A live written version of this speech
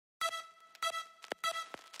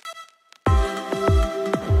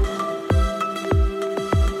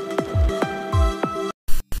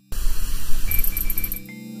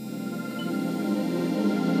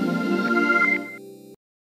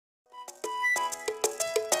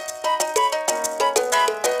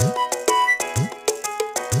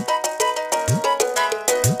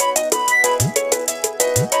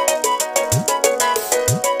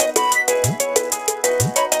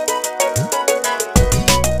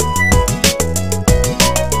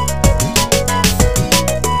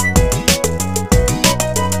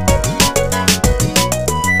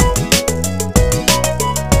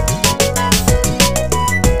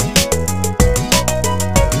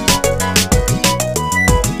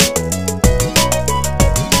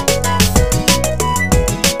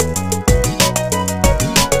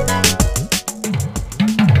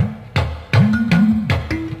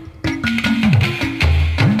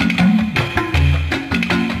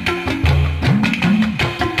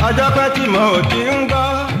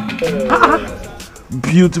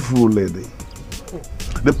Beautiful lady.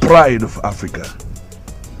 The pride of Africa.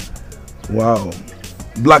 Wow.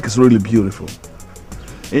 Black is really beautiful.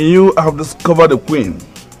 In you, I have discovered a queen.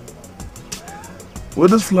 With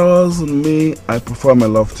these flowers on me, I prefer my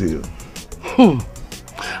love to you.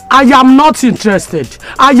 I am not interested.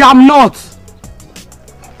 I am not.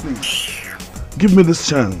 Please, give me this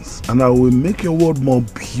chance and I will make your world more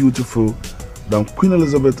beautiful than Queen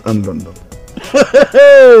Elizabeth and London.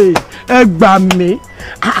 Hey, Egbami.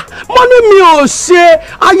 Money me oh say,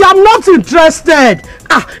 I am not interested.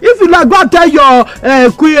 If you like go tell your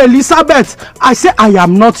Queen Elizabeth, I say I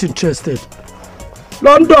am not interested.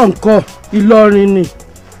 London ko, Ilorin ni.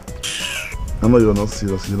 I know you're not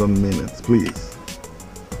serious, you don't mean it. Please.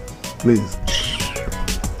 Please.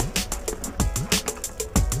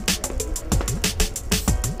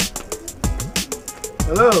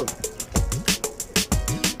 Hello?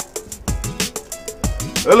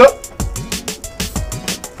 Hello?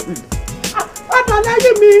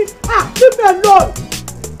 Leave me alone.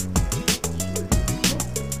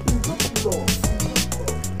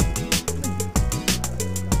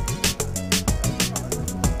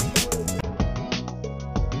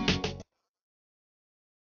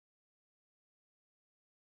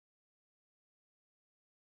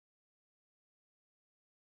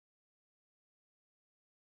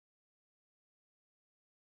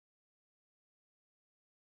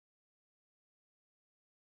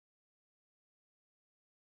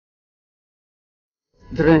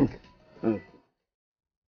 Drink.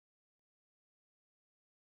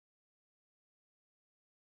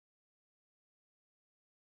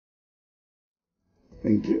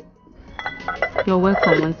 Thank you. You're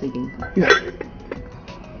welcome once again. Yeah.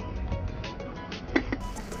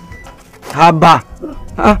 Haba.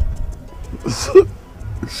 Huh?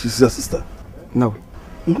 She's your sister? No.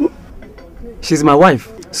 She's my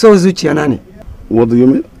wife. So is Uchianani. What do you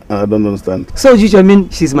mean? I don't understand. So Uchi, mean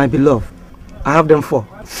she's my beloved. I have them 4.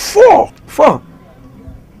 4? 4.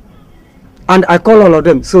 And I call all of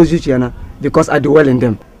them so Uchiana because I do well in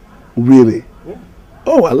them. Really?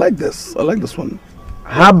 Oh, I like this. I like this one.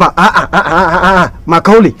 Haba.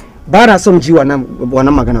 Makauli. Bara som jiwana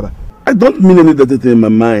maganaba. I don't mean any dirty thing in my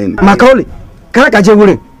mind. Makauli.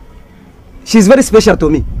 She's very special to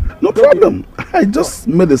me. No problem. I just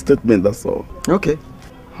made a statement, that's all. Okay.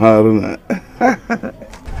 Haruna.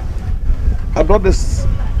 I brought this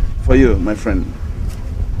for you, my friend.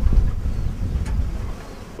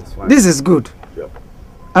 This is good. Yep.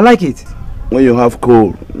 I like it. When you have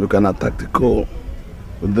cold, you can attack the cold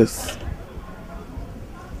with this.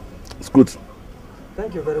 It's good.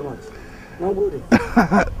 Thank you very much. No good.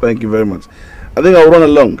 Thank you very much. I think I'll run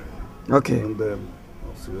along. Okay. And I'll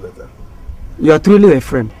see you later. You are truly a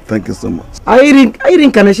friend. Thank you so much. I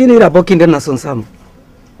didn't connection about Kinder Nason Sam.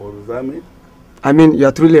 What does that mean? I mean, you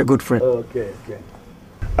are truly a good friend. Okay.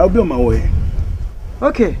 I'll be on my way.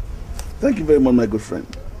 Okay. Thank you very much, my good friend.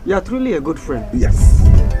 You are truly a good friend. Yes.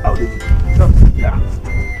 I'll leave you. So, Yeah.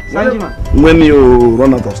 Sanjima. When you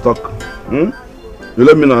run out of stock, you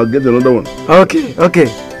let me know, I'll get another one. Okay.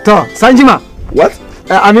 To, Sanjima. What?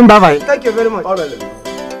 I mean, bye-bye. Thank you very much. All right then.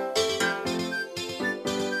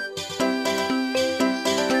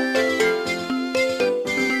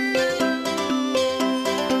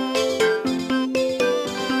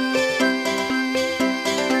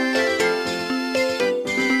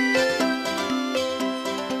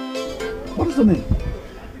 What is the name?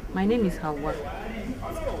 My name is Hawa.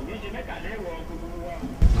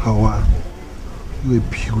 Hawa, you're a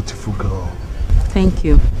beautiful girl. Thank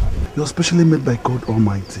you. You're specially made by God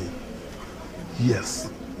Almighty. Yes.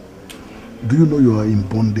 Do you know you are in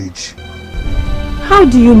bondage? How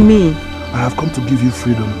do you mean? I have come to give you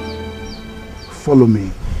freedom. Follow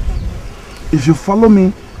me. If you follow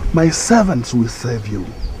me, my servants will serve you.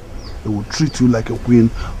 They will treat you like a queen.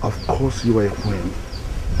 Of course you are a queen.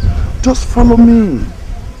 Just follow me.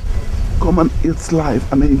 Come and eat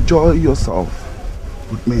life and enjoy yourself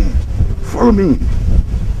with me. Follow me.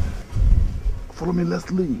 Follow me, let's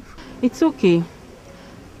leave. It's okay.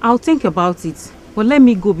 I'll think about it. But let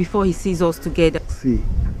me go before he sees us together. See,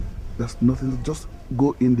 there's nothing. Just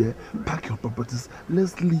go in there, pack your properties,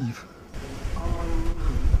 let's leave.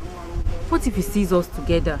 What if he sees us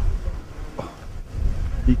together?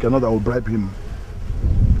 He cannot. I will bribe him.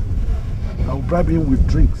 I will bribe him with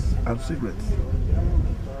drinks and cigarettes.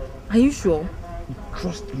 Are you sure?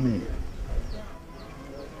 Trust me.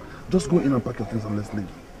 Just go in and pack your things and let's leave.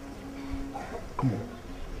 Come on.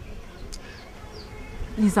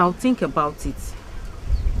 Please, I'll think about it.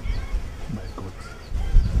 My God.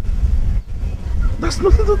 There's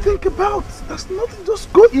nothing to think about. There's nothing.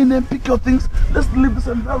 Just go in and pick your things. Let's leave this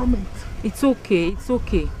environment. It's okay. It's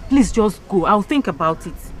okay. Please just go. I'll think about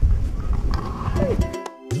it.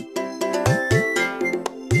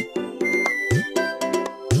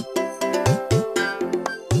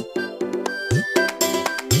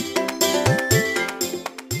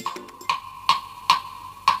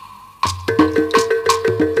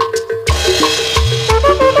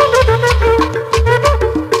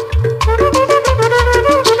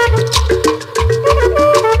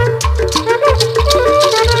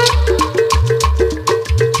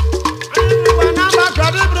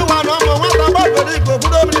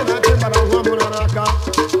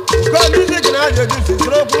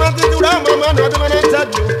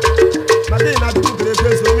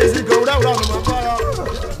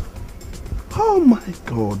 Oh my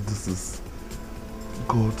God, this is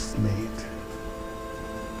God's made.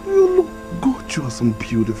 You look gorgeous and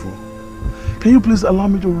beautiful. Can you please allow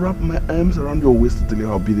me to wrap my arms around your waist to tell you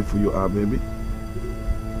how beautiful you are, baby?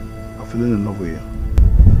 I'm feeling in love with you.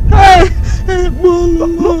 Hey, Mama.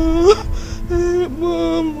 Hey,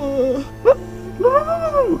 Mama.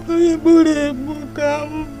 No. Hey, Mama.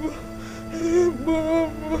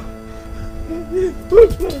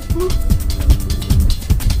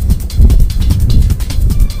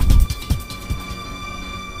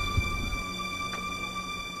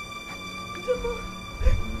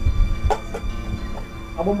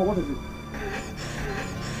 Aboma, what is it?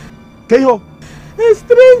 Keyo! A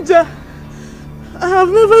stranger. I have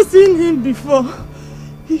never seen him before.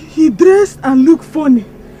 He dressed and looked funny.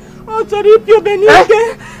 Oh, sorry, Pio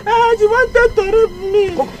Benike. She wanted to rape me.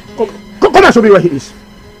 Come and show me where he is.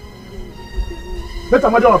 Let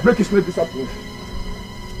Amado break his neck this afternoon.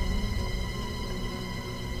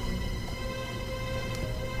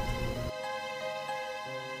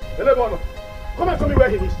 Elebono, come and show me where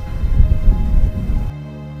he is.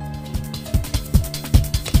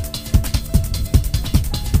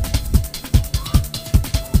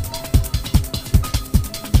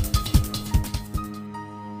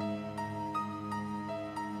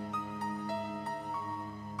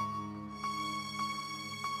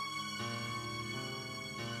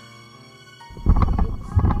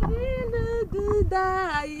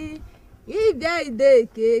 Ibia ide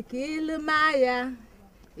ke kilmaya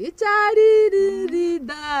ichariri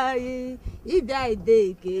dai ibia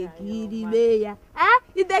ide ke kiribeya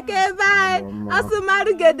ide ke bai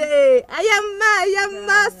asumarugede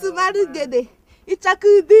ayamma sumarugede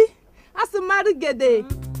ichakudi asumarugede.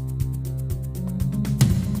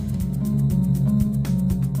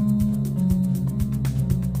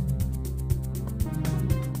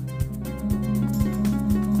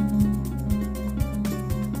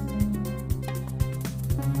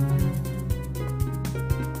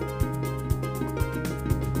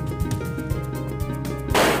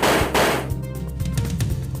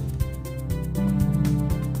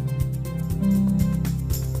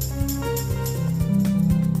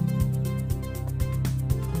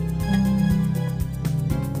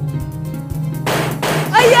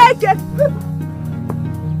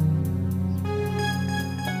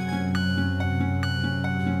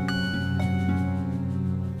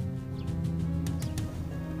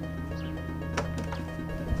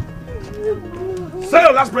 Say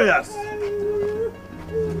your last prayers.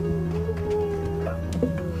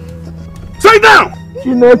 Say it down.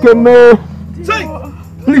 Say.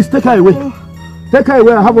 Please take her away. Take her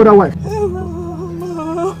away. I have other wife.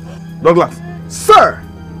 Douglas. Sir.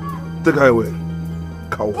 Take her away.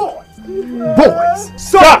 Coward. Boys.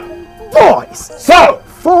 Sir. Boys. Sir.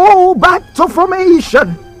 Fall back to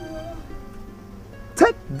formation.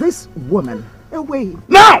 Take this woman away.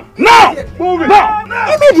 Now. Now. Move it. Now.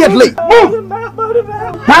 Immediately. Move.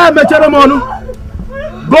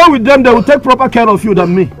 Go with them. They will take proper care of you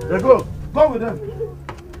than me. There go. Go with them.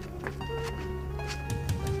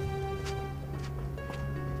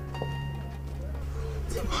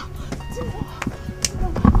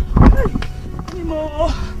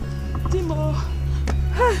 Timo.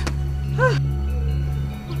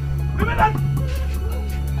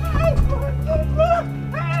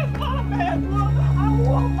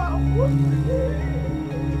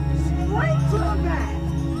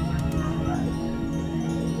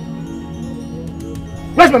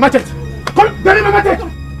 Where's my machete? Come, bury my machete!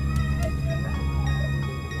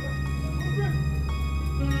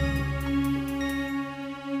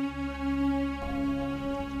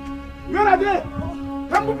 Where are they?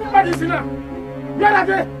 Come put my medicine now. Where are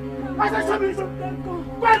they? I said show me. Go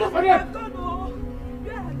and look for them.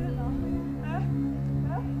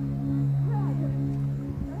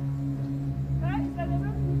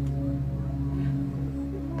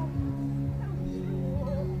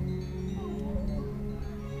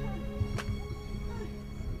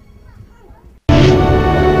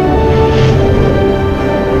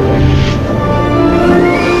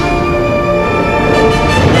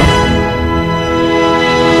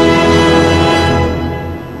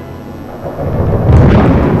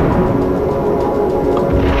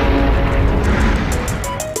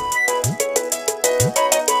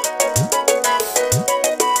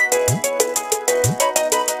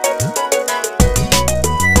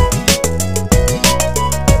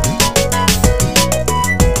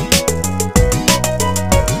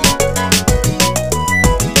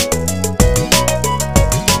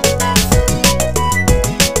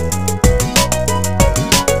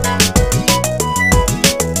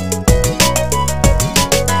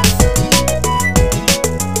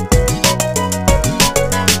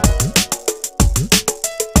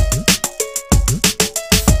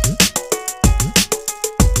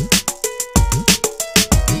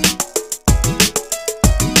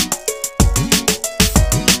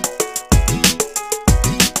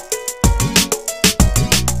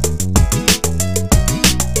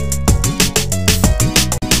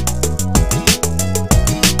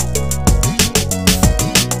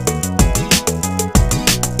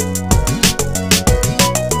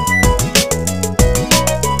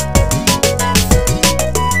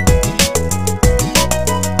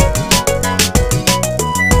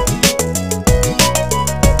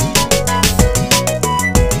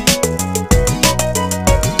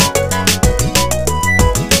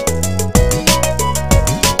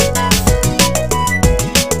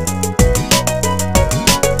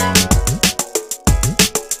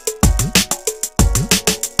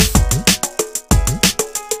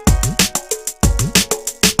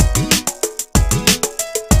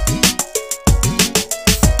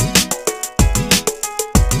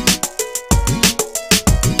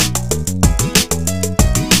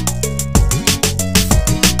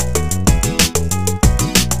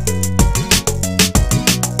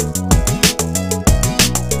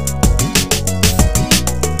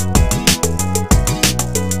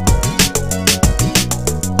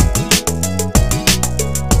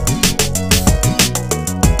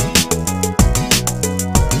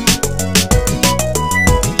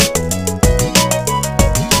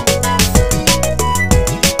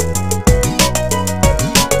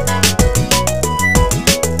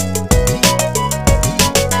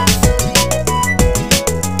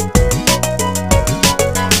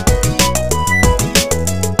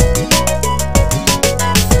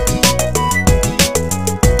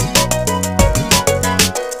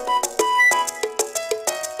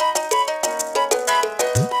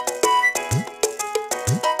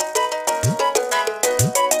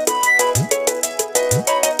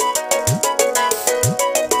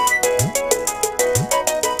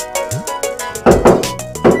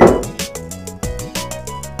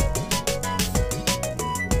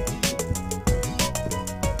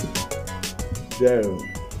 Cheryl.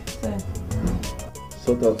 Sir.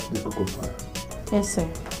 Sort out the cocoa fire. Yes, sir.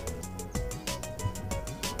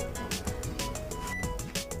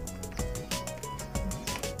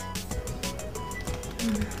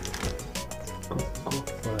 Cocoa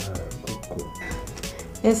fire, cocoa.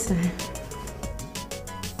 Yes, sir.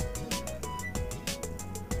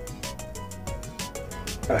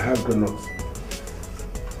 I have granules.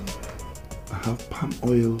 I have palm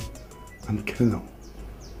oil and kernel.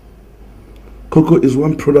 Cocoa is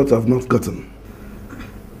one product I've not gotten.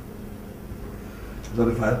 Is that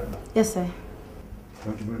a fire? Yes, sir.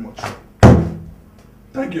 Thank you very much.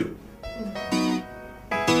 Thank you.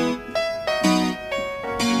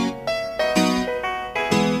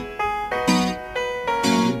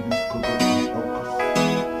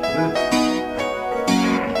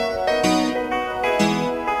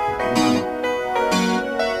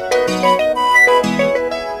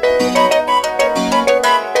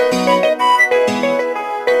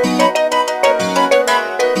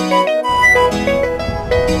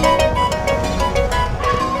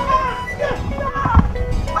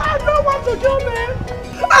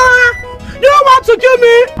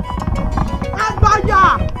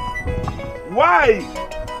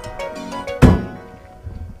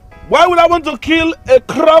 Why would I want to kill a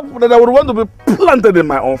crop that I would want to be planted in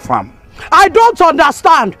my own farm? I don't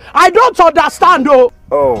understand. I don't understand, oh.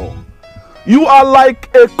 Oh, you are like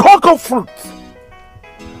a cocoa fruit.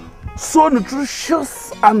 So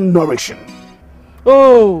nutritious and nourishing.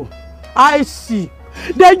 Oh, I see.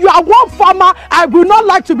 Then you are one farmer I would not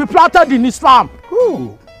like to be planted in his farm.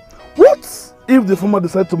 Oh, what if the farmer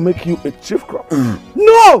decides to make you a chief crop?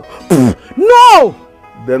 No! No!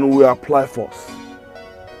 Then we apply force.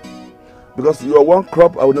 Because you are one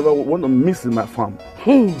crop I would never want to miss in my farm.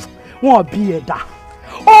 Wọ́n bí ẹ̀dá.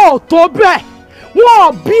 Oh, tó bẹ́ẹ̀.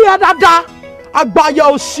 Wọ́n bí ẹ̀dá dá. Àgbáyé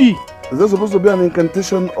òṣì. Is that supposed to be an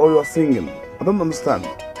incantation or you're singing? I don't understand.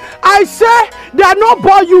 I say they are not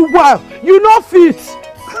born you well. You no fit.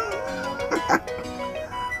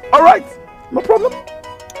 All right, no problem.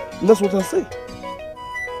 That's what I say.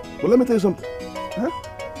 But let me tell you something. Huh?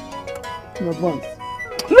 In advance.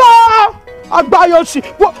 No! Àgbáyé òṣì.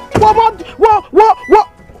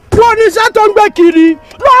 Wọ́n ní iṣẹ́ tó ń gbé kiri.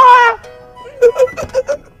 No!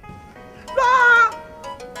 No!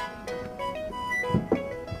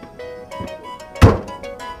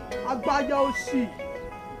 Àgbáyé òṣì.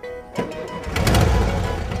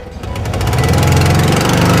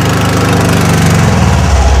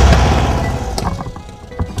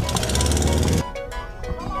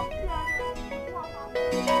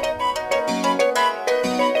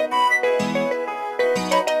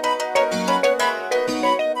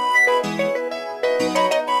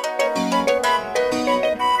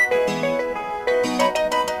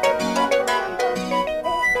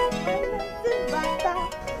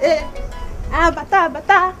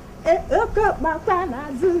 Bata, oko mapana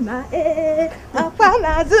zuna,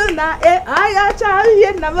 apana zuna, aya chaye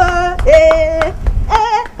namo,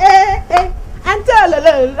 antolo,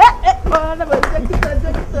 bona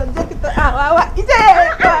jakito, awa, ije,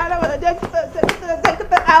 bona jakito,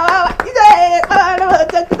 awa, ije, bona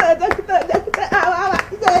jakito, awa,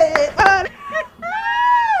 ije.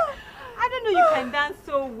 I don't know you can dance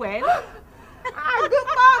so well. Good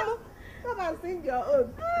mom. Come and sing your own.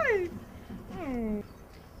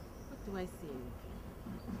 What do I sing?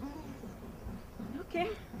 Okay.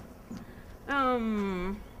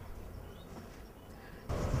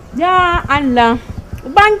 Ya Allah,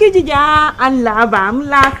 Ubangiji ya Allah, ba mu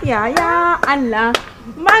lafiya ya Allah.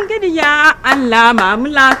 Ubangiji ya Allah, ba mu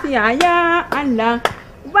lafiya ya Allah.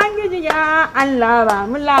 Ubangiji ya Allah, ba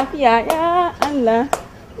mu lafiya ya Allah.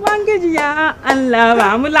 Ubangiji ya Allah,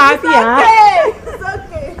 ba mu lafiya. It's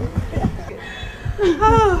okay.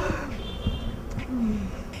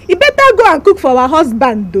 You better go and cook for our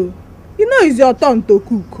husband though. You know it's your turn to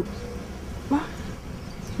cook.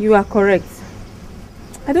 You are correct.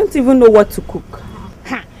 I don't even know what to cook.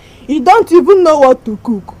 You don't even know what to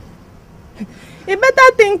cook. You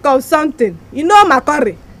better think of something. You know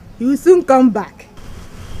Makori. He will soon come back.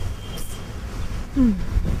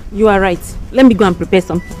 You are right. Let me go and prepare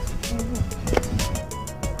something.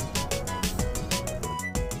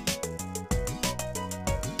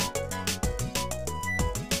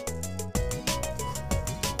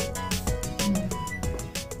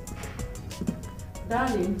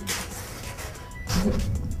 Darling,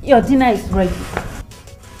 your dinner is ready.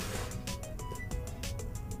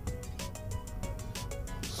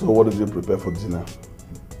 So what did you prepare for dinner?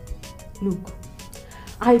 Look,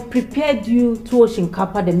 I prepared you tuwo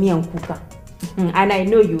shinkafa da miyan kuka. And I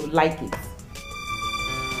know you like it.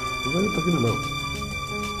 What are you talking about?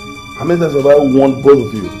 How many times have I warned both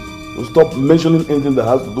of you to stop mentioning anything that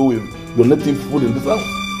has to do with your native food in this house?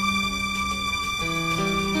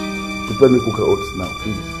 Prepare me cook oats now,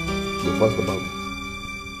 please. You're fast about it.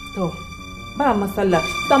 Oh, ba masala.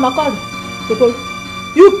 Tamakon,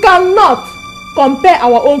 you cannot compare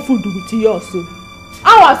our own food with yours. So.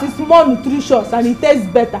 Ours is more nutritious and it tastes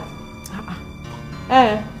better.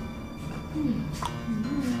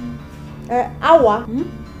 Our?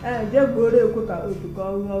 Just go there cook out to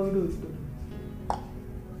go roast.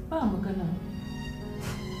 Ba magana.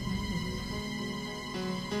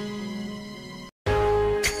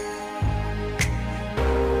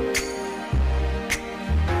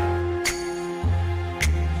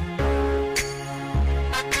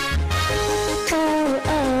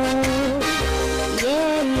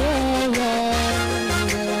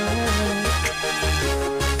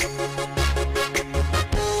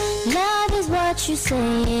 You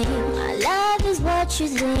say, my love is what you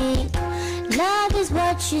think, love is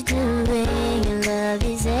what you're doing, and love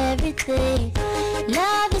is everything.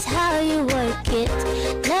 Love is how you work it,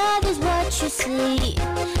 love is what you see,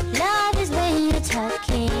 love is when you're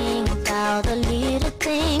talking about the little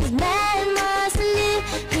things. Man must live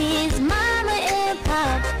his mama and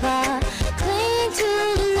papa, cling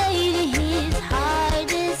to the lady his heart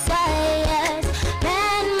desires.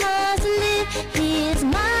 Man must live his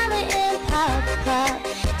mama and papa,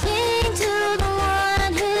 cling to the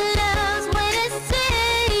one who loves when it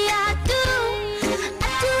say I do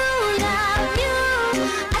love you,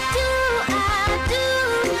 I do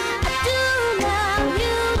love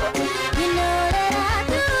you, you know that I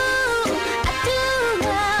do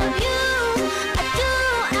love you, I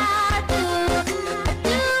do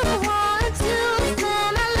want to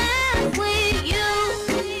spend my life with you,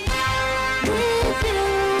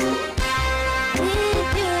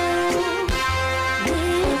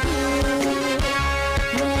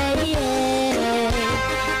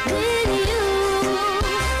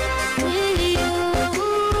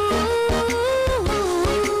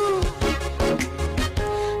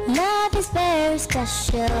 Love is very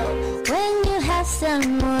special when you have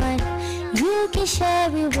someone you can share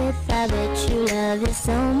it with. I bet you love is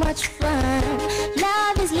so much fun.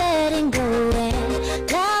 Love is letting go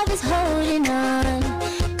and love is holding on.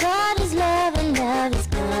 God is love and love is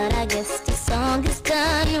God. I guess the song is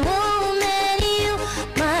done. Woman, you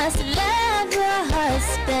must love your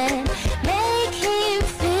husband. Make him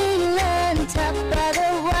feel on top of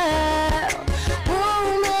the world.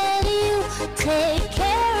 Woman, you take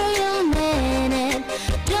care of your man and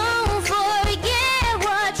don't forget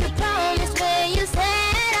what you promised when you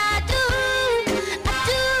said I do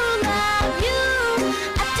love you,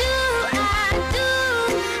 I do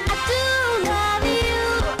love you,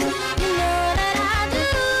 you know that I do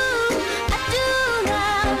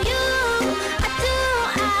love you,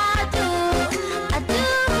 I do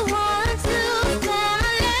want to spend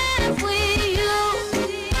my life with you,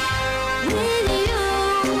 yeah, with you,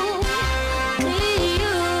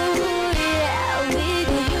 yeah,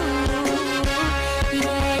 with you,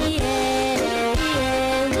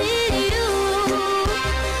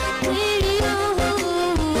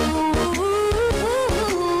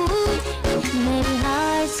 maybe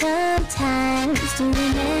hard sometimes to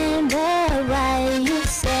remember why you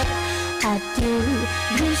said I do,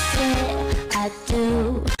 you said I do,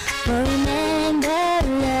 but remember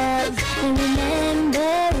love and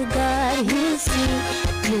remember God, you see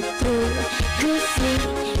you through, you see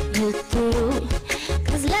you through,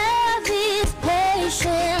 'cause love is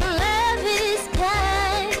patient, love is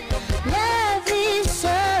kind, love is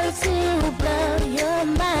sure to blow your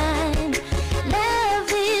mind, love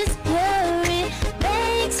is pure, it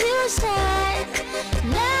makes you shine,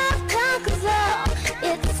 love conquers all,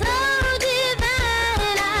 it's so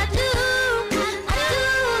divine. I do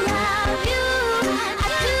love you,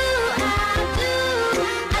 I do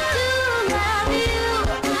love you,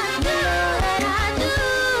 you know that I do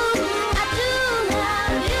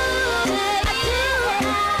love you,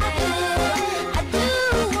 I do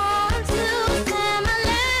want to spend my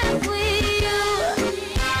life with you,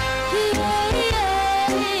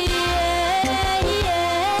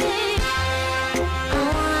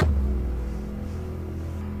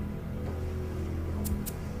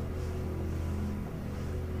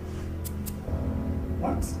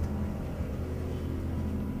 What?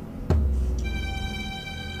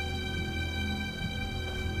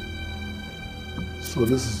 So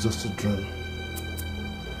this is just a dream.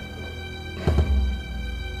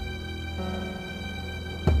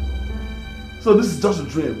 So this is just a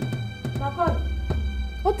dream. Makon,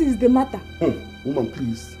 what is the matter? Woman,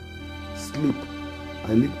 please sleep.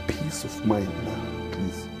 I need peace of mind now,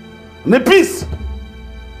 please. I need peace!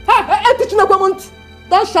 Hey,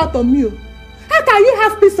 Don't shout on me. How can you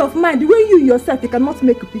have peace of mind when you yourself you cannot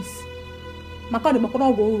make peace?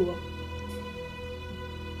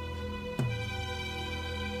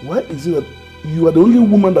 Why is it that you are the only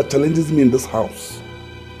woman that challenges me in this house?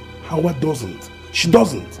 Howard doesn't. She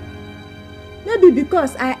doesn't. Maybe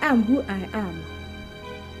because I am who I am.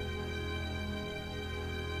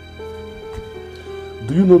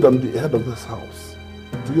 Do you know that I'm the head of this house?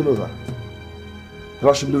 Do you know that? That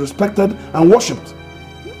I should be respected and worshipped.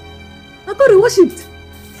 I got worshipped.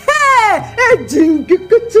 Hey, Jingy,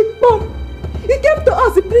 you came to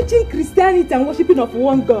us preaching Christianity and worshipping of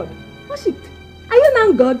one God. Worshipped. Are you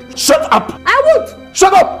not God? Shut up! I would!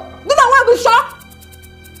 Shut up! Do not want to be shot?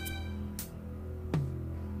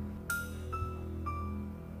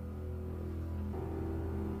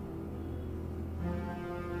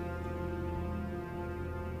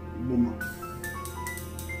 Mama.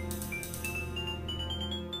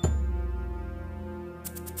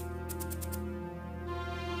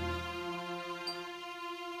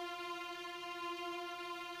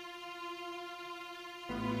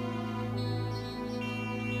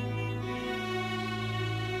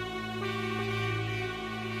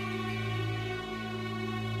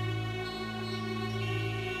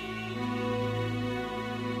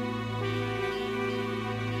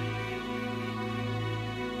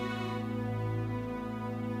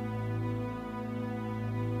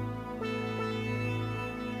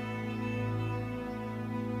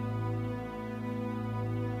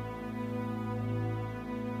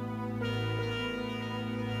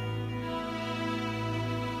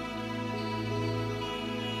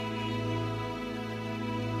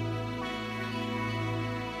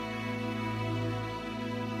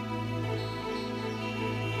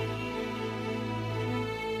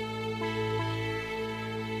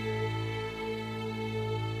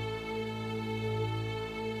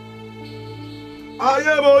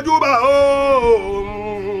 Ayé mojúbà o,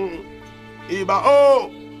 ìbà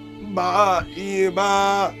o, bà ìbà,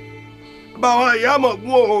 bàwọn ìyá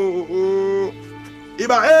mọ̀gún o,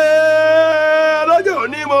 ìbà lọ́jọ́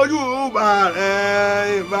òní mojúbà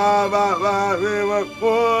rẹ̀, ìbà bàbá mi mọ̀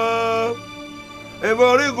fún ìbò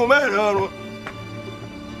orígun mẹ́rin ọ̀run.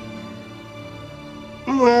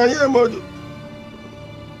 Ayé mojú.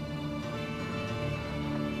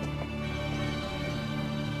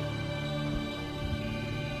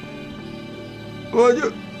 Mojú.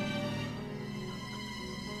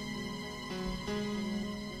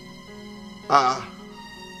 I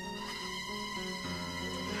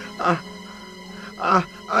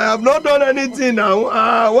have not done anything now.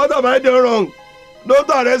 What have I done wrong? Don't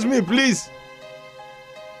arrest me, please.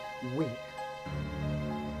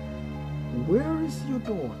 Where is your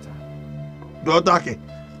daughter? Daughter?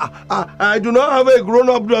 I do not have a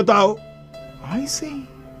grown-up daughter. I see.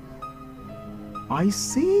 I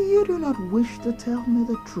see you do not wish to tell me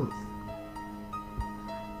the truth.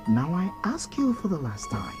 Now I ask you for the last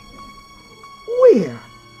time. Where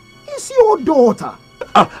is your daughter?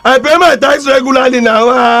 I pay my tax regularly now.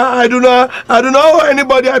 I do not owe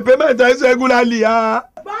anybody. I pay my tax regularly.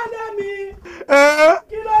 Banami.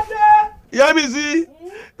 Yeah, me see.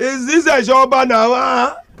 Is this a job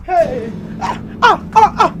now? Hey.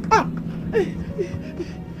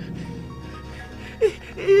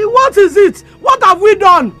 What is it? What have we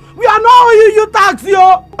done? We are not owing you tax,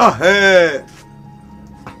 yo. Hey.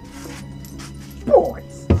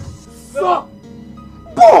 Boys. Sir.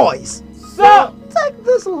 Boys. Sir. Take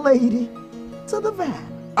this lady to the van.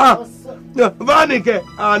 Vanike.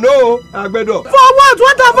 No, Agbedo. For what?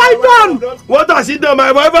 What have I done? What has she done?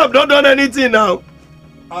 My wife have not done anything now.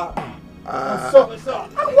 And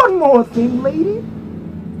one more thing, lady.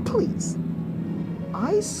 Please.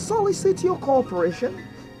 I solicit your cooperation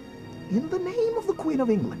in the name of the Queen of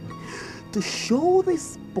England to show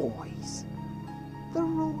these boys the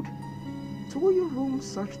road to your room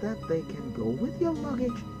such that they can go with your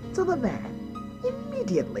luggage to the van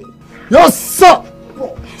immediately. Yes, sir!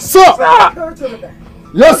 Sir! Go to the van.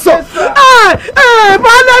 Yes, sir! Hey,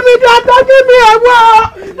 Banami, they're taking me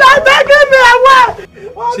away! They're taking me away!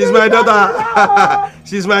 She's my daughter.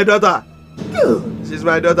 She's my daughter. Good. She's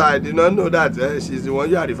my daughter. I did not know that. She's the one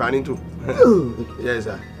you are referring to. Good. Yes,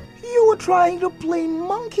 sir. You were trying to play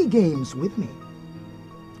monkey games with me.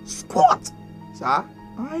 Squat! Sir?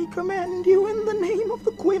 I command you in the name of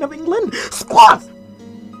the Queen of England. Squat!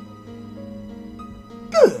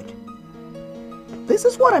 Good. This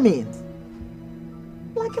is what I mean.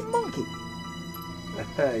 Like a monkey. Yes,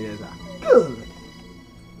 sir. Good.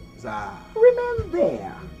 Sir. Remain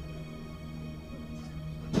there.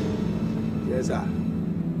 Yes, sir.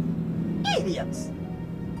 Idiots.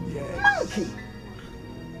 Yes. Monkey.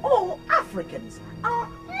 Oh, Africans are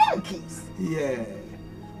monkeys. Yeah.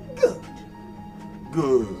 Good.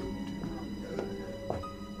 Good.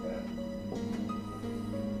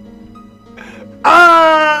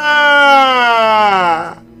 Ah!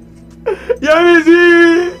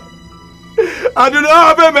 Yamisi! I do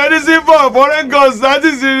not have a medicine for foreign gods. That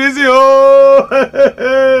is the reason. Oh!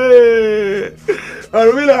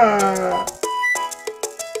 Armila!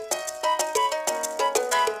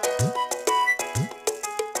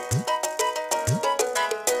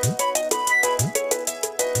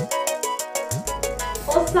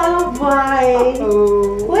 Osalabai.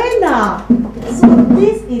 Wena. So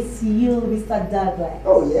this is you, Mr. Douglas.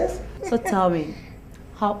 Oh, yes? So tell me,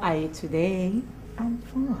 how are you today? I'm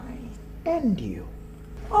fine. And you?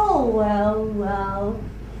 Oh, well.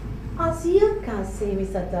 As you can see,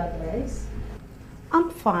 Mr. Douglas, I'm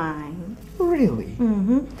fine. Really?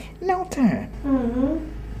 Mm-hmm. Now turn. Mm-hmm.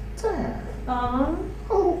 Turn. Uh-huh.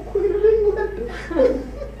 Oh, Queen of England.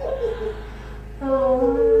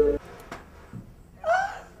 Oh.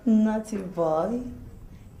 Naughty boy.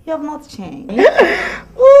 You have not changed.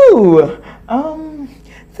 Ooh,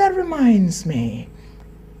 that reminds me.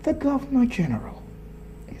 The Governor General.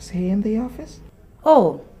 Is he in the office?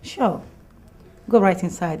 Oh, sure. Go right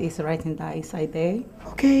inside. He's right in that inside there.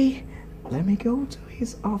 Okay, let me go to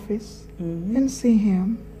his office and see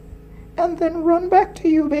him. And then run back to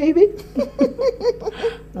you, baby.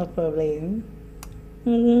 No problem.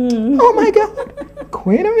 Oh my God,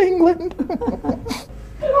 Queen of England.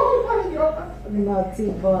 Oh my God.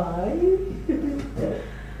 Naughty boy.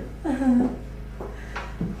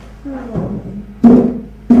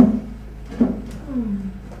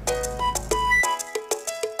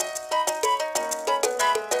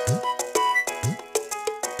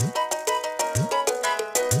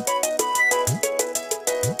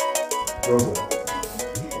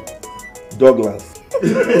 Douglas.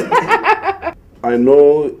 I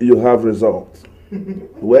know you have results.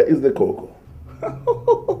 Where is the cocoa?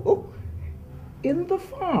 In the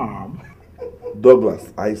farm.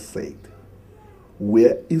 Douglas, I said,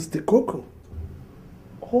 where is the cocoa?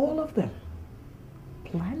 All of them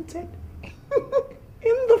planted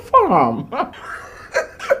in the farm.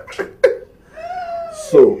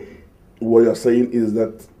 So, what you're saying is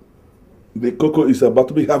that the cocoa is about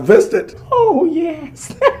to be harvested. Oh, yes.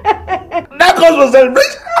 That calls for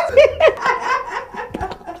celebration.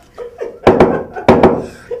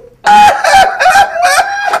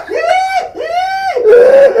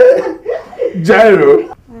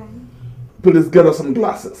 Jairo, please get us some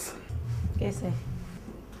glasses. Yes, sir.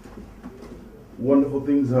 Wonderful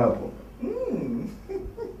things happen.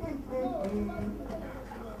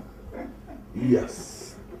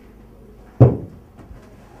 Yes.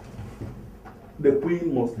 The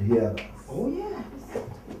Queen must hear us. Oh, yes.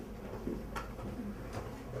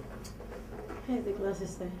 Here's the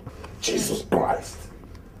glasses, sir. Jesus Christ.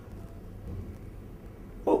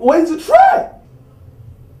 Where's the tray?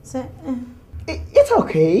 Sir, It's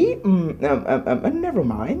okay. Never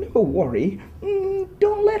mind. Don't worry.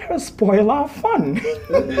 Don't let her spoil our fun.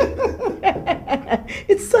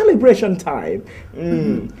 It's celebration time.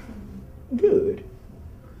 Good.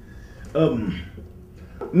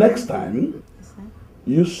 Next time,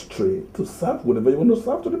 use tray to serve whatever you want to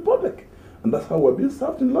serve to the public. And that's how we're being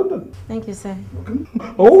served in London. thank you, sir. Okay?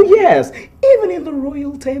 Oh, yes. Even in the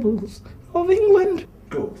royal tables of England.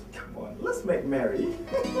 Good. Come on, let's make merry.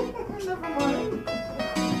 Never mind.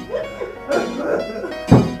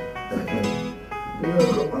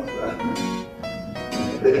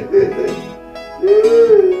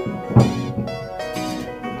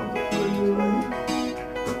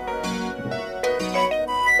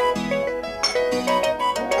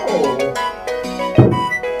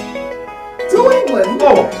 To England.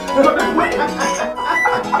 Oh.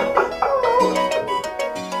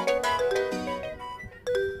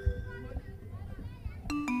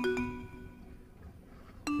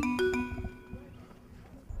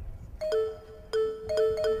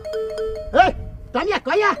 Hey, Tanya,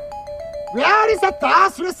 Kaya, where is the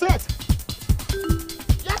task receipt?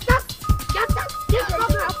 Get up, get up.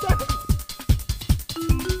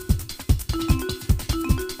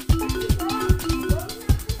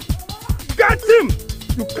 Get him!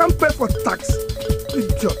 You can't pay for tax.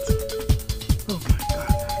 Idiot. Oh my God.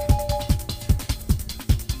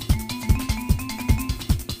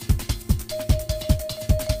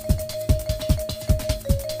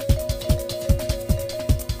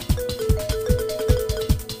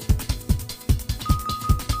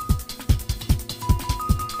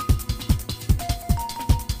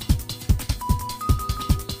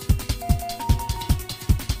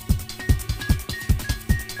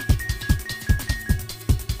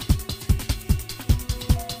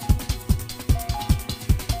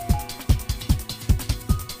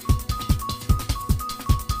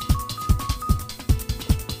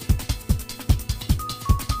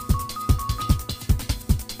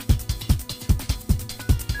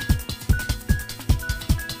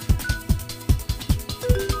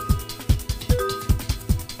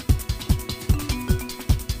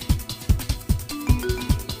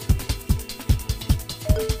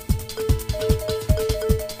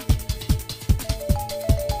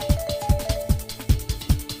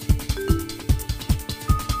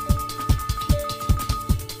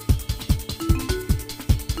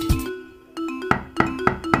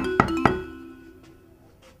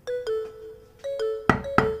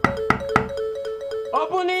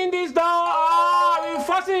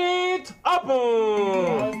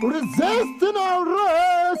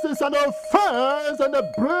 is an offense in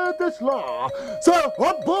the British law. So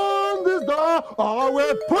open this door or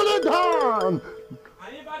we'll pull it down.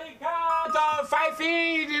 Anybody count on 5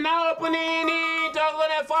 feet in opening it, I'm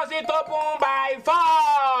gonna force it open by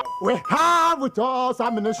 4. We have with us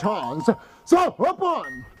ammunitions. So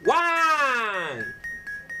open. 1,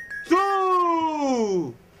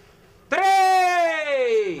 2,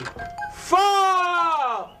 3,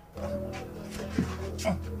 4.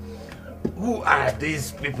 Who are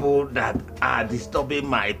these people that are disturbing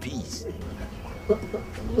my peace?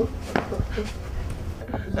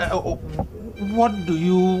 What do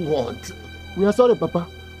you want? We are sorry, Papa.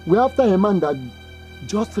 We're after a man that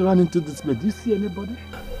just ran into this place. Do you see anybody?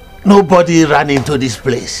 Nobody ran into this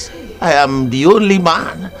place. I am the only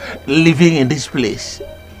man living in this place.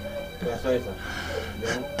 Sorry, sir.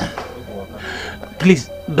 Please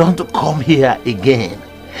don't come here again.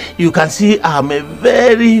 You can see I'm a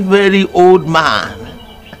very, very old man.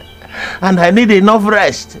 And I need enough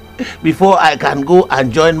rest before I can go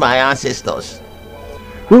and join my ancestors.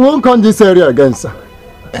 We won't come this area again, sir.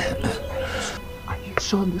 Are you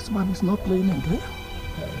sure this man is not playing again?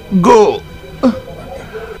 Go!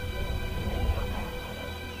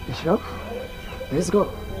 You sure? Let's go.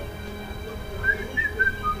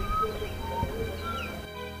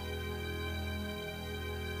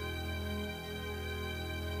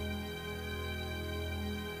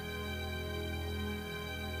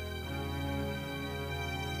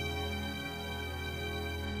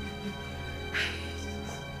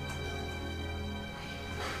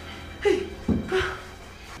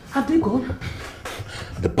 Have they gone?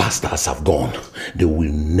 The bastards have gone. They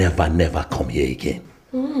will never, never come here again.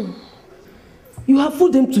 You have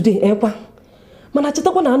fooled them today, Ekwa.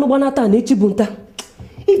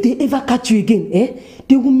 If they ever catch you again,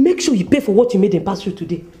 they will make sure you pay for what you made them pass through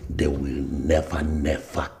today. They will never,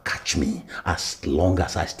 never catch me as long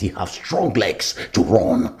as I still have strong legs to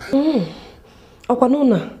run.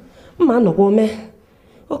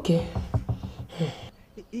 Okay.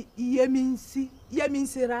 Yeminsi,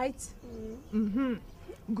 right?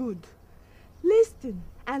 Good. Listen,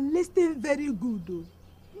 and listen very good. Though.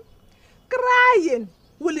 Crying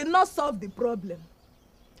will not solve the problem.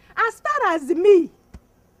 As far as me,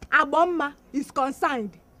 Abomma, is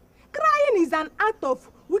concerned, crying is an act of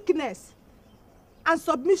weakness and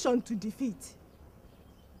submission to defeat.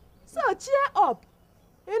 So cheer up,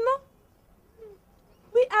 you know.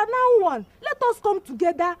 We are now one. Let us come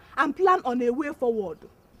together and plan on a way forward.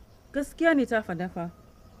 Gaskiya ne ta fadafa.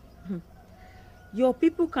 Your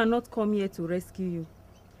people cannot come here to rescue you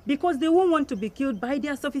because they won't want to be killed by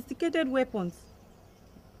their sophisticated weapons.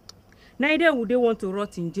 Neither would they want to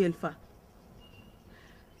rot in jail for.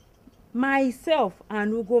 Myself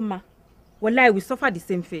and Ugoma, wallahi, we suffer the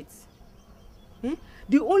same fate.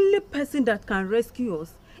 The only person that can rescue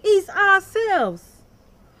us is ourselves.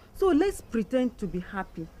 So let's pretend to be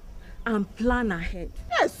happy and plan ahead.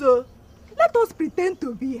 Yes, so let us pretend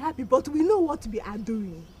to be happy, but we know what we are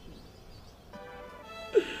doing.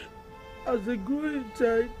 As a growing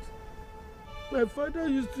child, my father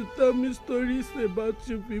used to tell me stories about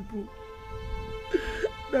you people.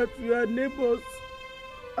 That we are neighbors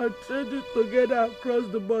and traded together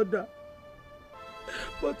across the border.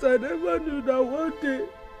 But I never knew that one day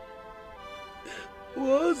we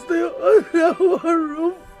will stay under one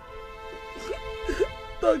roof,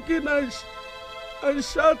 talking and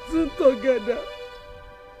shouting together.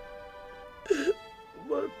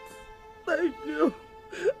 But thank you.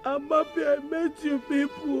 I'm happy I met you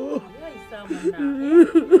people.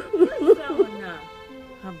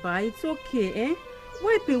 Abba, it's okay, eh?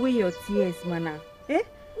 Wipe away your tears, mana. Eh?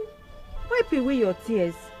 Wipe away your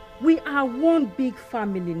tears. We are one big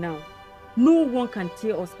family now. No one can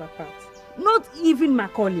tear us apart. Not even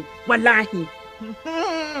Macaulay. Wallahi.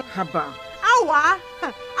 Haba. Awa,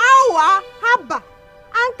 haba,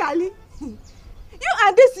 Ankali. You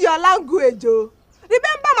and this your language, oh.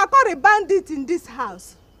 Remember Macaulay bandit in this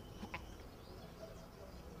house.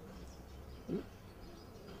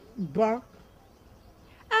 Ba?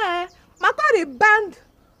 Macaulay banned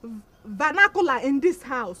vernacular in this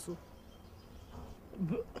house.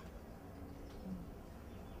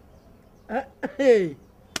 Hey,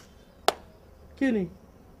 Kenny.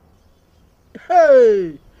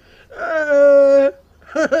 Hey,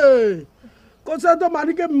 Concerto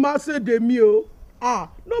Manike Masse de Mio.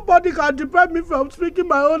 Nobody can deprive me from speaking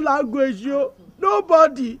my own language, yo.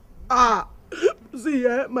 Nobody. See,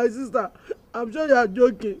 my sister, I'm sure you are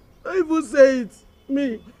joking. Don't even say it.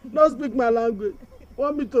 Me, not speak my language.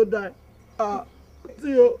 Want me to die?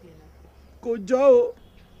 See you.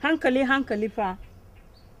 Hankali fa.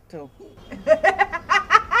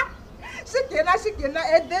 Shikena,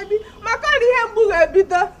 Debbie. Makari Hembu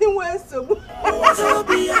Ebida, he went so.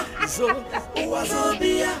 Uwazobia, child.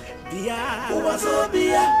 Uwazobia.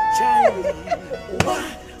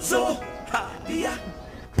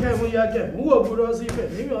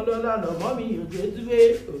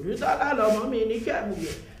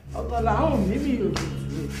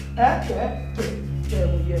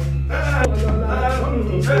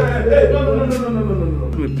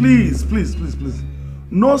 Please.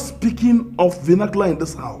 No speaking of vernacular in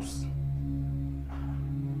this house.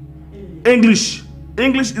 English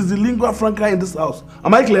is the lingua franca in this house.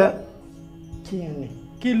 Am I clear?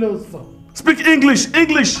 Speak English.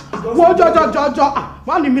 English,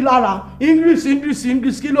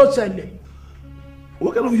 kilo sele.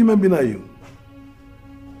 What kind of human being are you?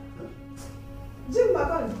 Jim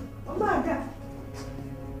Bagan, Omaga.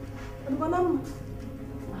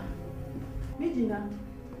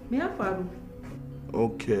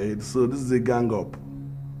 Okay, so this is a gang up.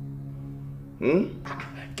 I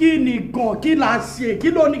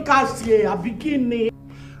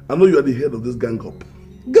know you are the head of this gang up.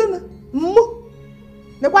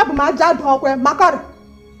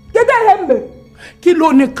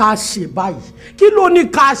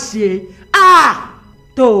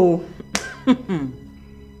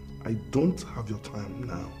 I don't have your time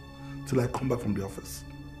now till I come back from the office.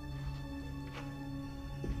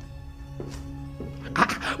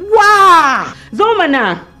 Wow!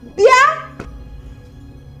 Zomana! Yeah?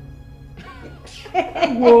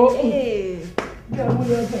 Whoa!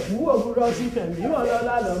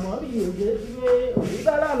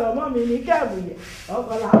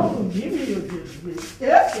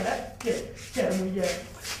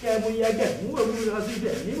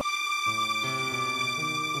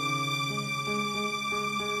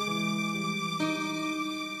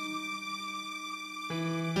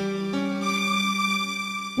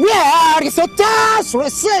 Where is the tax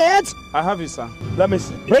receipt? I have it, sir. Let me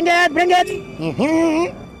see. Bring it.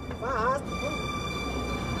 Fast.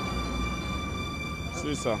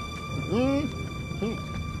 See, sir.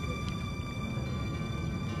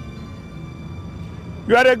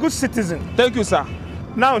 You are a good citizen. Thank you, sir.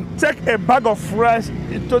 Now take a bag of rice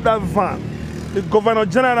into that van. The Governor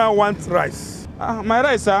General wants rice. My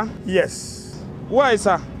rice, sir? Yes. Why,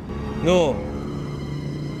 sir? No.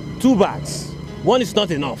 2 bags. 1 is not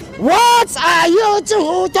enough. What are you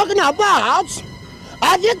two talking about?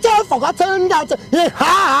 Have you two forgotten that he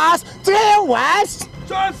has 3 wives?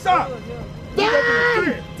 Sure, sir.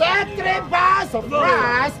 Then take 3 bags of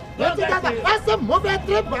rice. Let's move it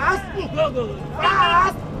 3 bags.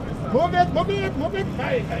 Fast. Move it.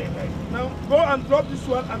 Hey. Now go and drop this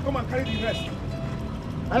one and come and carry the rest.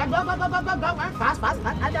 Go. Fast. I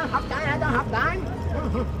don't have time.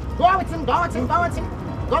 Go with him. Go.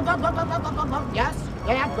 Yes.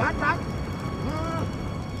 Yeah, go.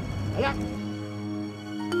 Yeah.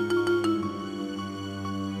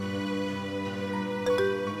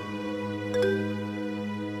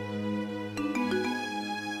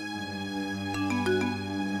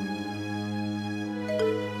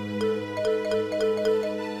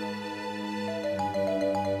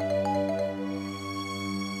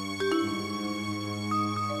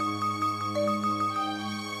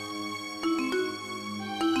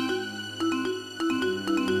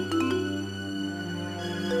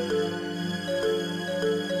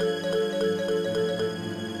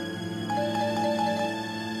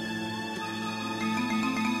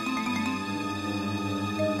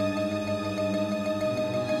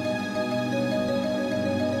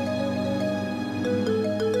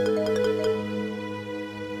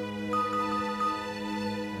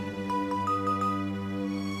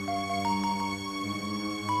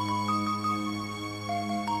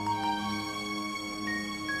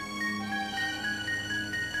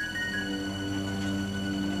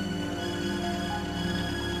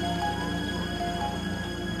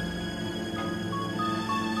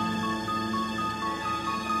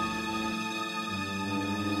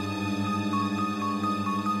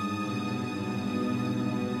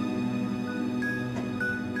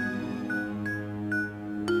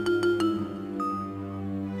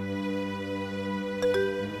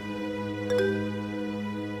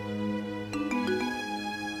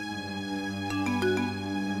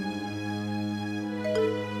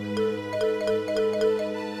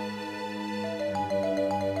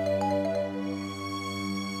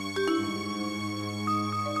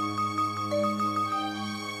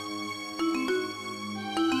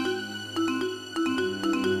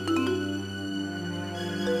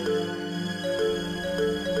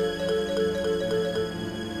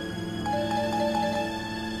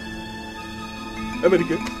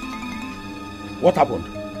 Emerike, what happened?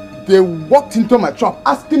 They walked into my shop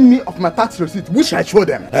asking me of my tax receipt, which I showed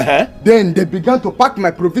them. Then they began to pack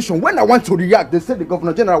my provision. When I want to react, they said the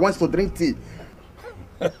Governor General wants to drink tea.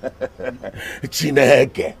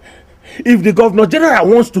 Chineke, if the Governor General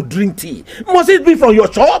wants to drink tea, must it be from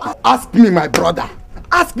your shop? Ask me, my brother.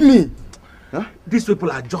 Ask me. Huh? These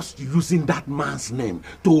people are just using that man's name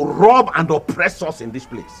to rob and oppress us in this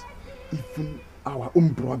place. Even our own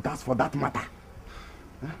brothers, for that matter.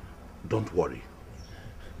 Don't worry.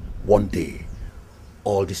 One day,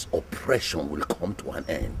 all this oppression will come to an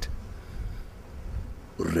end.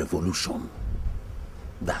 Revolution.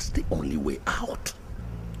 That's the only way out.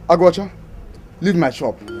 Agwacha, leave my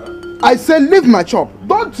shop. I say leave my shop.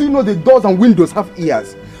 Don't you know the doors and windows have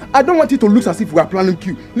ears? I don't want it to look as if we are planning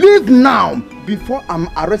coup. Leave now before I'm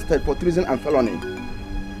arrested for treason and felony.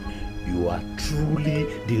 You are truly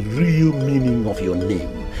the real meaning of your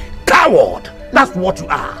name. Coward! That's what you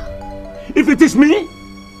are. If it is me,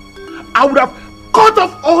 I would have cut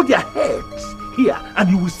off all their heads here and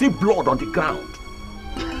you will see blood on the ground.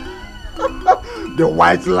 The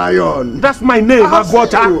White Lion. That's my name,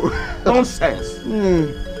 Agwacha. Nonsense.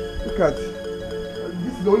 Look at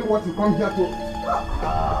this is the only what you come here to.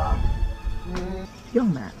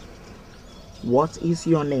 Young man, what is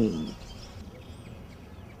your name?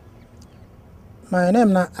 My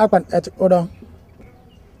name na Akpan Odong.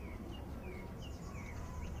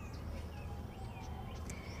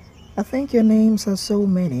 I think your names are so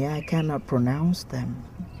many I cannot pronounce them.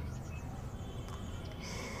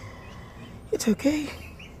 It's okay.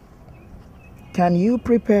 Can you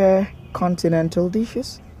prepare continental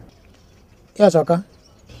dishes? Yes, okay.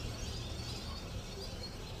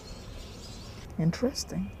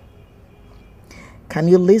 Interesting. Can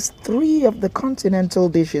you list 3 of the continental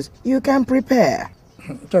dishes you can prepare?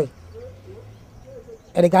 Joy.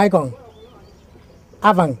 Erikaikong.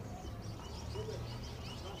 Avang.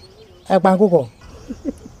 Ekpankuko.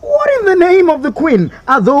 What in the name of the Queen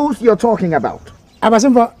are those you're talking about?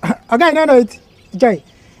 Abasimbo. Okay, no, it. Joy.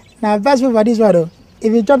 Now, best for this one,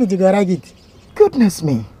 if you chop it, you go like it. Goodness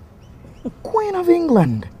me. Queen of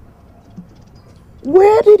England.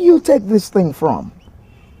 Where did you take this thing from?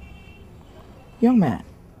 Young man,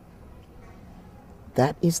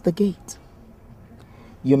 that is the gate.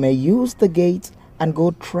 You may use the gate and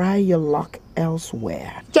go try your luck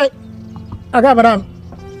elsewhere. Joy. Okay, madam.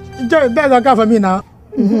 Joy, that's okay for me now.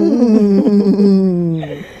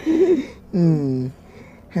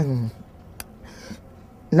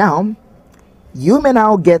 Now, you may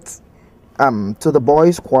now get to the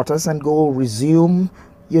boys' quarters and go resume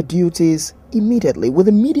your duties immediately, with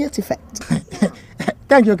immediate effect.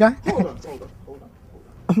 Thank you, okay? Hold on.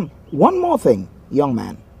 One more thing, young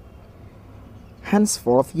man.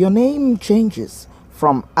 Henceforth, your name changes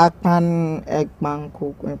from Akpan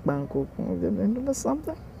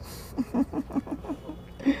something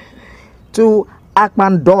to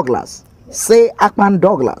Akpan Douglas. Say Akpan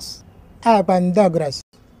Douglas. Akpan Douglas.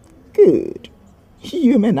 Good.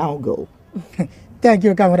 You may now go. Thank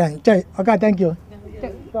you, Cameron. Okay, thank you.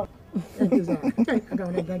 Thank you, sir. Thank you.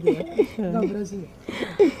 God bless you.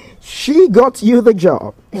 She got you the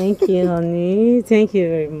job. Thank you, honey. Thank you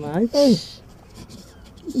very much.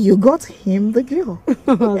 You got him the job.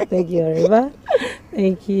 Thank you, Riva.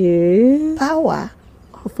 Thank you. Power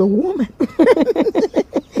of a woman.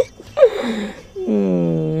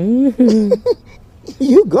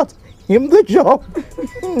 You got him the job.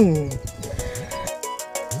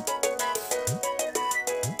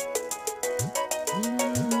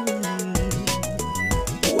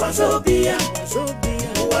 Wazobia, Wazobia,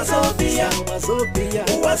 Wazobia,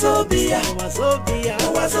 Wazobia, Wazobia,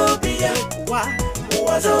 Wazobia,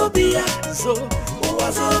 Wazobia, so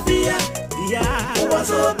Wazobia, yeah,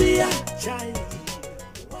 Wazobia.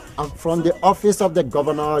 I'm from the office of the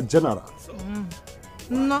Governor General.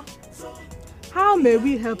 No. How may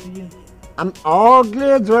we help you? An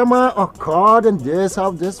ugly drama occurred in this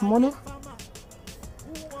house this morning.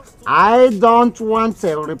 I don't want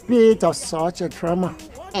a repeat of such a drama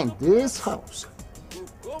in this house.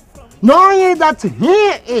 Knowing that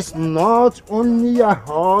he is not only a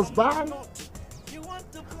husband,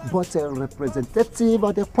 but a representative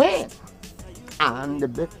of the Queen and the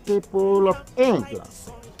big people of England.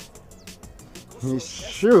 He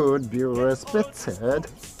should be respected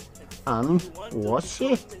and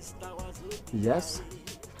worshipped. Yes.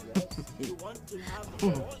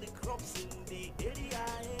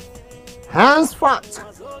 Henceforth,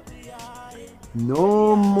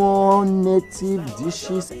 no more native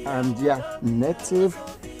dishes and their native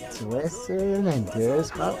dressing in this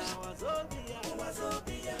house.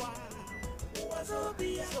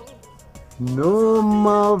 No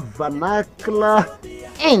more vernacular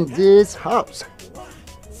in this house.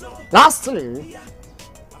 Lastly,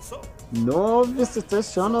 no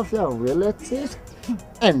visitation of your relatives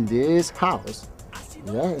in this house.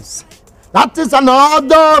 Yes, that is an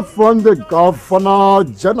order from the Governor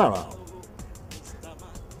General.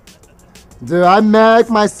 Do I make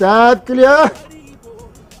myself clear?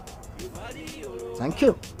 Thank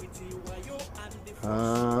you.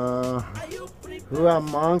 Who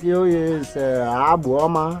among you is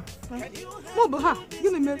Abuoma?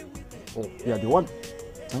 Oh, you are the one.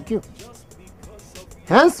 Thank you.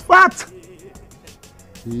 Henceforth,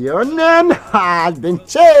 your name has been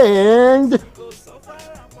changed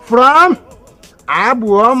from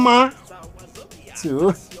Abuoma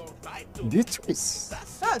to Beatrice.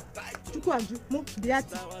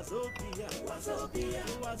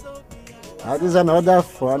 That is an order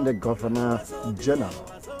from the Governor General.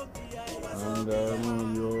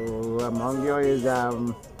 And you among you is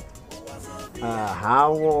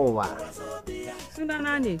Hawa.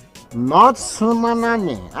 Sunanani. Not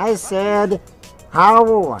Sunanani. I said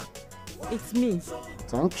Hawa. It's me.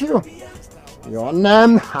 Thank you. Your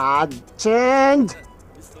name had changed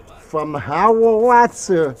from Hawa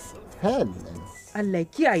to Helen.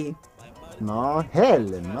 Alakiaye. No,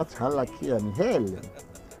 Helen, not Halakian, Helen.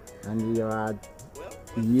 And you are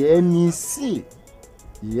Yemisi.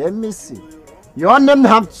 Yemisi. Your name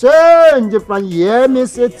have changed from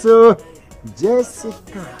Yemisi to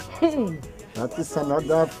Jessica. That is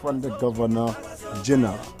another from the Governor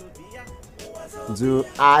General. Do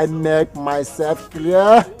I make myself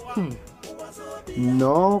clear?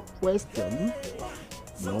 No question,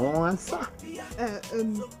 no answer.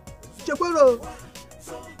 Chekwero,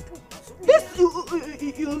 this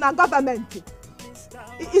you na government.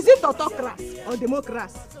 Is it autocracy or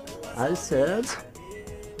democracy? I said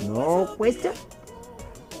no question,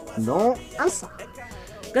 no answer.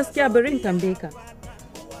 Gaskiya bari in tambaye ka.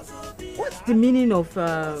 What's the meaning of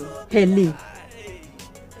Helen?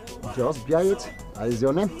 Just bear it. That is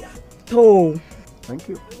your name. Oh. Thank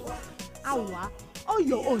you. Awa, all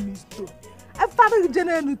your own is to. I father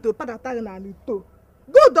general to padatag na to.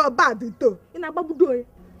 Good or bad to. In a babu do.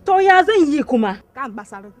 To yazen yikuma. Kan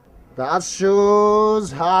basaro. That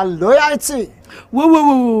shows her loyalty.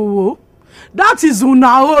 Whoa. That is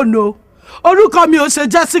una own. Orúkọ mi ò ṣe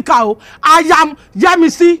Jessica o. I am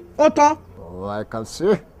Yemisi Oto. Oh, I can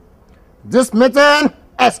see. This meeting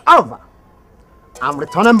is over. I'm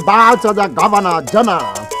returning back to the Governor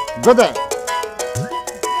General. Good day.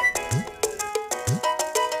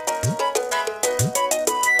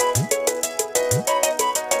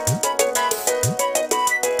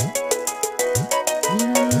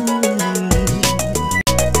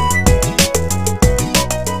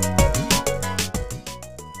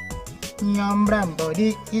 Brown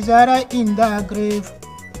body is alright in the grave.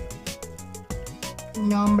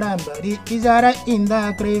 Brown body is alright in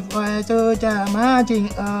the grave. Why so damaging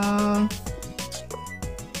on?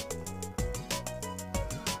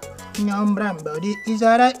 Brown body is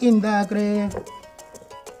alright in the grave.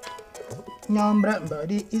 Brown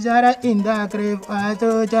body is alright in the grave. Why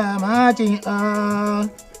so damaging on?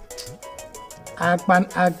 Akpan.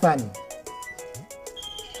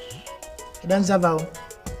 Dan Zavao.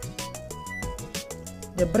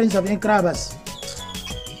 The Prince of Inkrabas.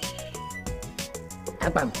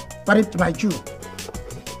 Akpan, put it to my shoe.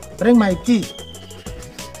 Bring my tea.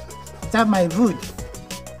 Serve my food.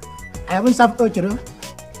 I haven't served Ochiro.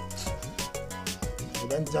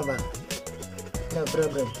 Then Java. No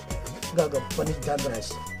problem. Go punish that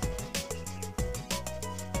grass.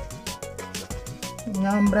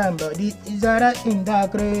 Brown body is alright in the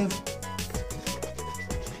grave.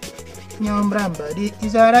 Brown body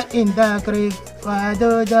is alright in the grave. Why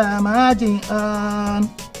do damaging on?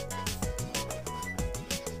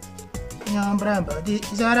 Brown body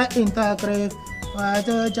is alright in the grave. Why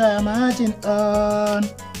do damaging on?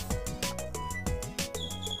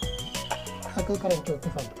 Aku karen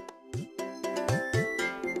cukup faham.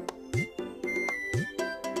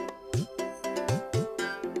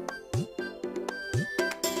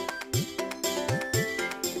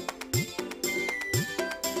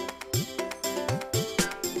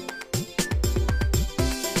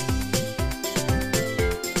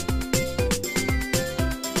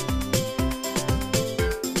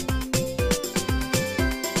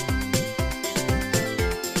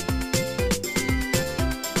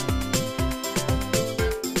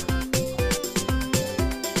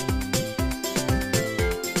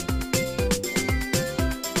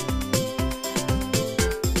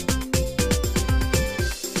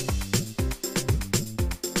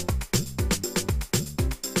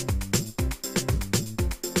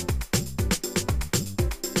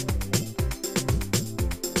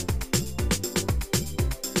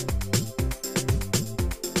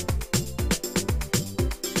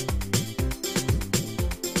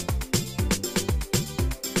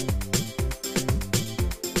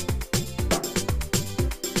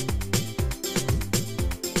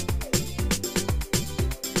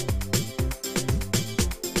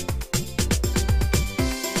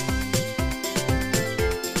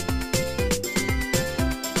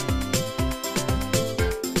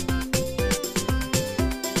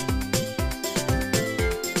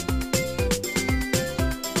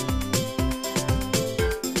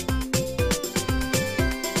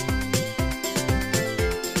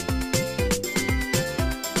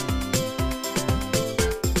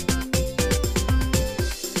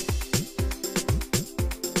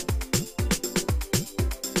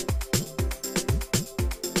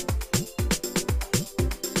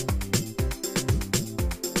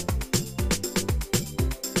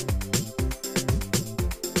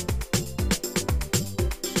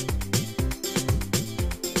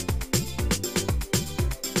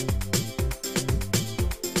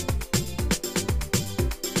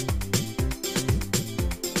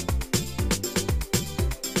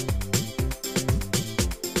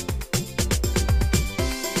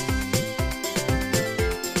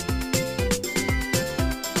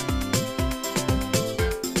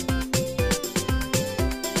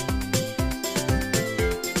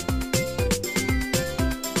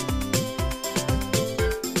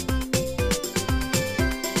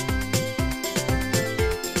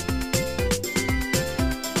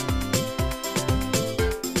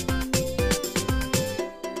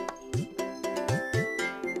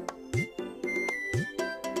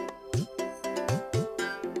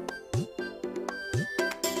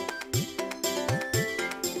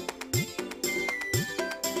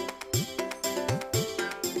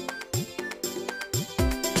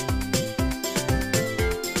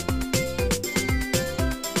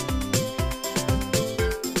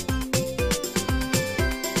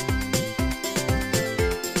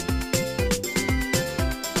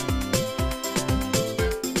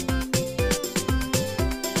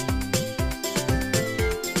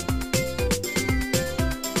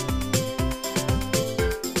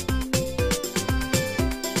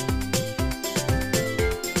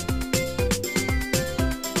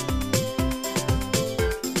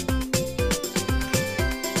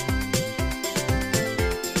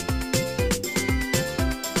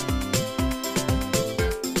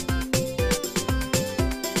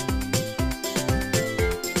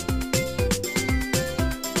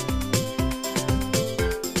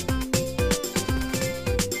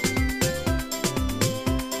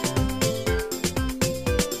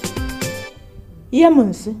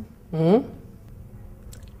 Yemensi.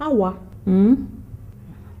 Awa.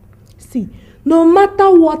 See, no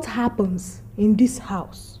matter what happens in this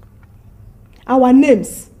house, our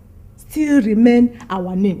names still remain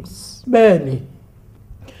our names. Benny.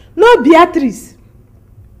 No Beatrice,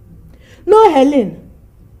 no Helen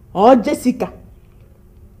or Jessica.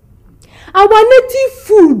 Our native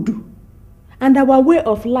food and our way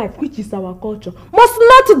of life, which is our culture, must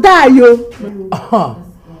not die, yo.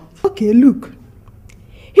 Okay, look.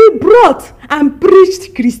 He brought and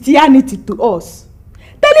preached Christianity to us,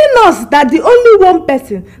 telling us that the only one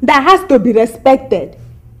person that has to be respected,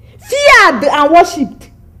 feared and worshipped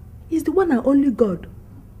is the one and only God.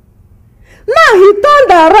 Now he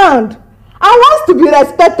turned around and wants to be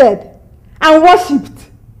respected and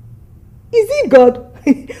worshipped. Is he God?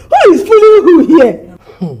 Who is fooling who here?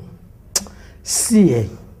 See,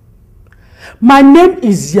 my name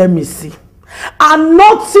is Yemisi, and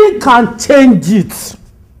nothing can change it.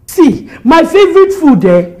 See, my favorite food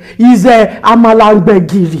is amala and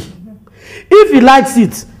gbegiri. If he likes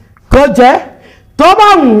it, go there.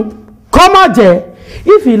 Come there.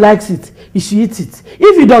 If he likes it, he should eat it.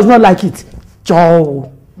 If he does not like it,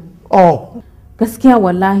 Joe. Oh. Gaskiya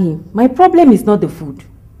wallahi, my problem is not the food.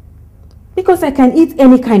 Because I can eat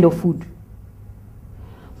any kind of food.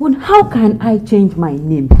 But how can I change my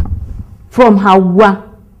name from Hawa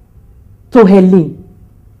to Helen?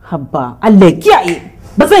 Haba, Allah kiyaye.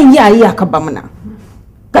 Bazan yi ayi aka ba mana.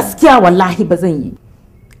 Gaskiya wallahi bazan yi.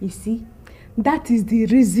 You see, that is the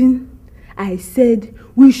reason I said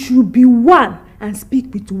we should be one and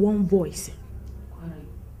speak with one voice.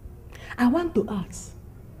 I want to ask,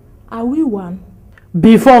 are we one?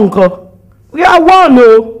 Before uncle, we are one,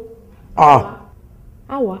 oh.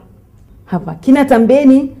 Awa. Haba, kina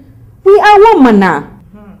tambeni, we are one mana.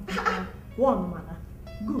 One mana.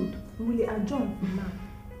 Good. We will adjourn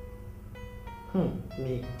now.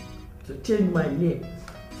 Me. To change my name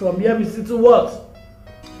from Yemisi to what?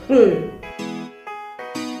 Hey.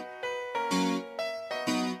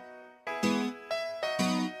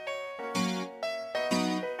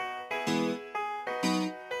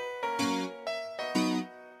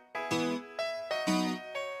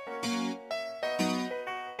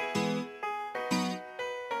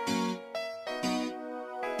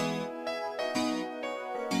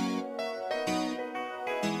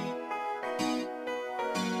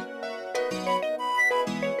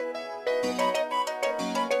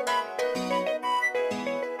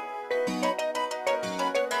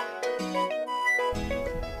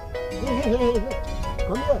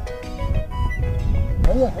 Come here.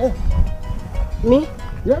 Come here. Hey. Me?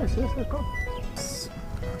 Yes, come.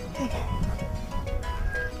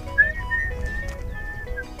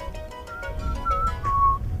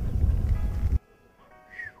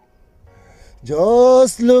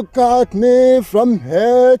 Just look at me from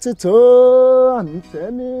head to toe and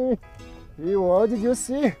tell me, what did you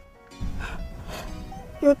see?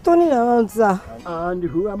 You're turning around, sir. And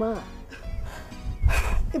who am I?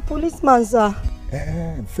 A policeman, sir.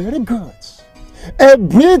 Very good. A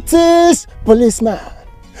British policeman.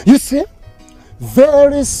 You see,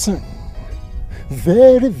 very soon,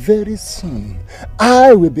 very soon,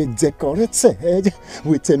 I will be decorated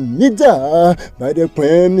with a medal by the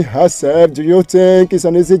Queen herself. Do you think it's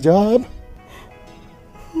an easy job?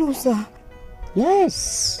 No, sir.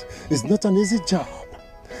 Yes, it's not an easy job.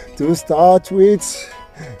 To start with,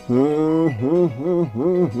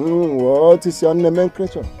 what is your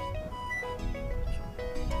nomenclature?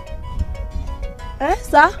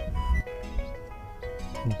 Sir?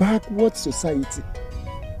 Backward society.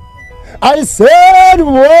 I said,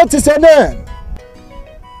 what is your name?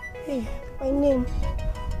 Hey, my name.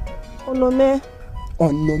 Onome.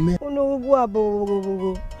 Onome.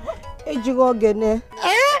 Onome. Ejigogene.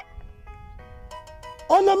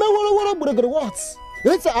 Onome, what?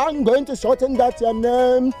 Yes, I'm going to shorten that your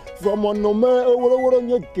name from Onome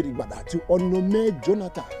to Onome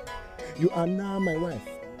Jonathan. You are now my wife.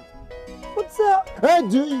 What's up?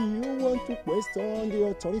 Do you want to question the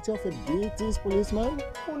authority of a British policeman?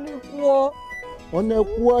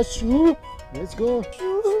 Onekwa shoe. Let's go.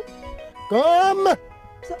 Shoe. Come.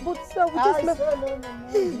 But sir, we just met.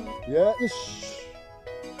 No. Yeah. Shh.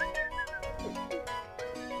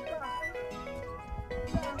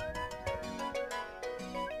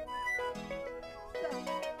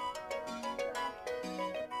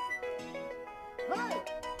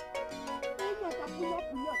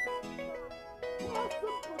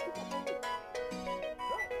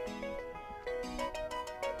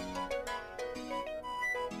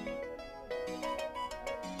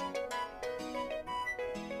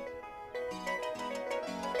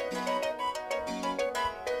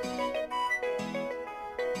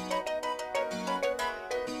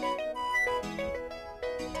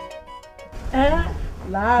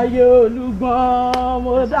 Láyé olúgbọ́n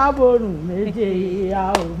mo dábòrùn méje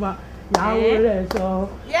àwòmá yàwó rẹ̀ sọ.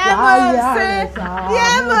 Láyé àrẹ̀sà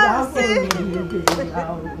mo dábòrùn méje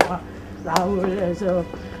àwòmá yàwó rẹ̀ sọ.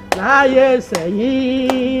 Láyé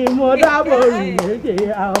sẹ́yìn mo dábòrùn méje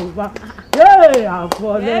àwòmá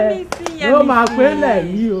àfọlẹ́ ló máa pélé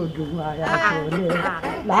yìí odùn àyàfọlẹ́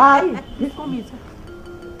láyé.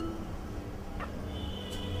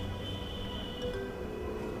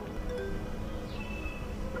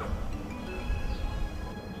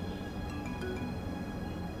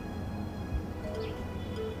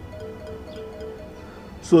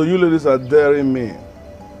 So you ladies are daring me.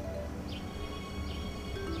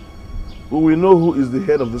 We will know who is the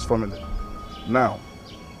head of this family. Now,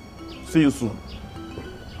 see you soon.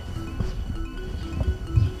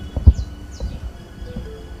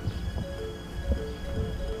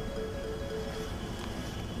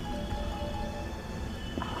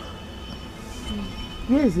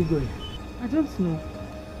 Where is he going? I don't know.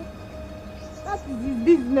 That is his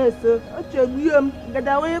business.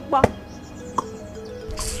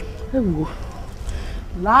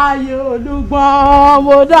 Láyé olúgbọ́n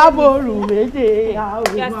mo dábòrùn méje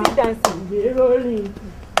àwòmá ìgbéròrìn.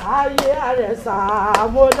 Láyé àrẹ̀sà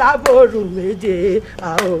mo dábòrùn méje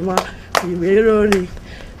àwòmá ìgbéròrìn.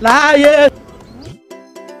 Láyé.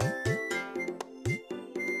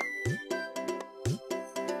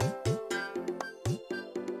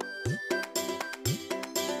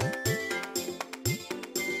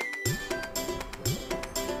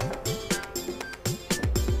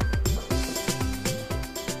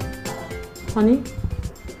 Honey,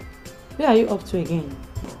 where are you up to again?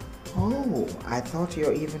 Oh, I thought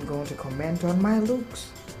you're even going to comment on my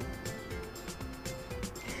looks.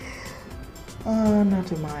 Not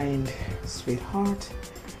to mind, sweetheart.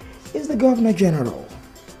 Is the Governor General.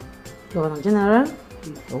 Governor General?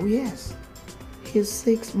 Oh yes. He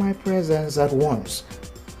seeks my presence at once.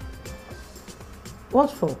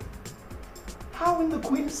 What for? How in the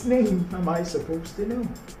Queen's name am I supposed to know?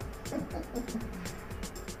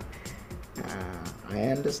 I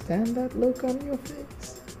understand that look on your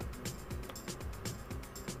face.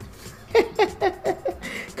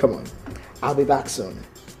 Come on, I'll be back soon.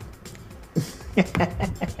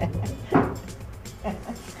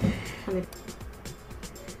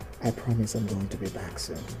 I promise I'm going to be back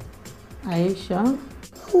soon. Are you sure?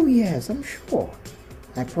 Oh yes, I'm sure.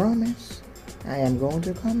 I promise. I am going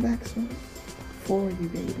to come back soon for you,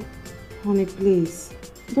 baby. Honey, please,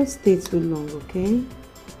 don't stay too long, okay?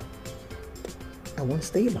 I won't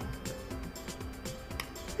stay long.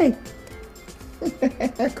 Hey.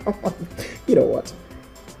 Come on. You know what?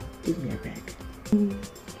 Give me a bag.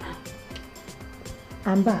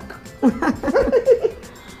 I'm back.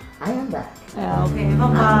 I am back. Okay,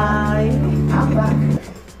 bye-bye. I'm back.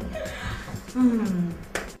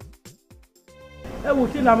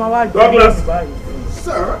 Douglas!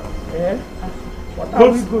 Sir? What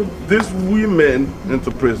are we going? These women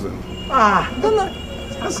into prison.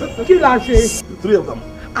 Kí la ṣe? Three of them.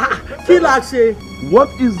 Kí la ṣe? What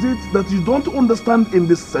is it that you don't understand in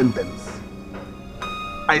this sentence?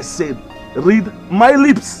 I said, read my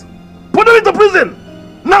lips. Put them into prison.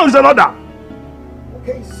 Now is an order.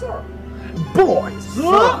 Okay, sir. Boys,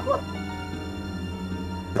 sir.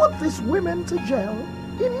 Put these women to jail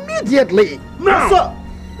immediately. Now. Sir.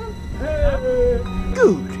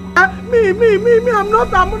 Good. Me, I'm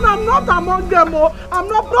not among them. I'm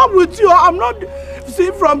not with you. I'm not.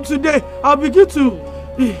 See, from today, I'll begin to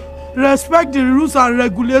respect the rules and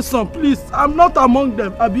regulations. Please, I'm not among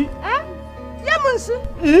them, Abi.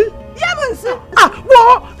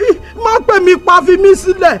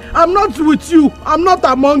 I'm not with you. I'm not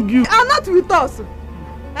among you. I'm not with us.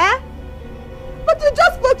 But you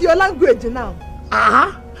just spoke your language now.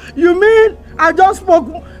 You mean I just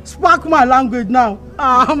spoke my language now?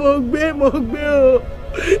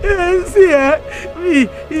 See,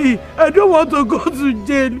 I don't want to go to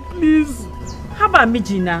jail, please. Haba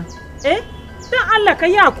mijina, Dan Allah ka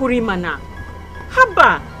ya kuri mana.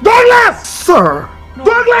 Haba. Douglas! Sir! No.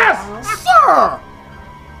 Douglas! Sir!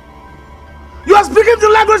 You are speaking the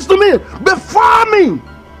language to me before me!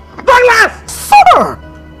 Douglas! Sir!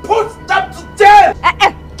 Put them to jail!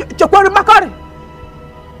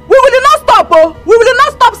 We will not stop, we will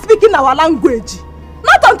not stop speaking our language.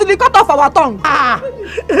 Not until you cut off our tongue.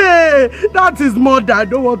 Hey, that is murder. I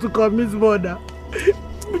don't want to commit murder.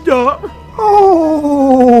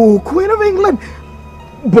 Oh, Queen of England.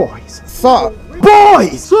 Boys, sir.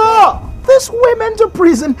 Boys, sir. These women to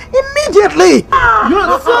prison immediately.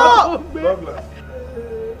 Yes, sir. Douglas,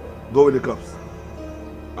 go with the cops.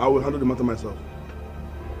 I will handle the matter myself.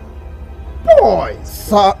 Boys,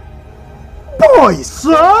 sir. Boys!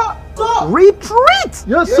 Sir! Retreat!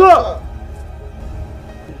 Yes, sir!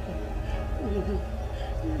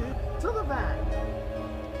 To the van.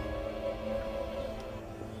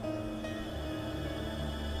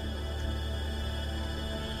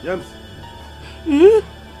 James.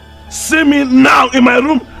 See me now in my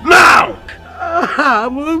room. Now!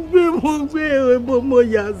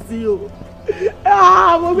 You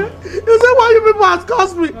say why you people have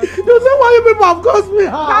cursed me? You say why you people have cursed me?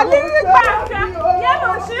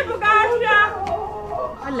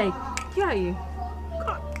 Like, who are you?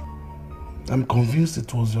 I'm convinced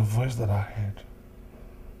it was your voice that I heard.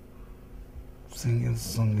 Singing a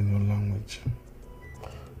song in your language.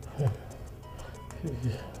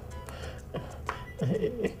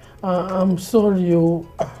 I'm sorry.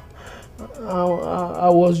 I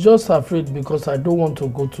was just afraid because I don't want to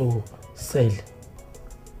go to cell.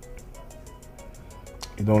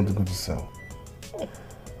 You don't want to go to cell?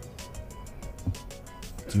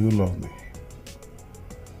 Do you love me?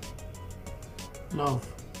 Love.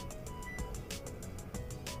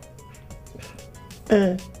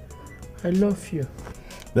 I love you.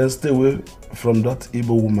 Then stay away from that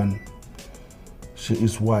evil woman. She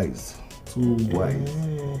is wise. Too wise.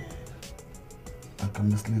 I can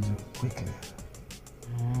mislead you quickly.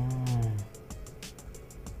 I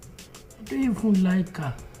don't even like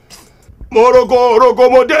her. Moroko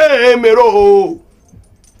mode mero.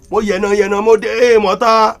 Mo yena mode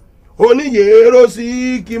mota. Oni yero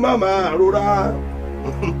si ki mama rora.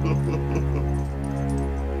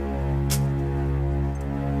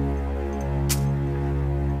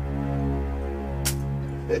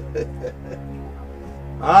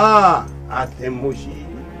 Ah, atemoshi.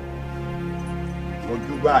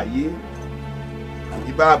 Ojúgbà ayé.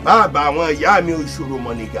 Ìbá bàbá àwọn ìyá mi òṣòro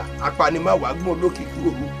mọ̀nìgà. Apanimọ̀wá gbọ́n lókìkí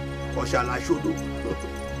òru. Ọ̀ṣàlà ṣodo.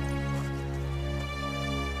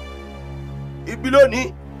 Ibi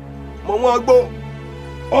lónìí, mo wọ́n gbó.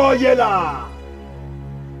 Ọ̀yẹ̀là.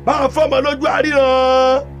 Bá a fọ́mọ lójú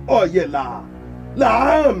àríran. Ọ̀yẹ̀là.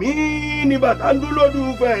 Láàmì ní bàtà ń dún lódù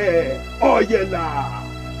fẹ̀. Ọ̀yẹ̀là.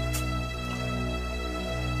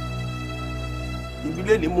 Ibi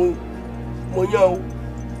lónìí mo yán o.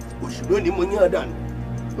 Oṣù lónìí mo yán dànù.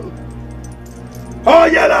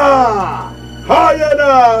 Ọ̀yẹ̀là!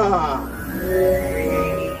 Ọ̀yẹ̀là!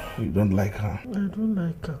 You don't like her? I don't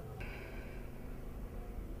like her.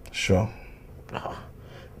 Sure?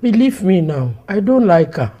 Believe me now, I don't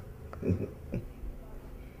like her.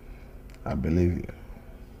 I believe you.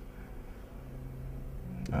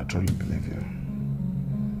 I truly believe you.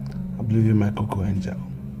 I believe you, my Coco Angel.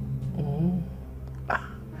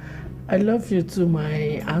 I love you too,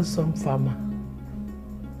 my handsome farmer.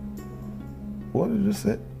 What did you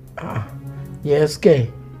say? Yes, Kay.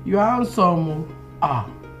 You are handsome.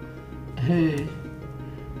 Hey.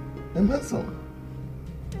 I'm handsome.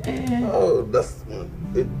 Oh, that's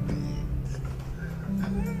it.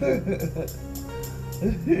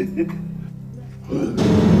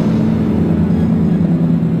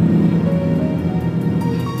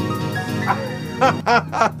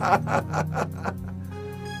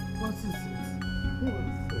 What is it?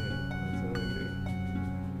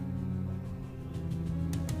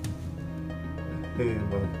 Hey,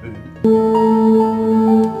 baby.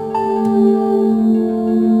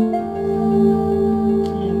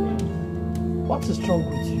 What is wrong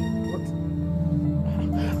with you?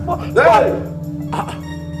 What? Hey!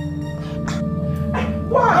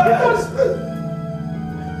 Why?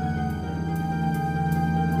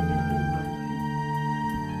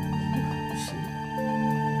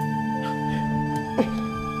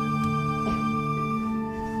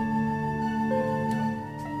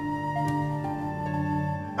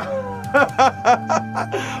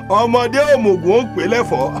 Ọmọdé òmùgún ó pè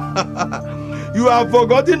lẹ́fọ̀ọ́. You have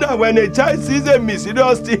forgotten that when a child sees a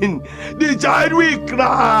mysterious thing, the child will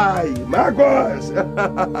cry. Marcus,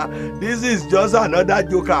 this is just another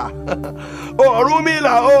joker.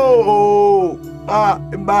 Orúmìlà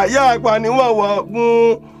bàyá àpàníwọ̀wọ̀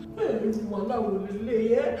gún.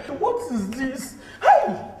 What is this?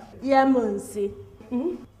 Yeah, Monsi.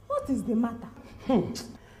 What is the matter?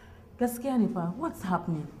 Gaskiya ne fa, what's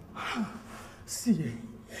happening? See,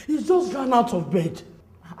 he just ran out of bed.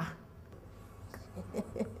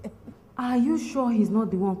 Are you sure he's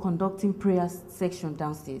not the one conducting prayer section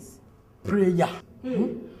downstairs? Prayer?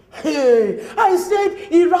 Hey, I said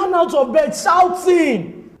he ran out of bed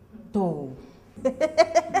shouting. No.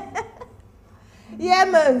 Yeah,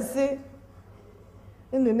 Monsi.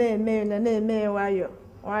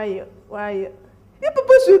 Why? You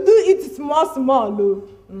people should do it small, though.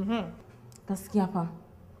 Gaskiya fa,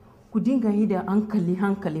 ku dinga yi da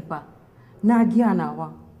hankali fa. Na giya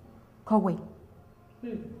nawa. Kawai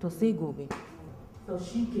To say gobe. To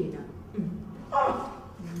shi kenan.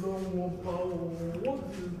 No one power. What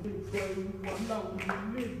is the very one that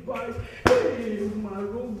we live by? Hey, my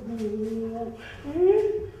robo.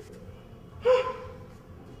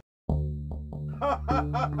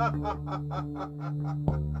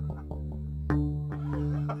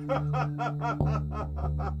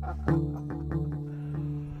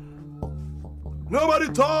 Nobody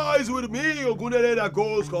toys with me, Ogundere, that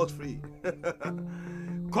goes scot-free.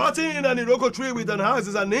 Cutting an Iroko tree with an axe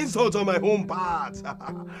is an insult on my home part.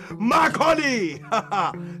 Macaulay,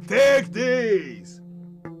 take this.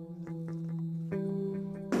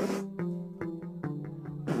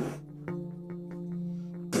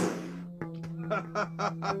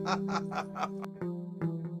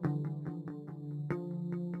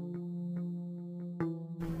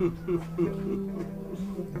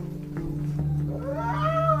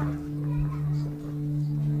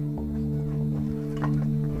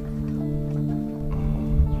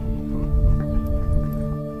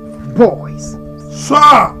 Boys.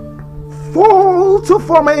 Sir! Fall to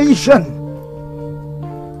formation.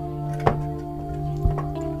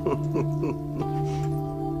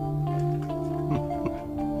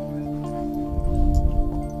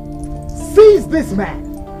 Seize this man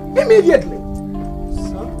immediately.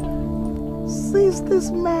 Sir? Seize this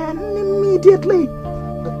man immediately.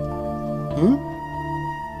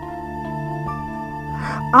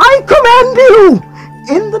 I command you,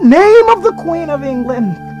 in the name of the Queen of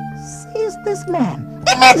England, seize this man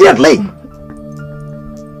immediately.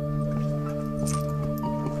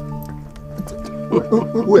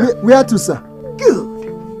 Where to, sir? Good.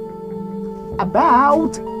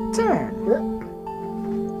 About turn.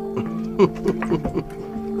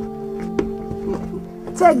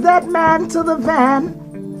 Take that man to the van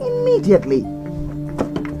immediately.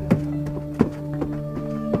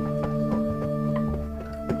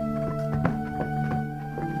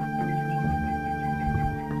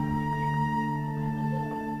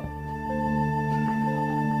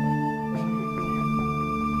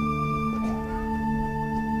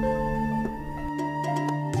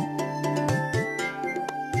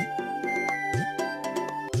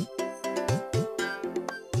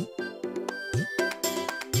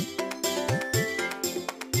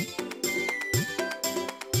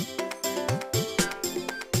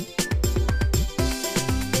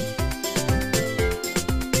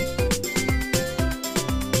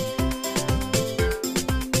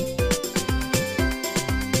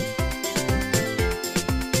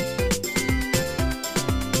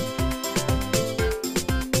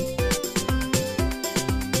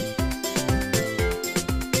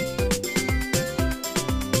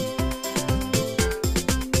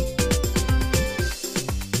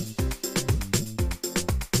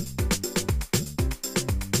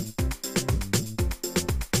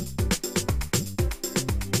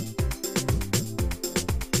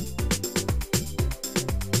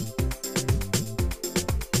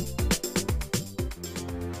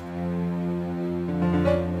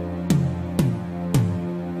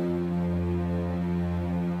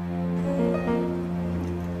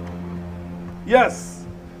 Yes.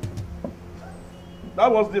 That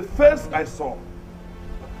was the first I saw.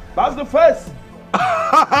 That's the first.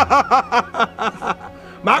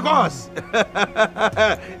 Marcus,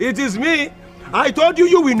 it is me. I told you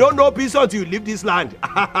you will not know peace until you leave this land.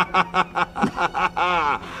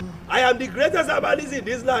 I am the greatest herbalist in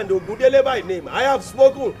this land, Ogundele by name. I have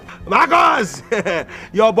spoken. Marcus,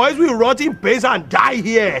 your boys will rot in pace and die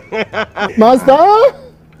here. Master?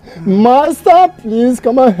 Master, please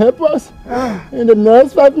come and help us. In the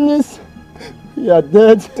next 5 minutes, we are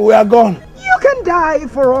dead. We are gone. You can die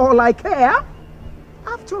for all I care.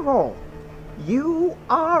 After all, you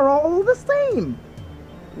are all the same.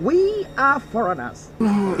 We are foreigners.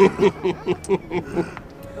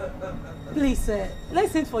 Please,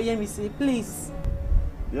 listen for Yemisi, please.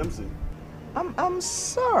 Yemisi?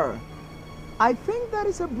 Sir, I think that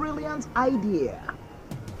is a brilliant idea.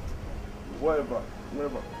 Whatever.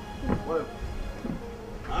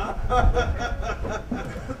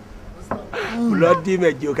 Bloody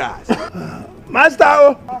mediocres.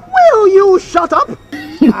 Master! Will you shut up?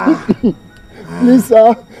 Please,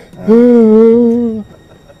 sir.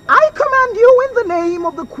 I command you in the name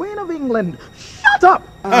of the Queen of England. Shut up!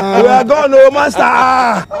 We are gone, oh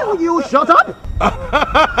master! Will you shut up?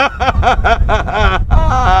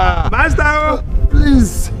 Master!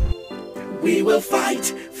 Please. We will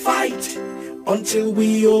fight until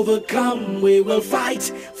we overcome. We will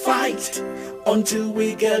fight until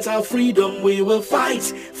we get our freedom. We will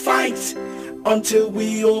fight until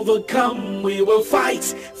we overcome. We will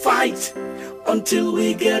fight until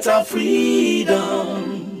we get our freedom.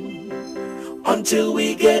 Until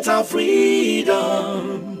we get our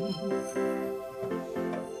freedom.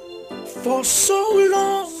 For so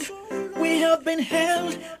long we have been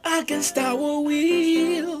held against our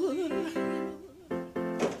will.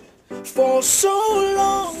 For so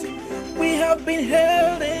long we have been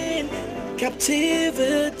held in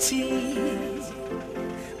captivity.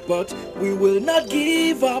 But we will not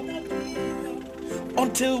give up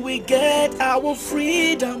until we get our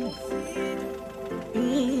freedom.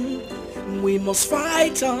 We must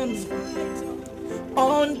fight on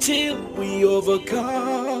until we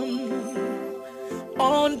overcome.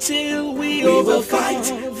 Until we will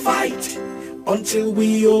fight until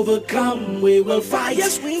we overcome. We will fight,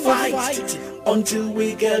 yes, we will fight until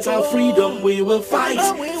we get our freedom. We will fight,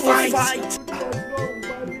 fight.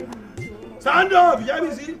 Stand up,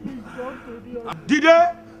 Yemisi.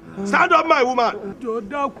 Dide, stand up, my woman.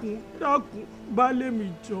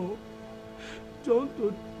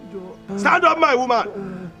 Stand up, my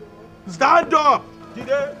woman. Stand up.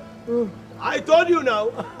 Dide, I told you now.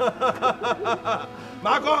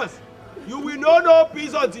 Marcus, you will know no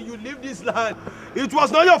peace until you leave this land. It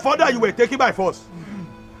was not your fault that you were taken by force.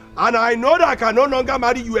 And I know that I can no longer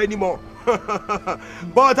marry you anymore.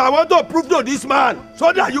 But I want to prove to this man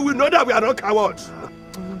so that you will know that we are not cowards.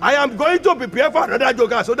 I am going to prepare for another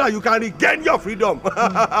joker so that you can regain your freedom.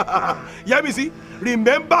 Yeah, me see.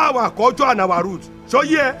 Remember our culture and our roots. So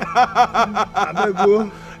yeah.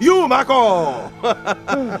 You, Marco.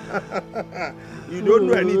 You don't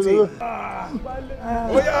know anything.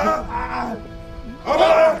 Oh yeah.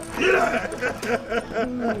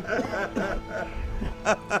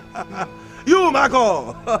 You,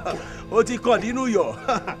 Marco. O ti continue yo.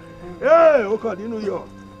 Hey, o continue yo.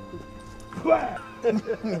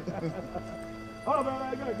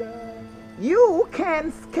 You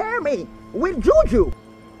can scare me with juju.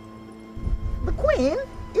 The Queen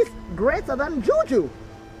is greater than juju.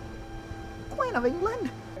 Queen of England.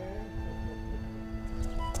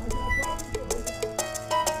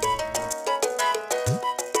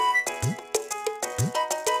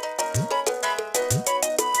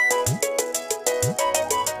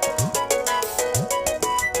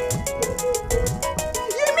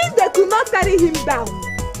 You mean they could not carry him down?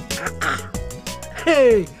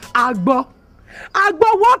 Hey, Agbo,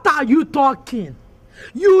 what are you talking?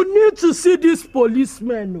 You need to see these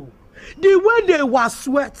policemen, oh. The way they were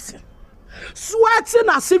sweating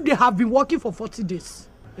as if they have been working for 40 days.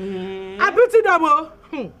 I pity them, oh.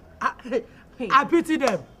 I pity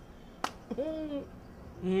them.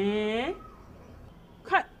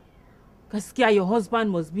 Kaskia, your husband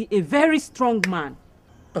must be a very strong man.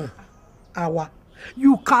 Awa,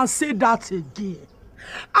 you can say that again.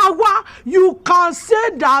 Awa, you can say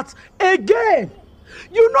that again.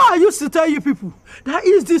 You know, I used to tell you people that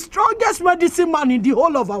he's the strongest medicine man in the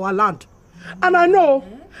whole of our land. And I know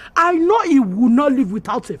he will not live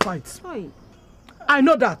without a fight. I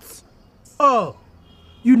know that. Oh,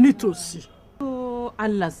 you need to see. Oh,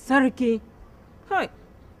 Allah Sarki. Hi.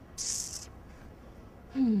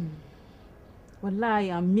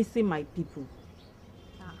 Wallahi, I'm missing my people.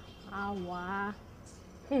 Awa.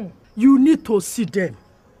 You need to see them.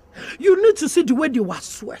 You need to see the way they were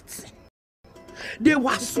sweating. They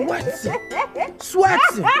were sweating.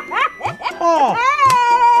 Sweating. Oh.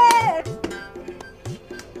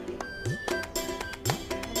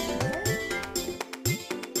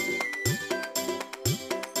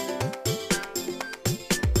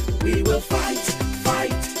 We will fight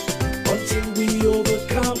until we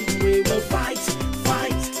overcome. We will fight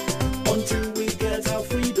until we get our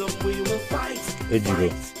freedom. We will fight. Ejiro,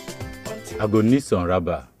 I go need some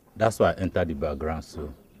rubber. That's why I entered the background,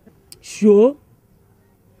 so. Sure?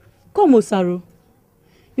 Come, Osaro.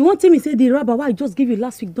 You want to tell me say the rubber why I just gave you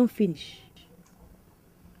last week don't finish?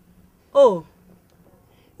 Oh,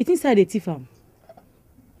 it's inside the tea farm.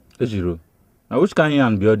 Ejiro, now which kind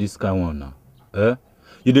of be all this kind one now? Eh?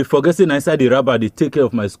 You dey forget say inside the rubber they take care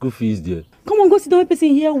of my school fees there. Come on, go sit down, person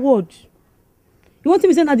hear word. You want to tell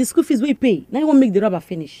me say now the school fees we pay? Now you want make the rubber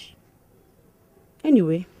finish?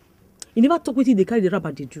 Anyway, you never talk with you, they carry the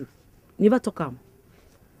rubber they do. You never talk am.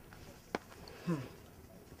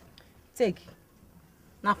 Take.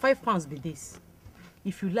 Now £5 be this.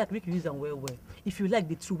 If you like, we can use them well. If you like,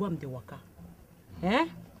 the true one, the worker. Eh?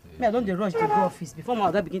 Me, I don't dey rush to go office before my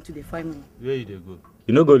other begin to define me. Where you dey go?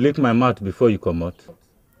 You no go lick my mouth before you come out.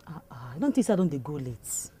 I don't think I don't dey go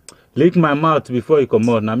late. Lick my mouth before you come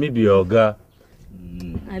out. Now me be your guy.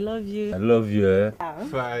 I love you. I love you, eh?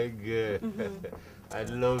 Fine girl. I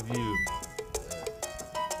love you.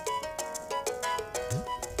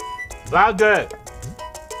 Bad girl.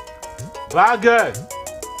 Bagger!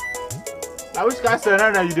 Now which kind of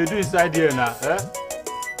surrender you do inside here now, eh?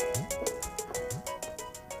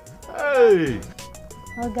 Hey!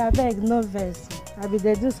 Oga, beg, no verse. I be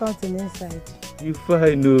there do something inside. You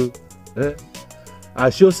fine, no? Eh? I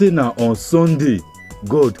sure say now on Sunday,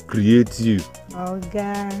 God create you.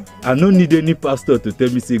 Oga. I don't need any pastor to tell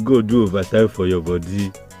me say God do overtime for your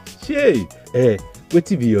body. Shay, what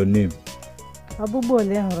be your name? Abubu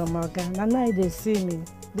Olehoro, Oga. Now they see me.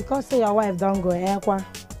 Because say your wife don't go ekwa.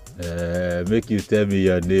 Make you tell me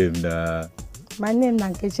your name now. My name na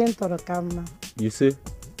Nkechi Torokama. You say?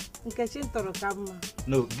 Nkechi Torokama.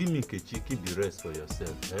 No, give me Nkechi, keep the rest for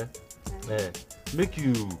yourself. Make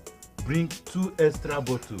you bring 2 extra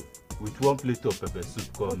bottles with 1 plate of pepper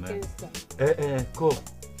soup. Come, okay, come.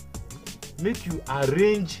 Make you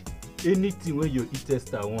arrange anything when you eat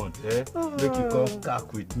extra want. Make you come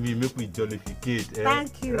cack with me, make we jollificate.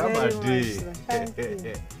 Thank you very much. Thank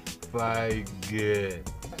you. Fine girl.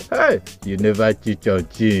 Hey, you never cheat your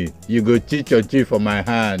chin. You go cheat your chin for my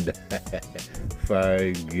hand.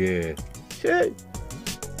 Fine girl. Hey.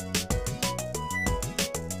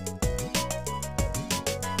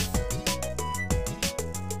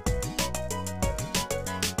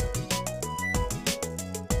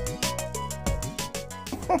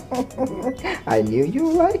 I knew you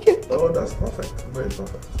would like it. Oh, that's perfect. Very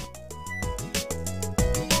perfect.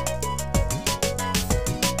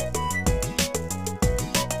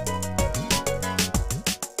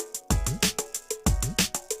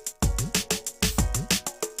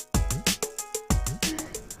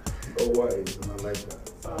 Oh, why is it not like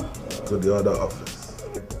that? To the other office.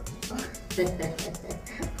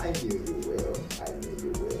 I knew you will. I knew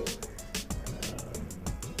you will.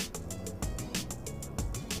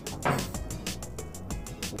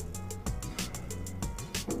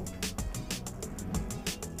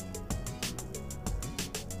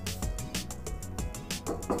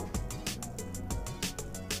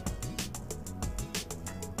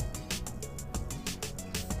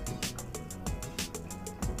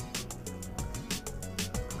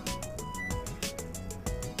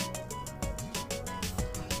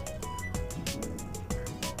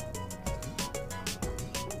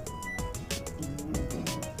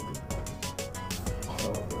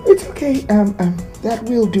 It's okay. That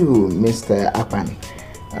will do, Mr. Apani.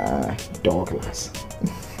 Douglas.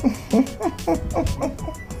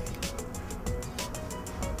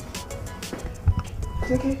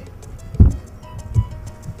 It's okay.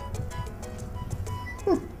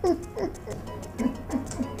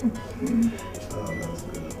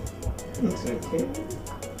 It's okay.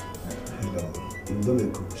 You've done a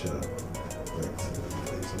good job.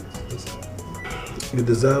 You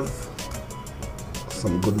deserve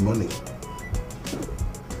some good money.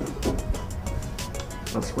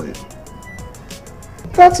 That's for you.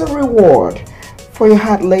 That's a reward for your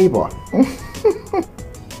hard labor.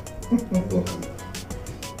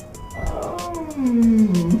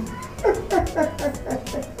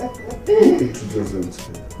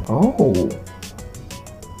 Oh,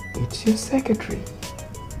 it's your secretary,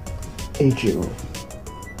 Ejiro.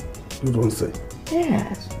 You don't say.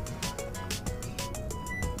 Yes.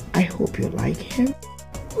 I hope you like him.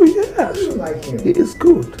 Oh yes, You like him. he is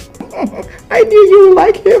good. I knew you would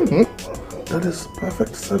like him. That is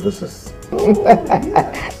perfect services.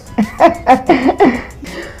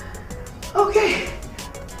 Okay.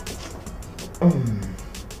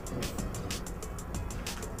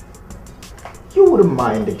 You wouldn't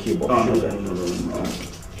mind the cube of sugar? No.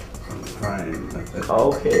 I'm fine.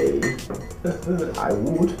 Okay. I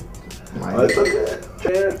would. It's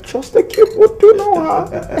okay. Just a cube would do no harm.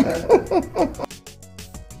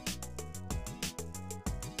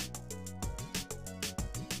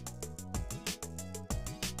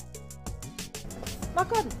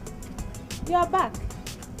 Makod, you are back.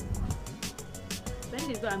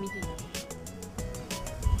 When is our meeting?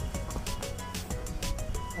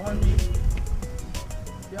 Andy,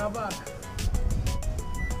 you are back.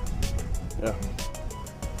 Yeah.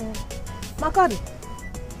 Makodi,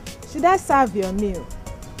 should I serve your meal?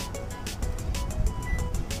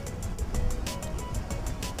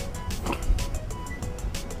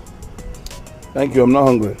 Thank you, I'm not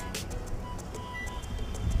hungry.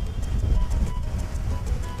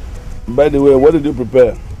 By the way, what did you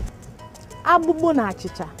prepare? Abubu na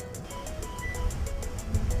achicha.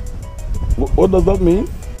 What does that mean?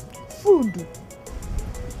 Food.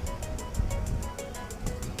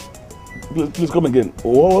 Please come again.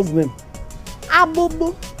 What was the name?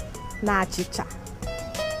 Abubu na achicha.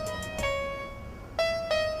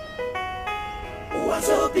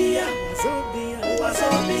 Wazobia, Wazobia,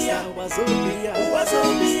 Wazobia, Wazobia,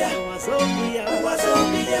 Wazobia, Wazobia,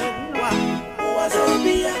 Wazobia,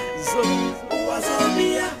 Wazobia,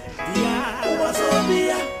 Wazobia, dia,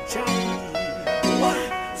 Wazobia, chai,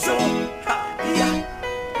 Wazobia,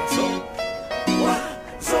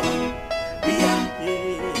 Wazobia.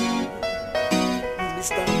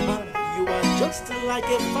 Mr. Man, you are just like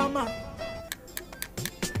a farmer.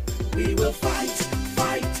 We will fight,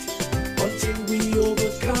 fight, until we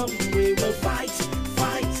overcome. We will fight,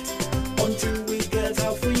 fight, until we get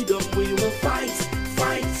our freedom. We will fight,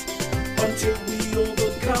 fight, until we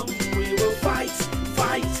overcome. We will fight,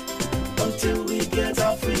 fight, until we get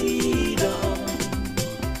our freedom.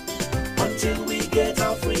 Until we get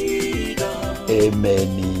our freedom.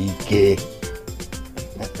 Emenike.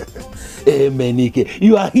 Emenike.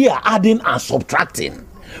 You are here adding and subtracting.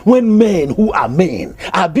 When men who are men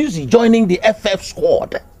are busy joining the FF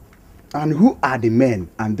squad. And who are the men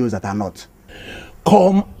and those that are not?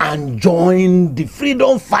 Come and join the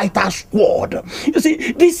freedom fighter squad. You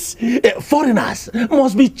see, these foreigners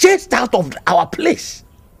must be chased out of our place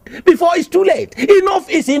before it's too late. Enough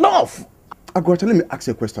is enough. Agwacha, let me ask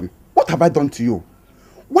you a question. What have I done to you?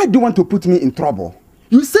 Why do you want to put me in trouble?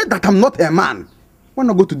 You said that I'm not a man. Why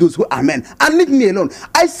not go to those who are men and leave me alone?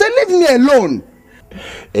 I say leave me alone.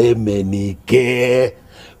 Emenike,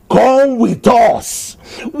 come with us.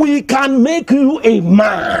 We can make you a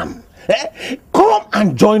man. Come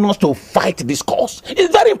and join us to fight this cause.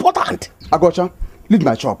 It's very important. Agwacha, leave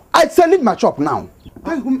my shop. I say leave my shop now.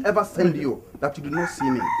 Tell whomever send you that you do not see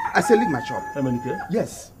me. I say leave my shop. Emenike?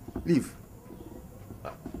 Yes, leave.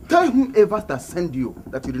 Tell whomever that send you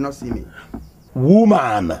that you do not see me.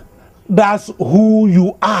 Woman, that's who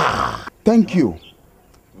you are. Thank you.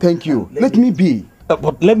 Thank you. Let me be.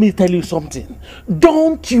 But let me tell you something.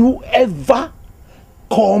 Don't you ever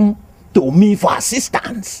come to me for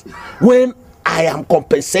assistance when I am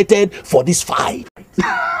compensated for this fight.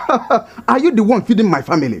 Are you the one feeding my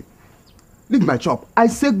family? Leave my shop. I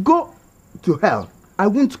say go to hell. I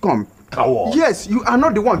won't come. Coward. Yes, you are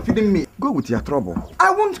not the one feeding me. Go with your trouble.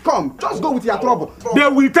 I won't come. Just go with your trouble. They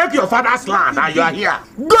will take your father's land and you are here.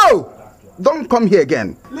 Go! Don't come here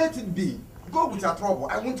again. Let it be. Go with your trouble.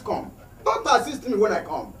 I won't come. Don't assist me when I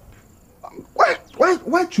come.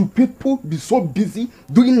 Why should people be so busy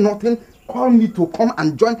doing nothing? Call me to come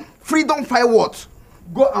and join Freedom Fire what?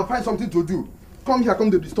 Go and find something to do. Come here,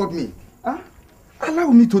 come to disturb me. Huh?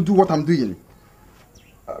 Allow me to do what I'm doing.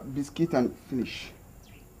 Biscuit and finish.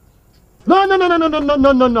 No,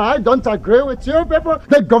 I don't agree with you people.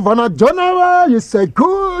 The Governor General is a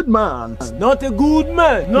good man. Not a good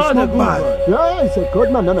man. Not a good man. Yeah, he's a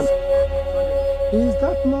good man. No. Is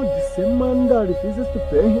that not the same man that refuses to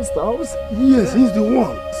pay his house? Yes, he's the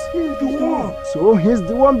one. He's the one. So he's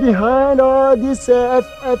the one behind all this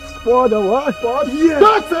FF squad or what? Yes.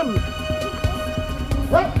 That's him!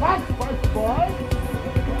 Fight, boy!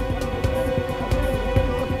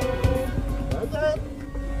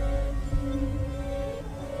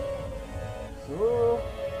 So,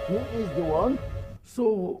 who is the one?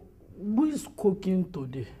 So, who is cooking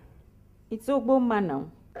today? It's Ogboma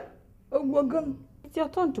now. Ogbogan. It's your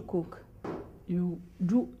turn to cook. You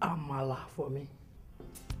do amala for me.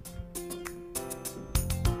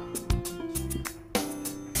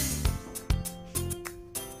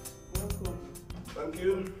 Thank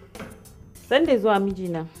you. Send this one,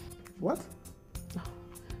 Mijina. What?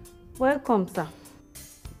 Welcome, sir.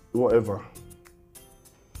 Whatever.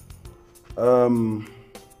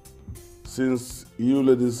 Since you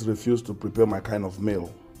ladies refuse to prepare my kind of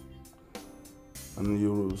meal, and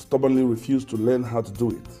you stubbornly refuse to learn how to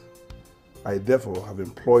do it, I therefore have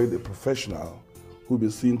employed a professional who will be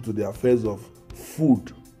seen to the affairs of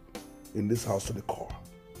food in this house to the core.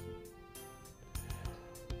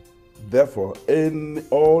 Therefore,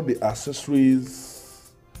 all the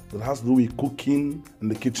accessories that has to do with cooking in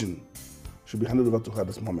the kitchen should be handed over to her at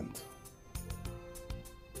this moment.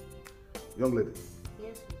 Young lady.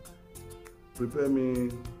 Yes, sir. Prepare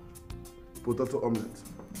me potato omelette,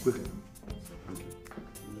 quickly. Thank you.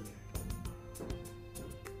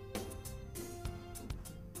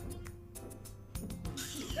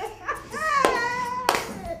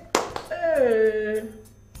 Hey.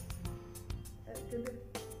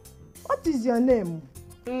 What is your name?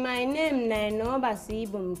 My name Naino Basi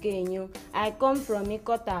Ibumkenyo. I come from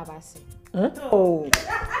Ikota Abasi. Huh? Oh.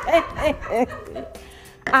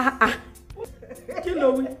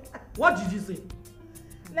 Kilowi, what did you say?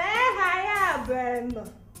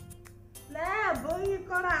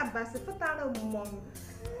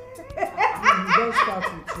 Don't start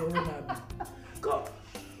with your own habit. Come.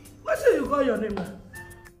 What should you call your name now?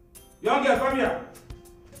 Young girl, come here.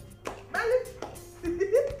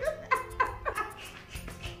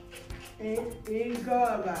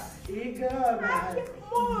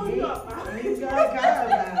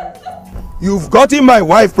 You've gotten my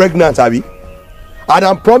wife pregnant, Abby. And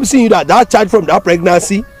I'm promising you that that child from that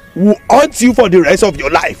pregnancy will haunt you for the rest of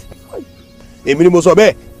your life.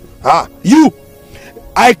 You!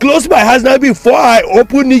 I close my eyes now before I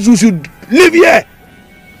open it. You should leave here.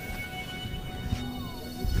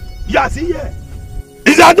 Yeah, see here.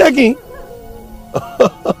 Is that taking?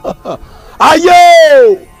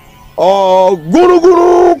 Aye! Oh,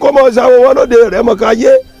 guru, come on, one of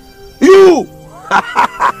the you!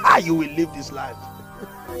 You will leave this land.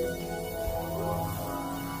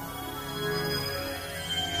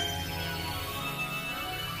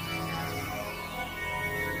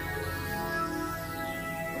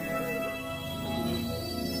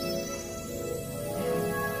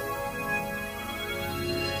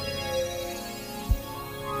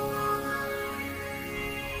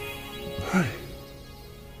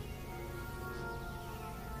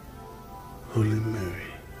 Holy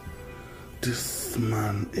Mary, this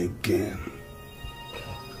man again.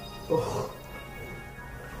 Oh.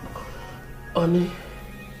 Honey,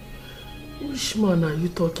 which man are you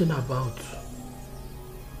talking about?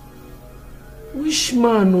 Which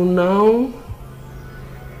man now?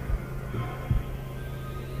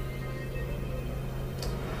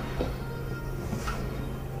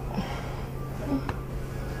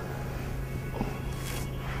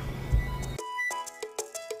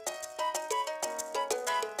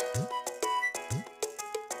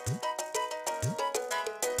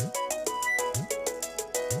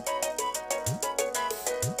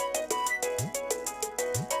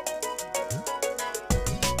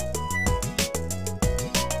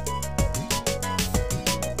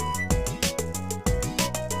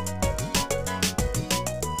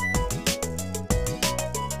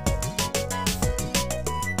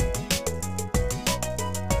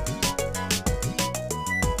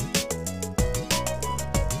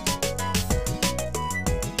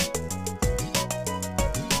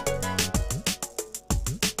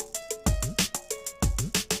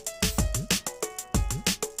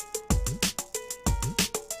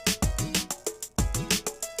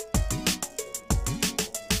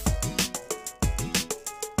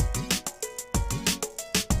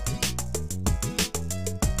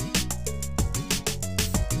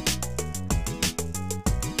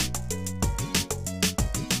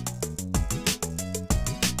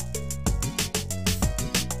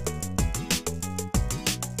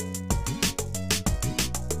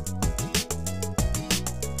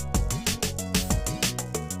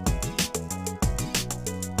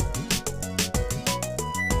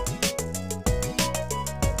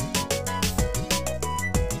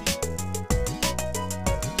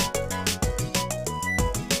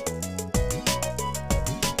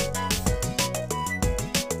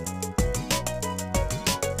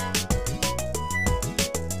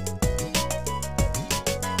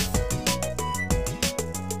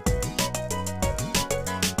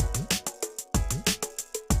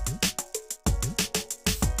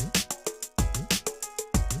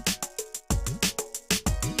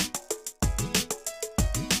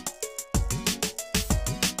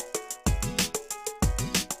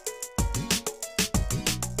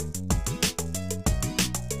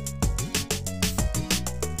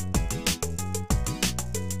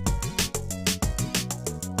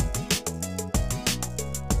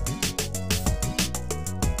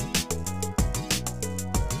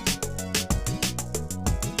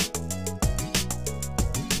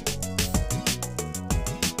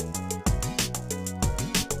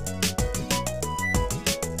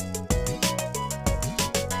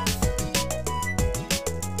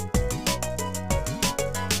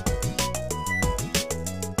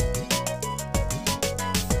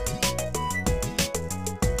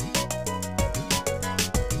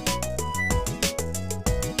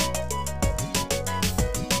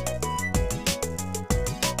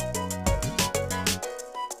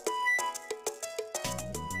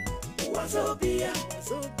 Wazobia,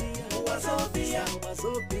 Wazobia, Wazobia,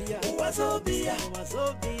 Wazobia, Wazobia,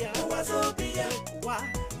 Wazobia, Wazobia,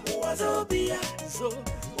 Wazobia, so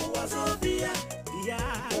Wazobia,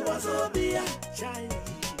 yeah, Wazobia, chai,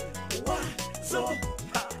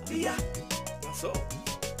 Wazobia, so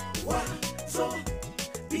Wazobia,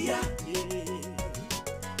 yeah.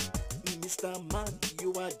 Mr. Man,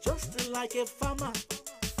 you are just like a farmer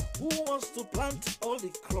who wants to plant all the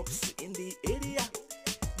crops in the area.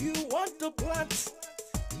 You want to plant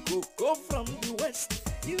cocoa from the west.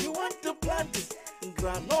 You want to plant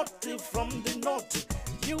granite from the north.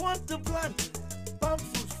 You want to plant palm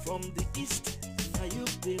fruit from the east. Now you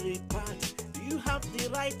very bad. Do you have the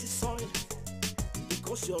right soil?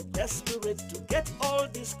 because you're desperate to get all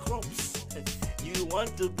these crops. You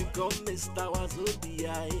want to become Mr.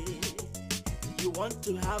 Wazobia. You want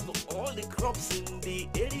to have all the crops in the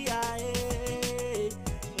area.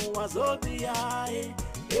 Wazobia,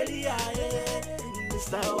 area.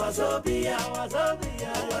 Mr. Wazobia,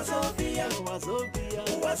 Wazobia, Wazobia, Wazobia,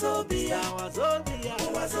 Wazobia, Wazobia,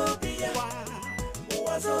 Wazobia,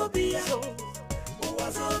 Wazobia,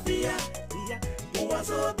 Wazobia,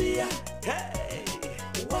 Wazobia, hey,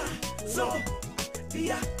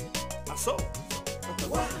 Wazobia, so,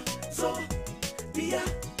 Wazobia.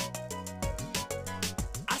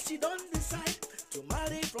 As she don't decide to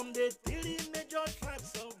marry from the 3 major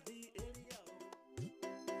tribes of the area.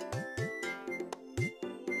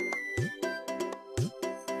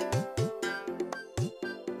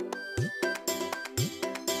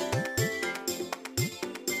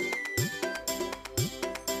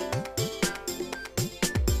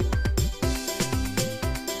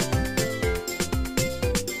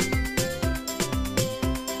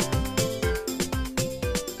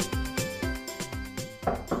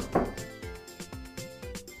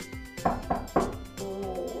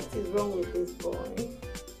 Wrong with this boy?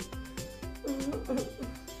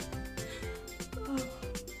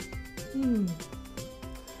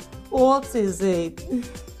 What is it?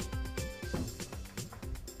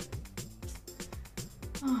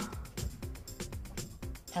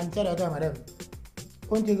 I'm sorry, madam.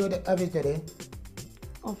 Won't you go to the office today?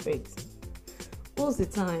 Office? What's the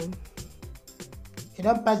time? You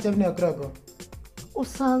don't pass 7 o'clock.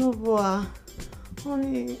 Osano boy.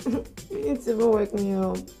 Honey, you need to go wake me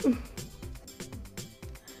up.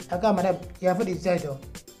 Okay, madam, you have to decide.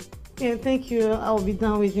 Yeah, thank you. I will be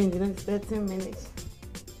done with you in the next 13 minutes.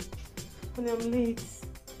 Honey, I'm late.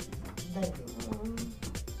 Thank you.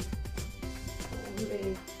 I'm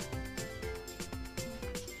late.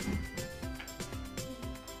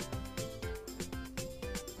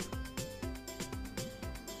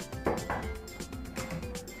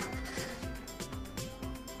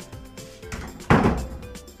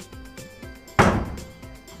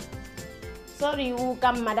 Sorry, who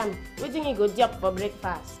come, madam? We think you go job for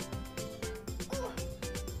breakfast.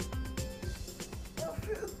 I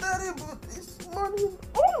feel terrible this morning.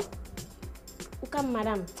 Who come,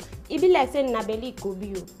 madam? It be like saying na belly could be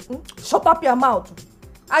you. Shut up your mouth.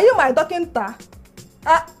 Are you my doctor?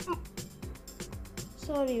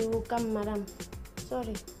 Sorry, who come, madam?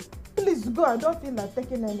 Sorry. Please go. I don't feel like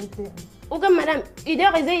taking anything. Who come, madam? You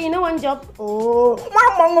don't say you know one job. Oh,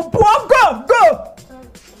 mama, go, go.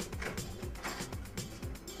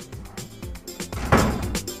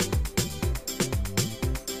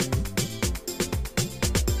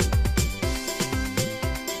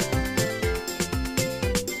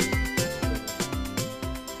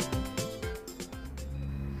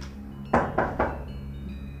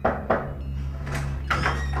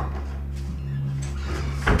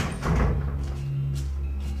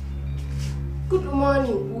 Good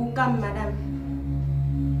morning, who come, madam?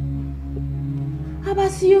 How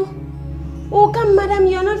about you? Who come, madam?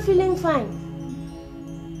 You're not feeling fine.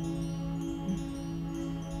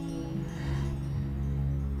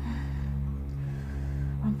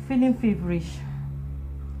 I'm feeling feverish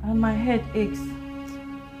and my head aches.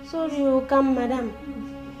 Sorry, who come, madam?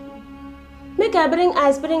 Make I bring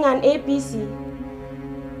aspirin and APC.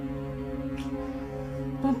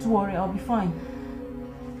 Don't worry, I'll be fine.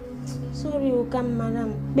 Sorry, you come,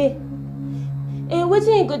 madam. Babe, what's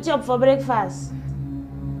a good job for breakfast?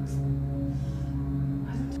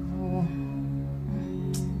 Oh,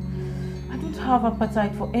 I don't have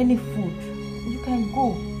appetite for any food. You can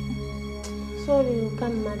go. Sorry, you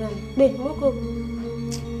come, madam. Babe, go.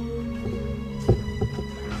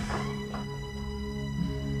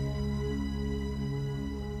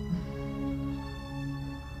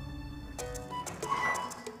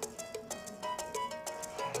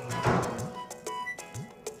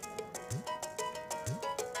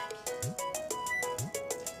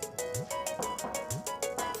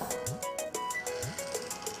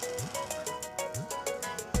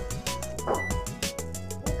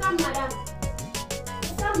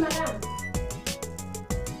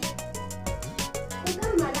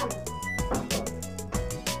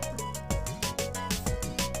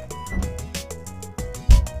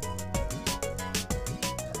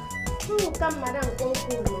 Come, madam, come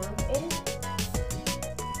cool now, eh?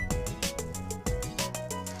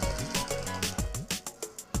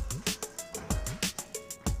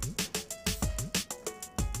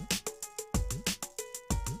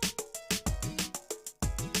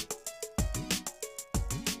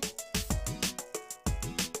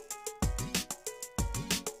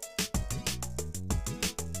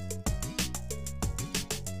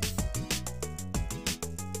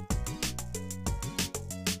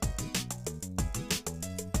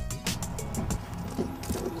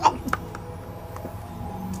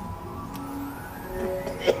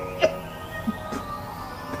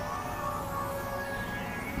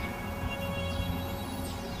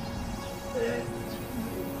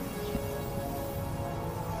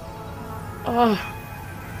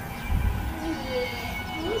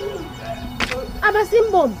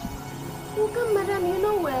 Abasimbom. You come, madam, you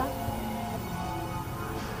know where?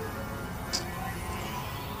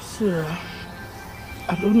 Sarah,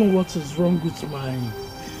 I don't know what is wrong with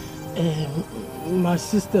my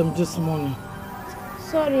system this morning.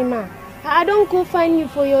 Sorry, ma. I don't go find you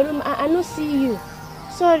for your room. I don't see you.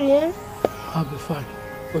 Sorry, eh? I'll be fine.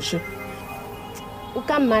 Oshe. You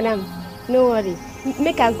come, madam. No worry.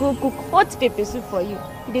 Make I go cook hot pepper soup for you.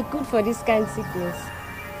 They good for this kind of sickness.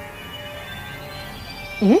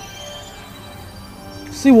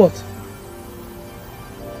 See what?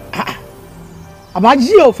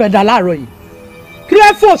 Abaji o fẹ́ dà láàárọ̀ yìí.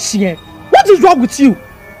 Clear force yẹn. What is wrong with you?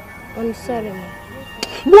 I'm sorry, ma.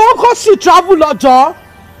 No, cause you travel lọ́jọ́.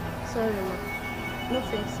 Sorry, ma. No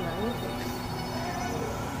thanks, ma. No thanks.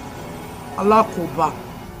 Alákòóbá.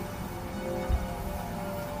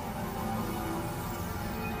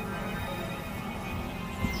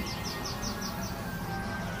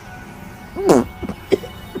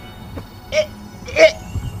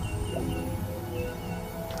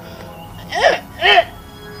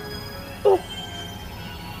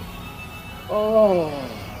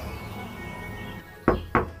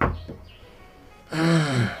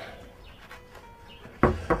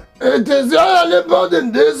 It is the only bird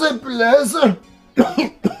in this place.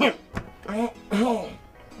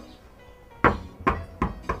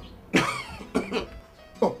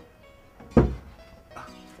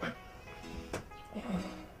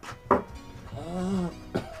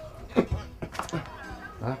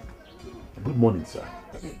 Good morning, sir.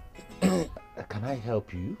 Can I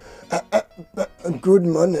help you? Good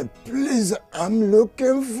morning. Please, I'm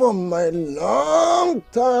looking for my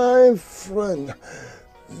long-time friend,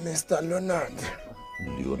 Mr. Leonard.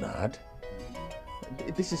 Leonard?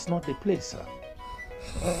 This is not the place, sir.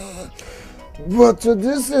 But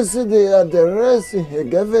this is the address he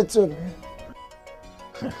gave it to me.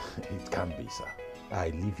 It can't be, sir. I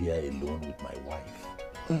live here alone with my wife.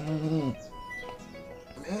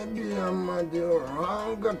 Maybe I'm at the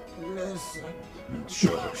wrong place.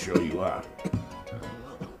 Sure you are.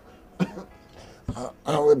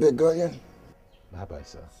 I will be going. Bye-bye,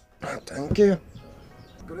 sir. Thank you.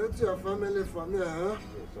 Greet your family for me, huh?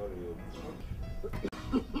 Sorry.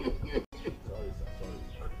 Sorry, sir.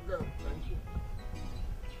 Sorry. Thank you.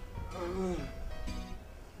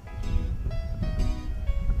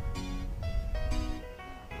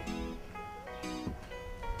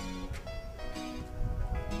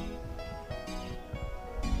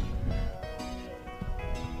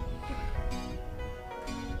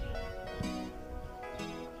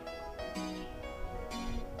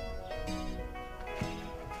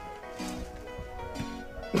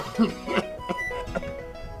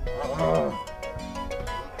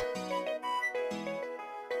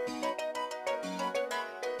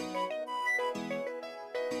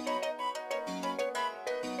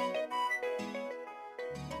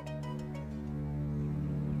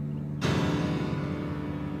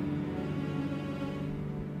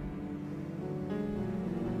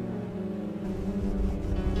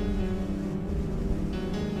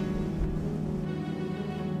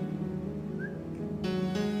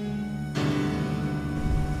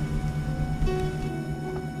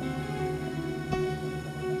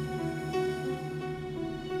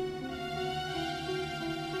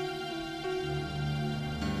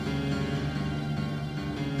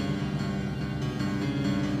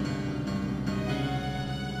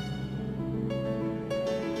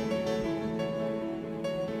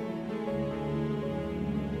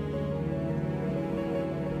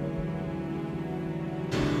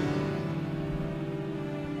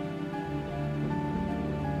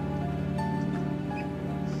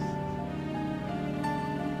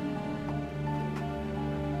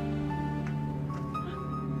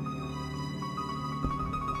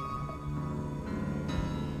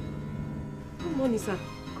 Good morning, sir.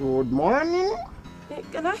 Good morning.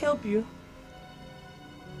 Can I help you?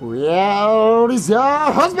 Where is your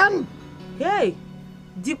husband? Hey,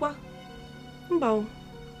 Dikwa. Mbao.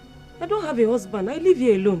 I don't have a husband. I live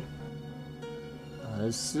here alone. I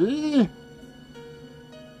see.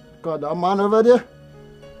 Got that man over there.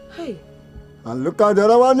 Hey. And look at the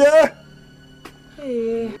other one there.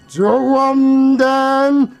 Hey. Do you want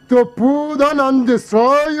them to pull down and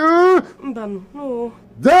destroy you? Mbano, no.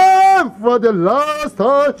 Then, for the last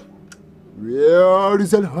time, where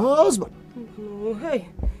is your husband? No, hey.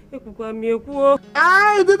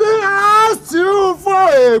 I didn't ask you for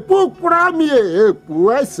a kukrami.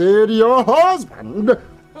 I said your husband.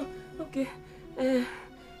 Okay.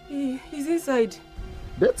 He's inside.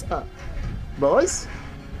 Better. Boys.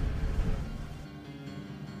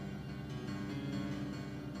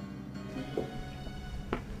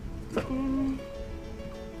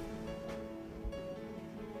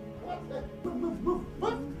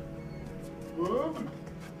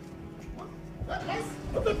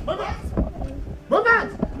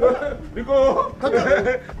 Biko,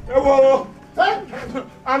 ewo,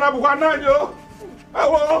 anabukwa nanyo,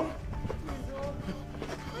 ewo,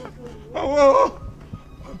 ewo.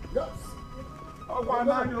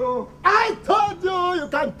 I told you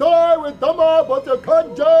can toy with Tomo, but you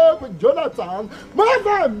can't joke with Jonathan. Move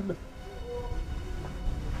them!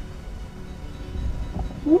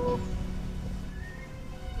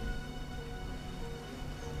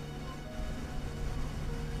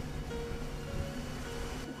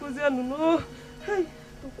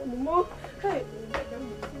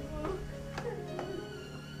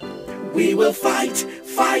 We will fight,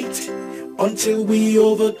 fight, until we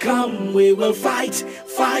overcome. We will fight,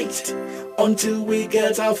 fight, until we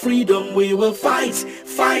get our freedom. We will fight,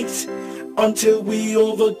 fight, until we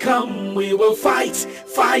overcome. We will fight,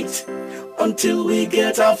 fight, until we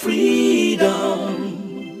get our freedom.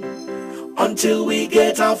 Until we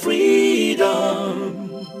get our freedom.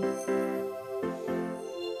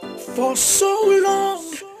 For so long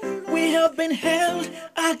we have been held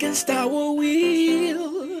against our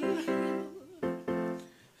will.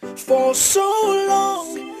 For so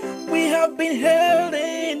long we have been held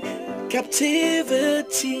in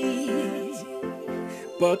captivity.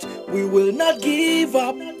 But we will not give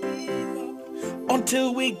up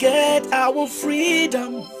until we get our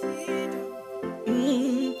freedom.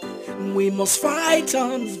 We must fight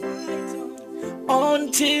on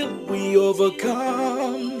until we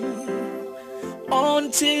overcome.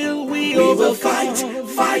 Until we will fight,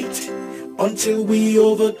 fight, until we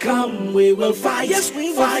overcome. We will fight, yes,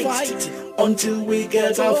 we will fight, until we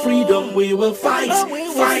get our freedom. We will fight,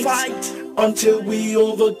 fight, until we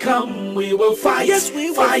overcome. We will fight, yes,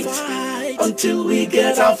 we will fight, until we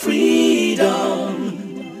get our freedom.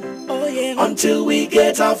 Oh yeah, until we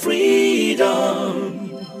get our freedom.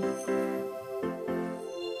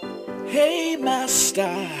 Hey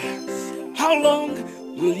master, how long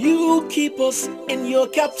will you keep us in your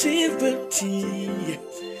captivity?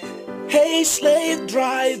 Hey slave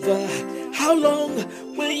driver, how long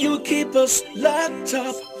will you keep us locked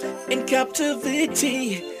up in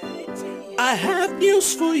captivity? I have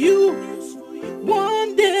news for you.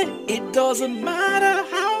 One day, it doesn't matter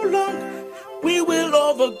how long, we will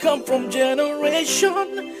overcome. From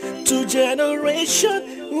generation to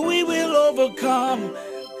generation, we will overcome.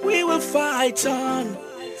 We will fight on.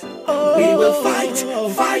 Oh. We will fight,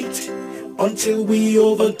 fight, until we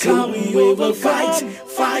overcome. We will fight,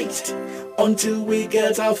 fight, until we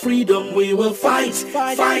get our freedom. We will fight,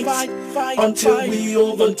 fight, until we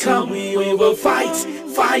overcome. We will fight,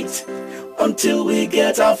 fight, until we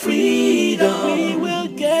get our freedom. We will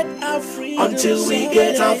get our freedom until we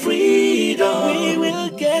get our freedom. We will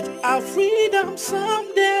get our freedom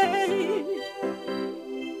someday.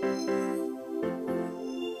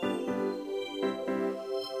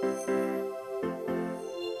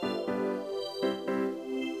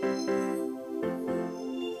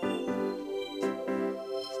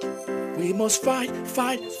 We must fight,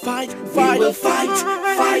 fight, fight, fight. We will fight,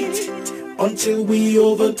 fight, until we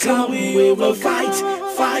overcome. We will fight,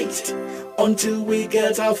 fight, until we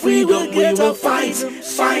get our freedom. We will fight,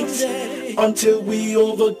 fight, until we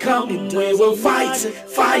overcome. We will fight,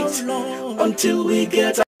 fight, until we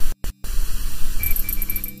get our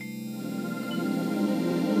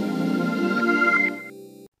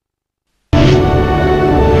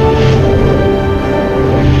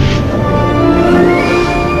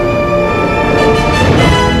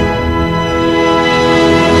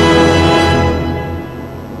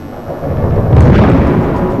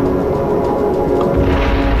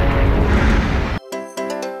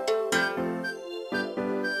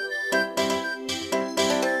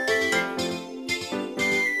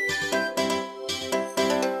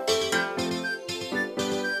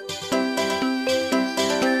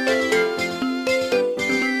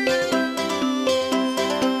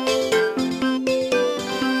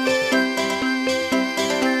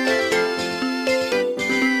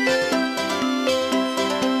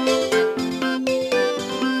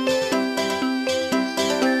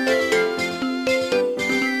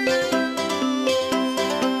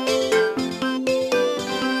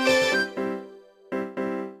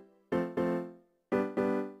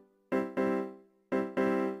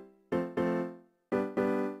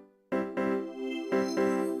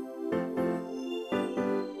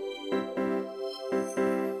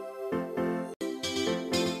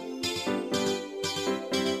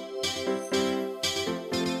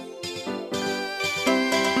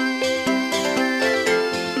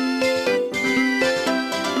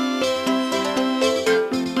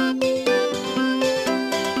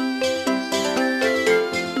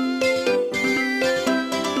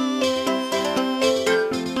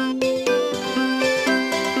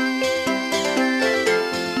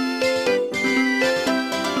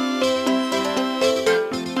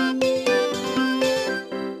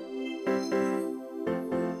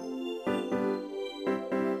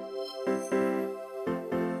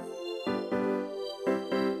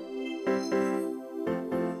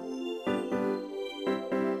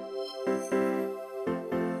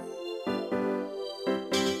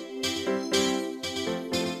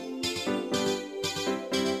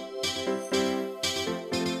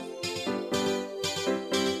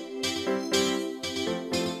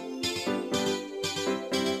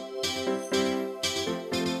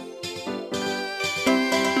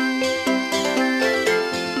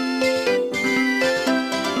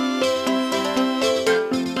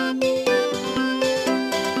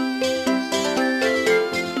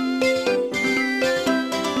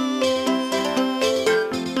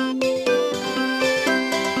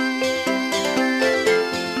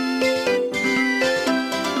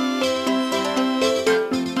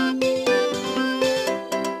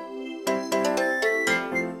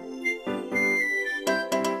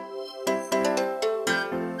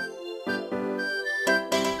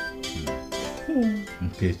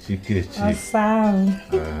Chike. Sam.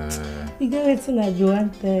 You get wetin I go wan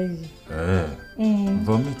tell you.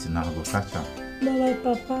 Vomit now go catch am. No, my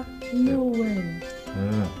papa, no way.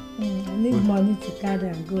 I need money to carry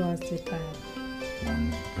and go hospital.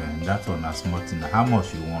 Money, that one is small thing. How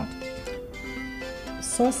much you want?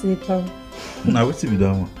 Sauce pound. Now what's be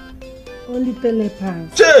that one? Only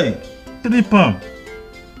 £3. Jay, £3.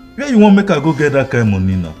 Where you want make I go get that kind of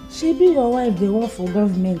money now? She be your wife, they work for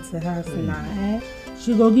government house now, eh?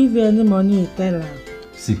 She go give you any money you tell her.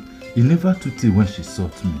 See, you never too tell when she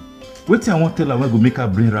sought me. Wait till I want to tell her when go make her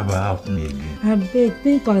bring rubber out me again. I beg,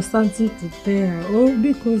 think of something to tell her. Oh,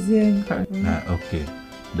 because okay,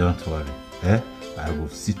 don't worry. I will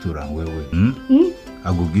sit around well. I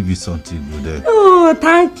will give you something good there. Oh,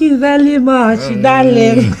 thank you very much,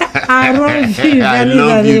 darling. I love you very,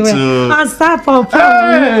 very well. I'm so papa.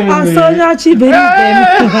 I'm so much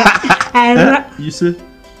You say?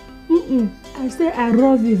 I say I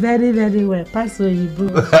love you very, very well. Pass on you, bro.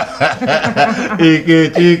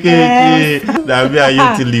 Chike. Now me and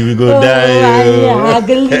you till we go die.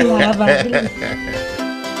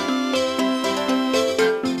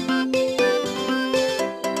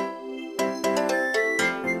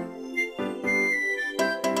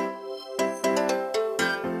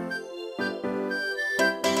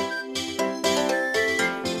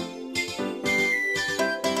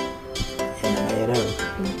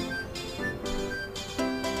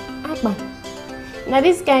 Now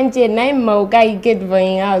this kind of name guy you get for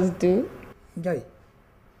your house too. Joy,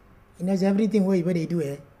 you know everything what they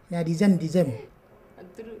do now the same.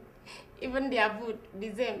 True. Even their food,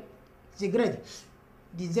 the same. Cigarette,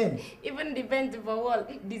 the same. Even the paint for wall,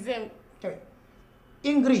 the same. Joy,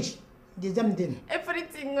 English, the same thing.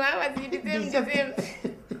 Everything was the same.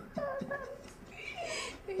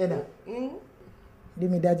 You know, do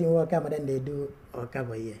me that in work then they do or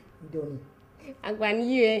cover here. Do me. And when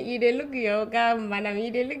you they look your car, madam,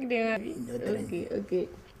 you they look them. Okay.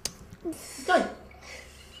 Joy.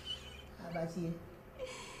 I see.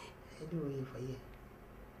 I do it for you.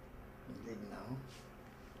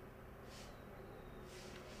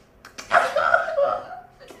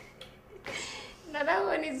 Now that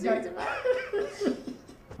one is good.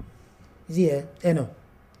 See,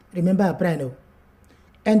 remember I pray now.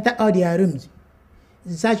 Enter all their rooms,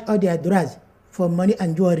 search all their drawers for money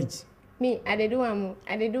and jewelry. Me, I do one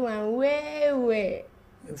way.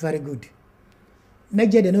 Very good.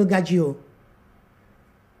 Make sure they don't catch you.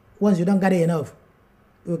 Once you don't get enough,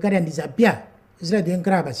 you carry and disappear. It's like doing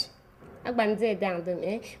crabs. I'm going to say down to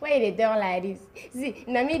me. Why they tell like this? See,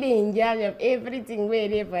 now me they in charge of everything where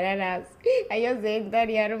they for us. I just say that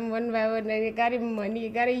you are one by one, and you carry money,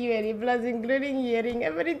 you carry jewelry, plus including earring,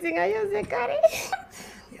 everything. I just say carry.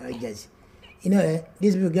 Yes. You know,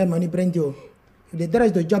 these people get money, bring you. If they try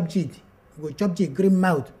to job cheat, go chop cheat, grim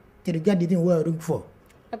mouth, till you get the thing we're looking for.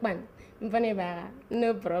 Akban,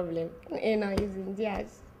 no problem. You know, he's in charge.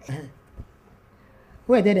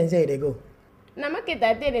 Where they say they go? Nama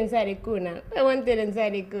kita tell inside the cool now. I want tell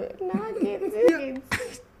inside the cool. No, get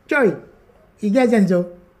Joy, you guys and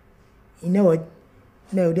so. You know what?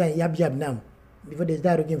 No, they are yab now. Before they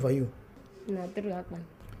start looking for you. No, true, Akban.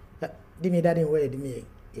 Give me that in way,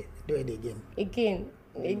 do it again. Again,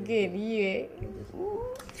 yeah.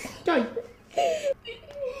 Joy.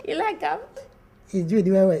 You like him? You do it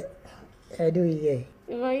the way I do it, yeah.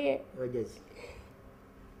 Oh, yeah. Oh, yes.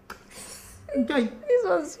 Joy. This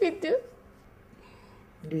one's sweet too.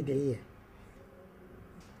 Do it here.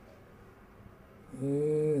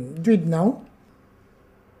 Do it now.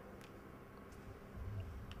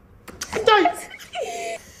 Joy.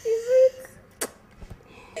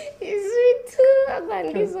 It's sweet too.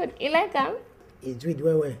 And this one, you like him? It's sweet,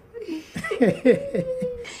 well.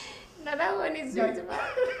 Now that one is sweet.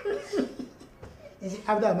 Is it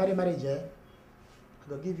after marriage, I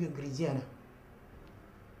will give you Griziana.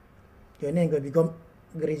 Your name will become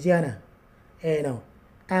Griziana. No.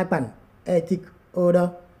 Apan, Etik,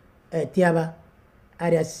 Odo, Tiaba,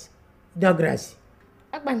 Arias, Douglas.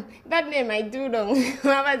 Akban, that name I do long.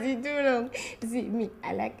 What was it too long? See, me,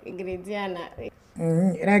 I like Griziana.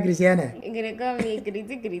 Like Griziana. You're going to call me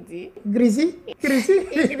Grizzy. Grizzy?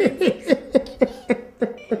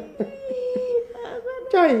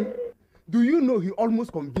 Joy. Do you know he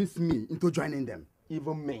almost convinced me into joining them?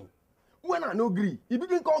 Even me. When I no agree, he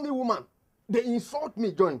didn't call me woman. They insult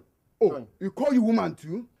me, Join. Oh, Join. You call you woman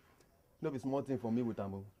too? No be small thing for me with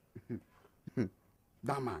Amo.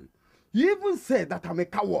 That man. He even said that I'm a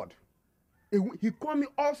coward. He called me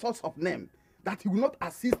all sorts of names, that he will not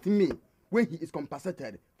assist me when he is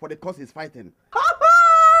compensated for the cause he's fighting.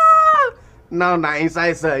 Now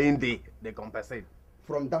inside cell in they compensate.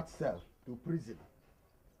 From that cell to prison.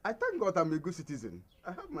 I thank God I'm a good citizen.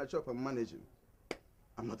 I have my shop I'm managing.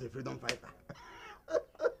 I'm not a freedom fighter.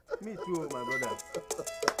 Me too, my brother.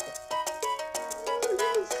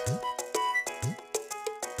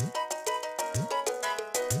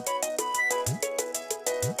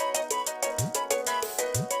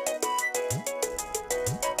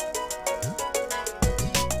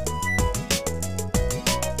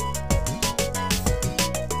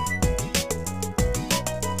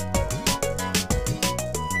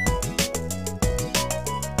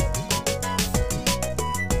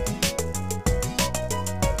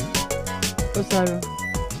 Osaro.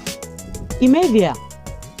 Imevia.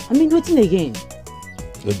 I mean, waiting again.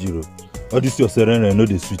 Ejiro, all this your serena no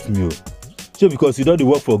dey sweet me. Sure, because you don't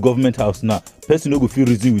work for government house now. Person no go feel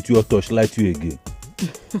reason with your touch light you again.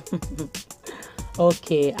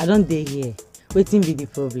 Okay, I don't dey here. Waiting be the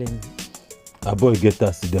problem. A boy get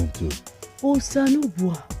accident too.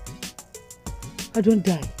 Osanubua. I don't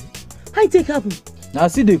die. How it take happen? Now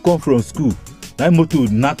see they come from school. That motor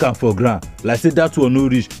knock am for ground. Like say that one no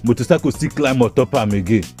reach. Motorcycle still climb on top am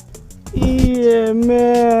again. Yeah,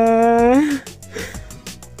 man.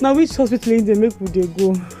 Now which hospital in the make would they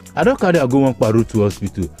go? I don't carry her go one paro to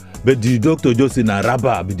hospital. But the doctor just say na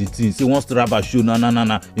rubber be the thing. Say once the rubber show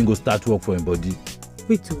na, he go start work for him body.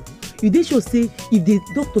 Wait oh, you dey sure say if the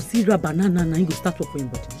doctor see rubber na, he go start work for him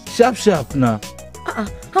body? Sharp na.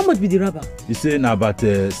 How much be the rubber? He say na about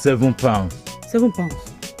 £7. £7.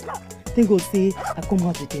 Thank God say I come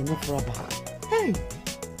out with enough rubber. Hey!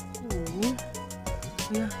 Oh.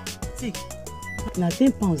 Yeah, take. Now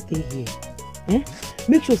 £10 dey here. Eh?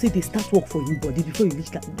 Make sure say they start work for your body before you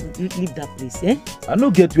leave that place. Eh? I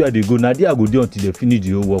no get where they go. Now they go there until they finish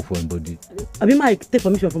the whole work for him body. I mean, I take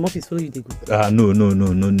permission from office follow you they go.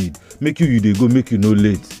 No need. Make you they go, make you no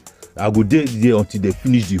late. I go there until they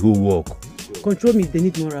finish the whole work. Control me if they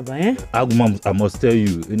need more rubber, eh? I must tell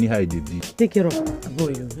you, anyhow they be. Take care of a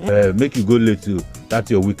boy, eh? Make you go late too.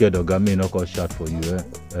 That's your wicked oga may not call shot for you,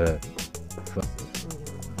 eh?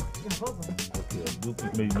 Okay, do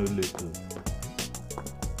keep me no late too.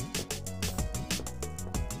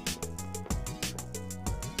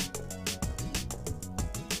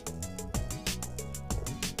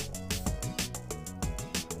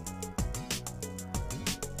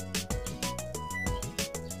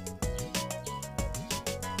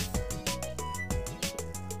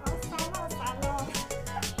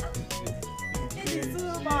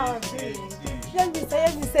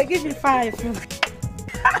 Let me say, give me 5.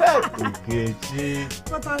 Okay,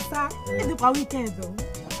 But sir, it's a weekend though.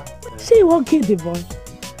 She won't kill the boy.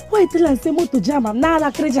 Why tell her say to jam am? Now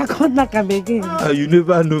la creature can't knock him again. You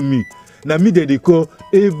never know me. Now me they call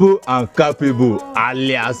able and capable,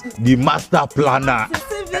 alias the master planner.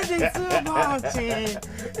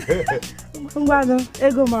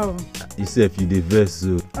 You say if you the verse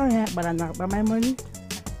so. Oh yeah, but I'm not by my money.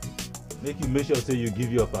 Make sure say you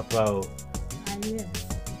give your papa. Yeah.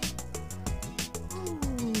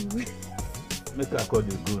 Make I call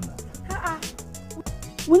the go now.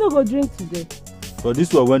 We no go drink today. But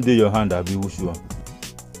this one one day your hand I be which one.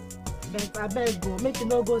 But I beg go, make you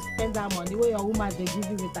no go spend that money where your woman they give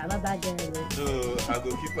you with another girl. No, I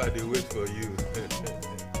go keep her they wait for you.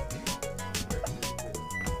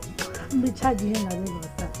 Be charge here na Lagos.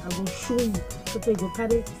 I will show you. So you go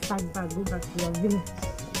carry sack bag go back to your village.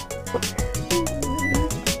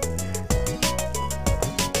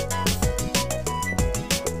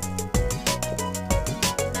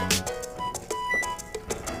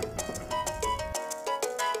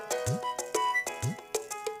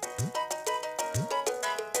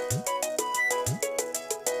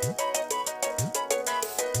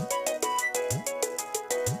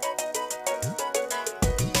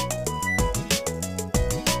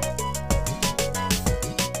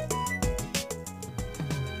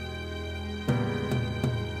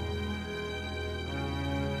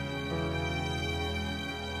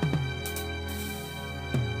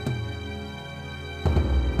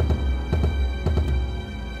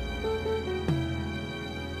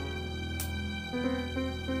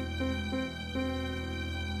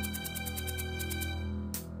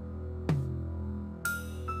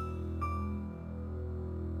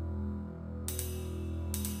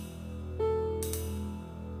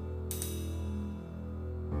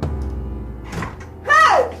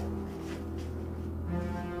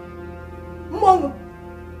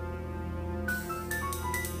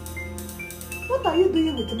 What are you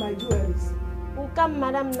doing with my jewelries? Come,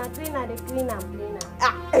 madam, na cleaner, the cleaner.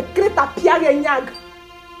 A creta piagenyag.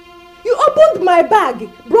 You opened my bag,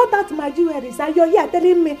 brought out my jewelries, and you're here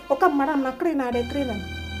telling me, oh come, madam, na cleaner, the cleaner.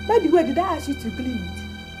 By the way, did I ask you to clean it?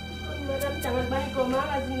 Madam,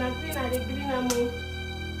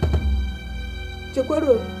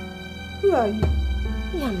 Chekwaro, who are you?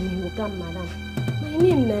 Madam. My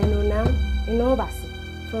name is now. Inobasi.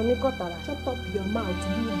 From Ikotala. Shut up your mouth,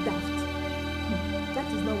 you daft. That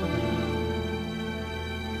is not what I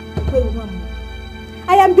mean.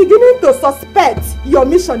 I am beginning to suspect your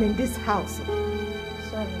mission in this house.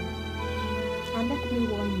 Sorry. And let me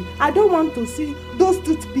warn you, I don't want to see those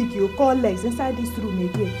toothpicks you call legs inside this room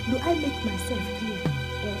again. Do I make myself clear?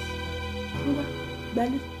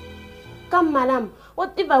 Yes. Come, madam.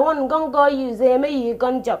 What if I want to go use a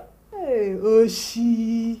gun job? Hey,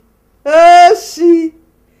 Oshi.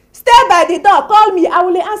 Stay by the door, call me, I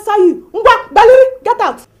will answer you. Ngwa, Balu, get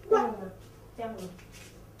out.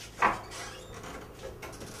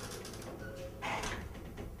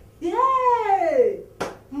 Yay!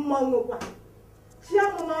 Mama,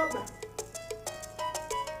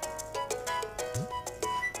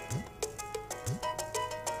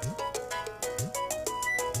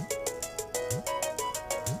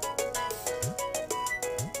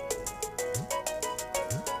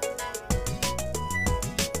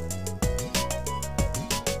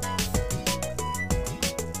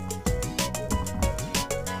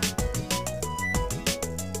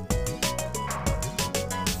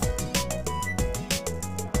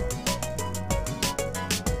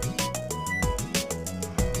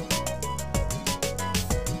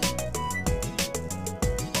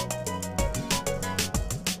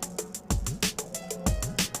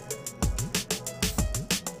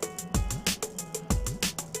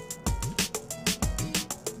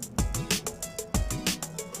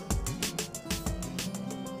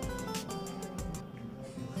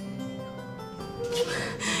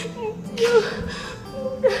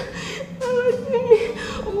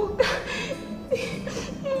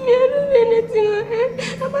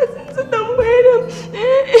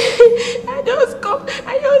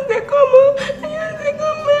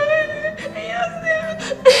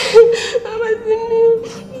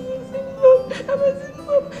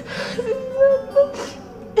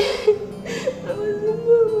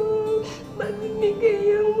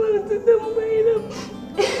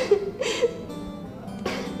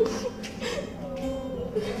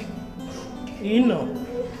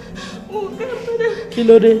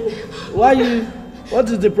 Why you? What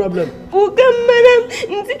is the problem? Madam.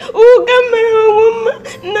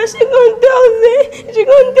 Now she gonna tell me she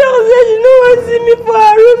don't want to see me for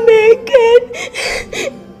her room again.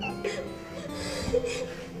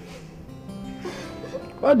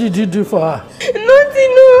 What did you do for her?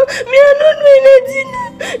 Nothing, no. Me, I not doing anything.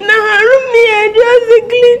 Now her room me I just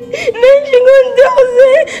clean. Then she gonna tell me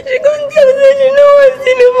she don't want to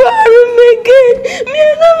see me for her room again. Me, I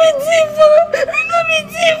not be tifo.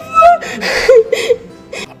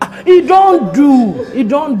 It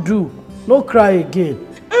don't do. No cry again.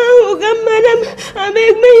 Madam, I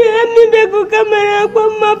beg me, you help me beg you camera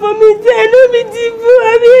come for me. Say no be tifo.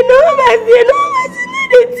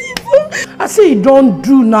 I say it don't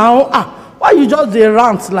do now. Why you just dey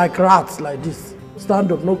rant like rats like this?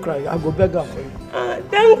 Stand up, no cry. I go beg her for you.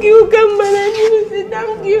 Thank you, Kamala.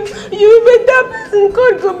 Thank you. You better person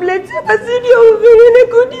God go bless you. I said you very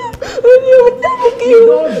good. Thank you.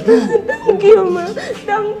 Thank you, ma.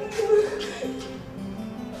 Thank you.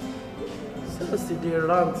 See they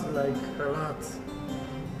rant like rats.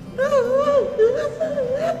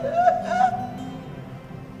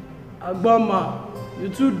 Agbama, you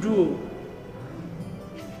too do.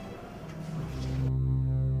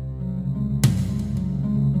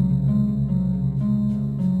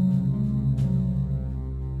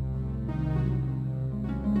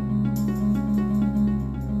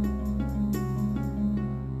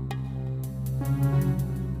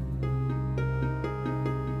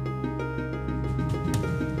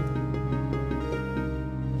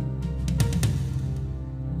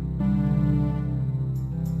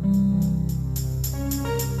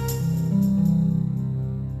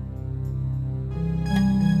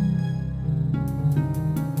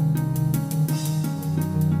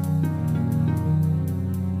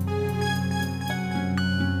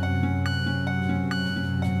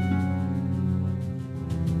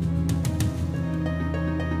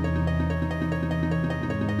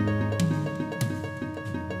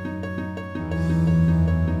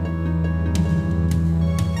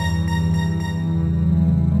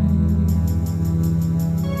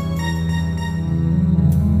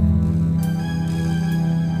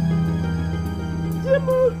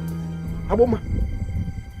 Aboma,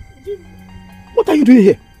 what are you doing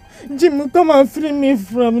here? Jim, come and free me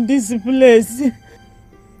from this place.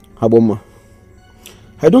 Aboma,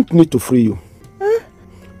 I don't need to free you.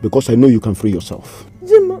 Because I know you can free yourself.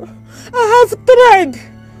 Jim, I have tried.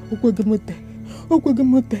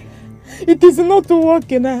 It is not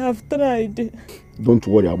working. I have tried. Don't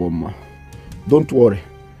worry, Aboma. Don't worry.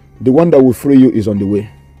 The one that will free you is on the way.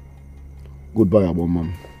 Goodbye,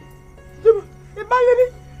 Aboma.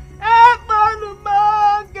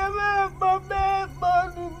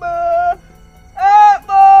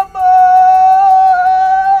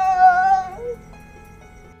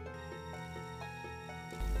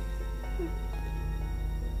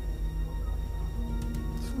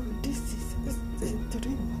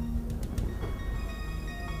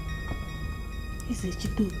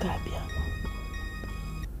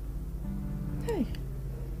 Hey,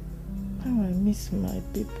 how I miss my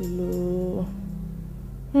people.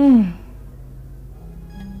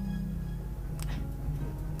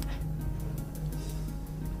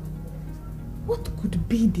 What could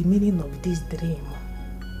be the meaning of this dream?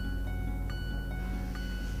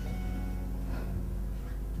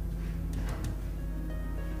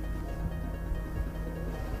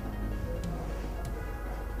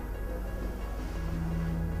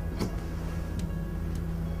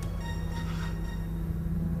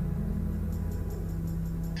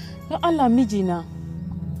 Allah mijina,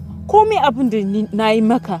 komai abin da na yi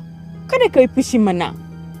maka, kada ka yi fushi mana.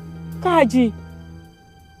 Ka ji,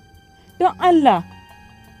 don Allah,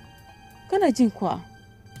 kana jin kuwa,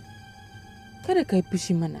 kada ka yi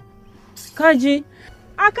fushi mana. Ka ji,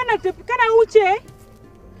 a kana tafi, kana wuce?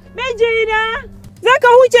 Mijina, za ka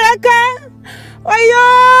wuce haka? Wayo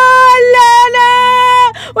Allah na,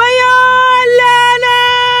 wayo Allah na,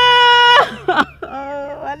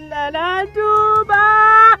 Allah na duba.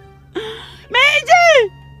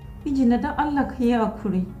 Miji na dan Allah ka yi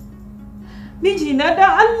hakuri. Miji na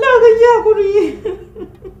dan Allah ka yi hakuri.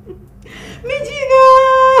 Miji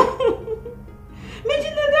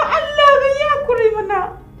na dan Allah ka yi hakuri mana.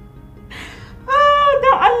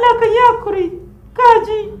 Dan Allah ka yi hakuri.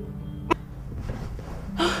 Kaji.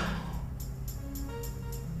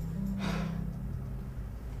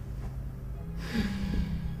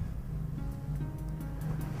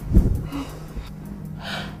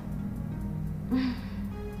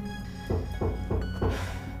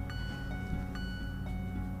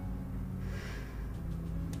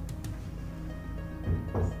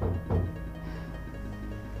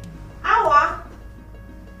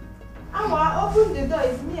 Open the door,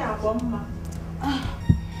 it's me, Aboma.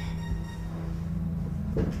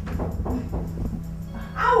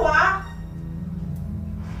 Awa!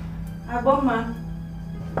 Aboma.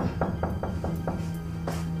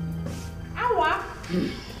 Awa!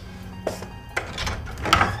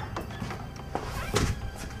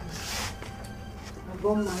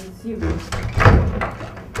 Aboma, it's you.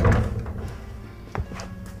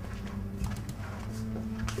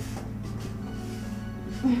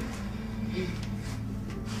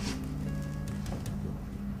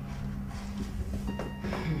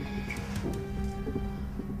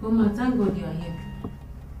 Mama, thank God you are here.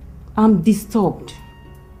 I'm disturbed.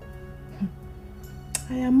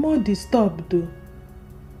 I am more disturbed though.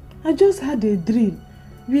 I just had a dream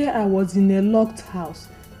where I was in a locked house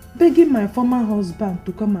begging my former husband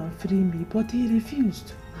to come and free me, but he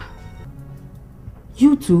refused.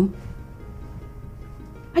 You too?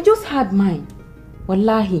 I just had mine.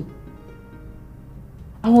 Wallahi.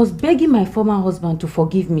 I was begging my former husband to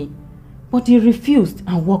forgive me, but he refused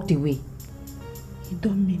and walked away. You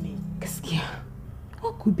don't mean it. Kaskia.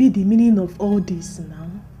 What could be the meaning of all this now?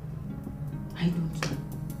 I don't know.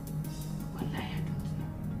 Wallahi, I don't know.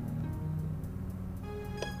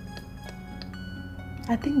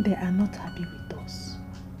 I think they are not happy with us.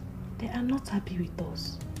 They are not happy with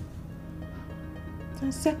us.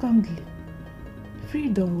 And secondly,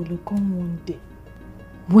 freedom will come one day.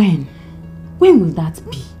 When? When will that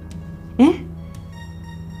be? Eh?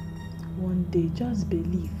 One day, just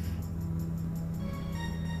believe.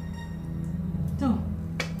 No.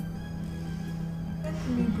 Let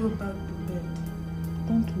me go back to bed.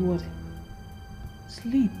 Don't worry.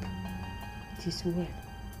 Sleep. It is well.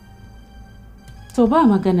 So, ba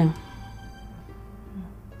magana.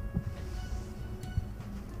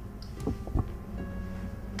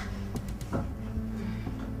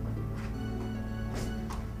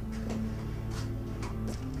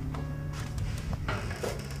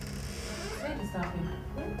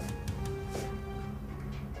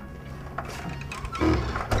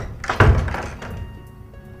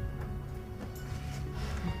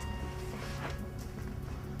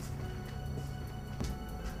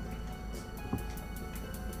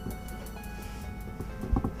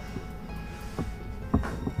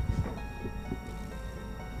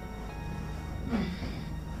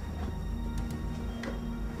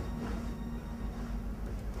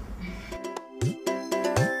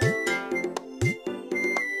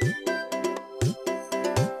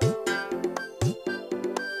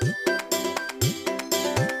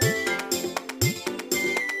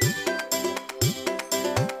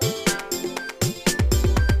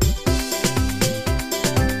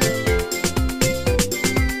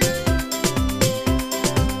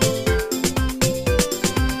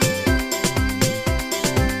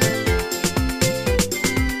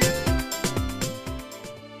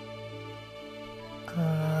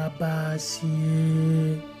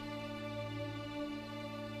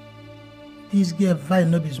 This girl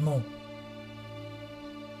fine no be small.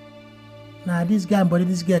 Now this guy body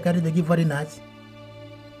this girl carry the give for the night.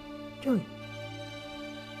 Joy.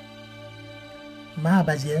 My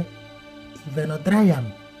bazier, if I not try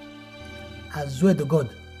him, I swear to God,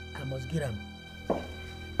 I must get him.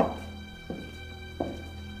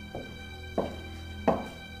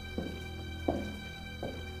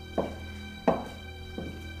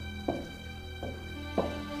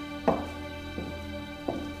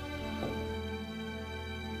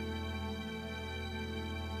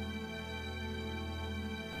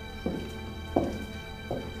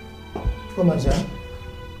 Come on, sir.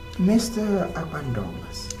 Mr.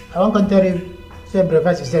 Abandomas. I want to tell you, say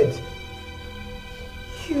breakfast is said.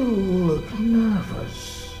 You look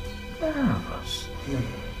nervous. Nervous. You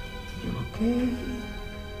okay?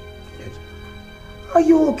 Yes. Are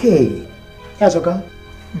you okay? Yes, okay.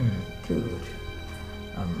 Good.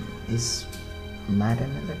 Is Madam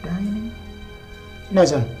in the dining? No,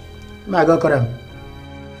 sir. I go call him.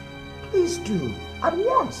 Please do. At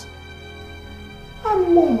once.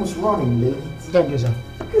 I'm almost running late. Thank you, sir.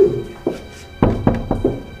 Good.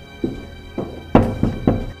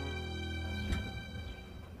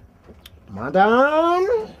 Madam?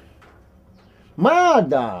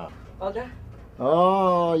 Madam! Oga?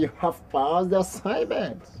 Oh, you have passed the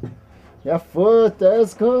assignment. Your food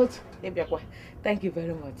tastes good. Thank you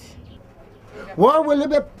very much. What will you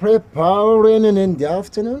be preparing in the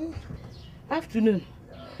afternoon? Afternoon.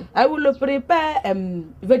 I will prepare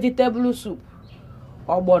vegetable soup.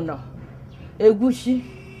 Ogbono, egusi,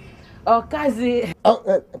 okazi.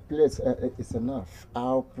 Oh, please, it's enough.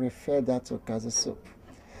 I'll prefer that okazi soup.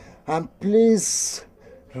 And please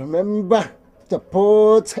remember to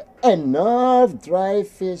put enough dry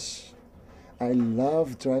fish. I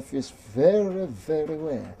love dry fish very, very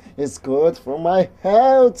well. It's good for my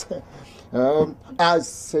health. I'll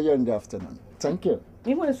see you in the afternoon. Thank you.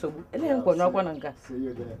 See you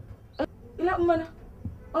there.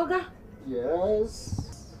 Oga?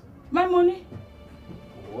 Yes. My money?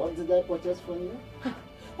 What did I purchase for you?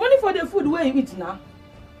 Money for the food where you eat now.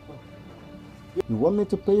 You want me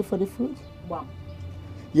to pay you for the food? Wow.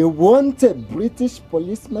 You want a British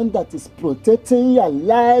policeman that is protecting your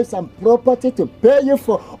lives and property to pay you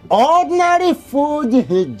for ordinary food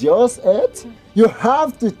he just ate? You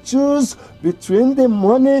have to choose between the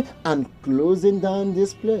money and closing down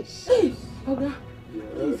this place. Hey, Oga,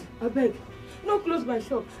 please, I beg. No close my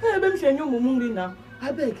shop. I beg, now.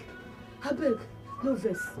 I beg, no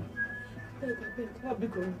verse. I beg.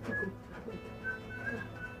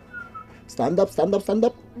 Stand up, stand up, stand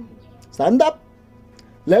up. Stand up.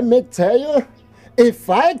 Let me tell you, if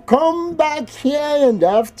I come back here in the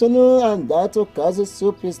afternoon and that okazi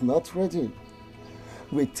soup is not ready,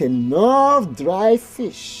 with enough dry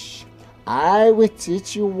fish, I will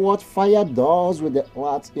teach you what fire does with the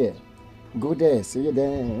hot air. Go there, see you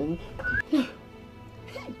then. Hey!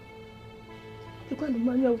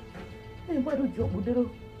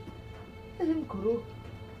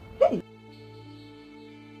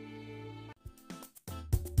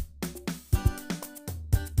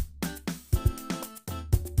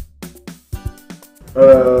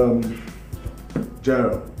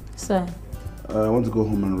 Gerald. Sir. I want to go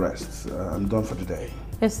home and rest. I'm done for the day.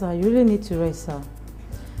 Yes, sir. You really need to rest, sir.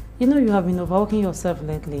 You know you have been overworking yourself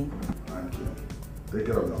lately. Thank you. Take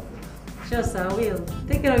care of yourself. Sure, sir. I will.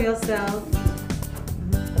 Take care of yourself.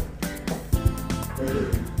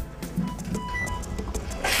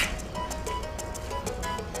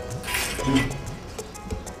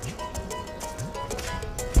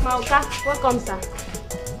 Mauka, welcome, sir.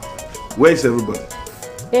 Where is everybody?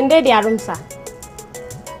 In their room, sir.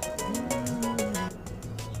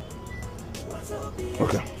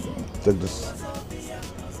 Okay, take this.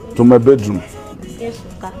 To my bedroom. Yes,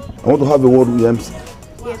 Uka. I want to have a word with MC.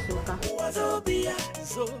 Yes, Uka.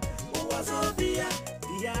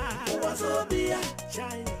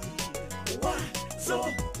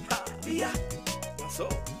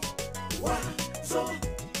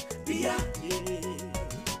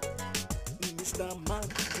 Mr. Man,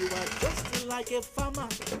 you are just like a farmer.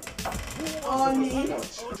 Honey,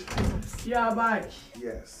 you are back.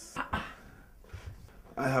 Yes.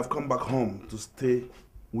 I have come back home to stay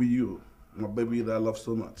with you, my baby that I love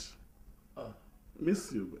so much.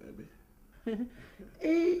 Miss you, baby.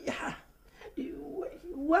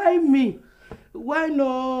 Why me? Why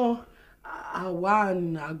no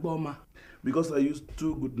Awan Agboma? Because I used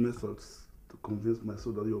 2 good methods to convince my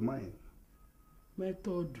soul that you're mine.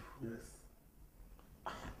 Method? Yes.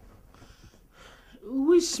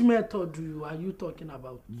 Which method are you talking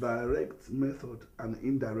about? Direct method and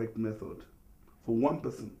indirect method. For one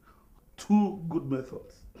person 2 good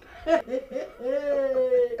methods.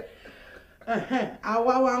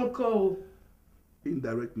 Our uncle.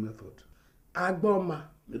 Indirect method. Agboma.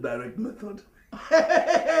 The direct method.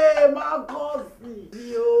 My cousin.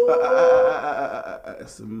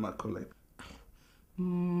 Macaulay.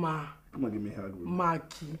 Ma. Come on, give me a hug.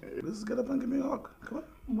 Maki. Let's get up and give me a hug. Come on.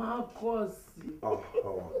 My cousin. Oh,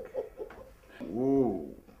 whoa.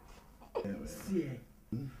 See,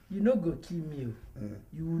 you no go kill me.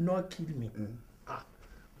 You will not kill me.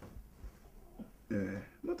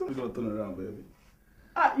 Not only gonna turn around, baby.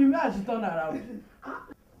 You may have to turn around.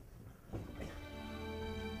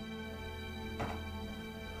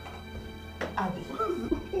 Abby.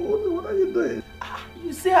 What are you doing?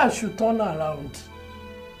 You say I should turn around.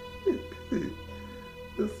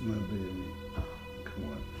 That's my baby. Come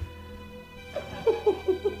on.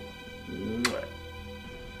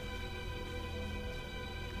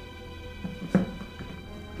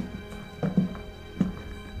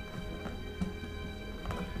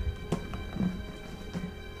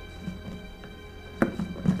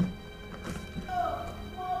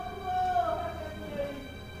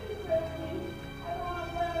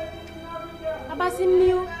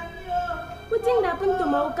 Abasimio, what thing happened to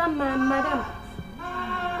Mauka, madam?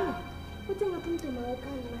 What thing happened to Mauka,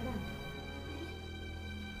 madam?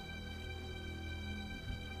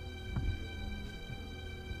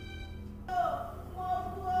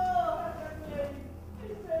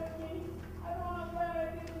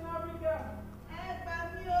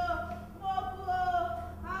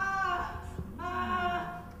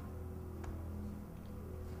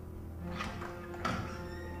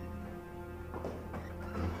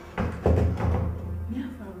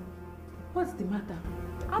 What's the matter?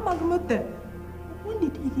 Amagmote. When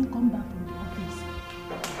did he even come back from the office?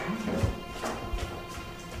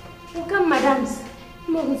 Welcome, madams.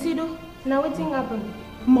 Mogusido, now what thing happened?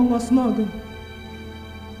 Mongos Morgan.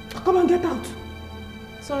 Come on, get out.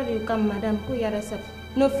 Sorry, you come, madam. Who you are?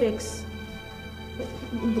 No fakes.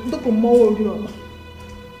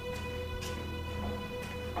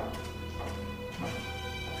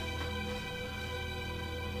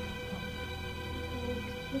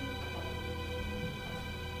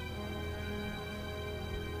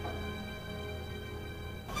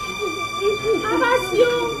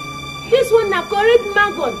 This one na correct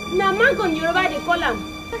magon. Na magon Yoruba dey call am.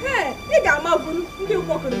 Hey, you got magon. You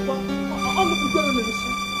walk on the wall. I'm going to the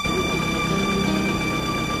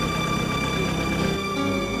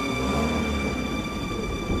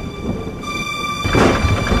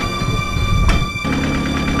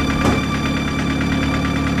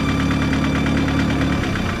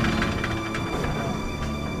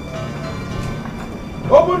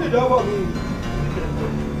Open the door for me.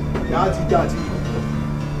 Daddy.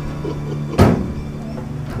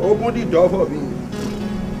 Open the door for me.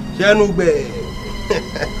 Shenugbe.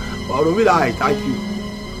 Orumila, I thank you.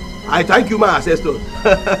 I thank you, my ancestors.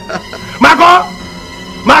 Marco!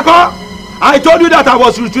 I told you that I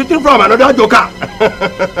was retreating from another joker.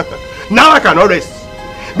 Now I cannot rest.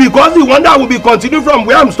 Because the one that will be continuing from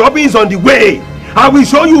where I'm stopping is on the way. I will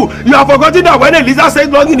show you. You have forgotten that when a lizard stays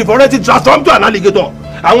long in the forest, it transforms to an alligator.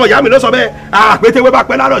 Àwọn ìyá mi ló sọ bẹ́ẹ̀ pété wé bá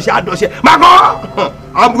pẹ́ lárọ̀ ṣe àdọ̀ṣe. Marco!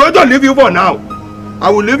 I'm going to leave you for now. I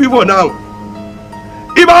will leave you for now.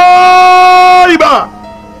 Iba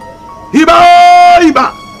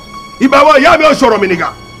wọ ìyá mi ò sọ̀rọ̀ mi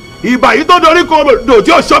nìkan. Ìbà yìí tó dorí kodò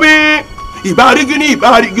tí ò sọ mi. Ìbà rigini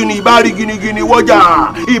wọ́jà.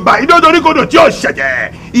 Ìbà yìí tó dorí kodò tí ò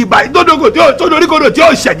ṣẹ̀jẹ̀. Ìbà yìí tó dorí kodò tí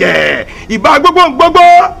ò ṣẹ̀jẹ̀. Ìbà gbogbo.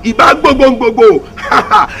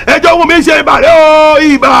 Ẹjọ́ wù mí ṣe ìbà rẹ̀ o.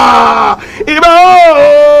 Ìbà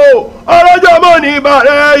o. Ọlọ́jọ́ mọ̀ ní ìbà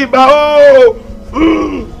rẹ̀ ìbà o.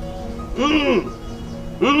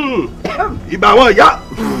 Ìbà wọn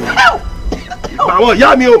ìyá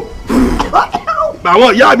mi o. Ìbà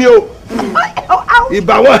wọn ìyá mi o.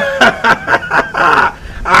 Ìbà wọn.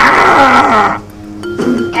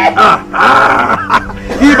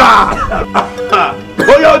 Ìbà.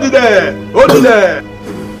 Ó yá ó dìde.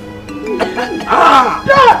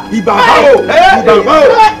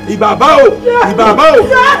 Ìbà bá o.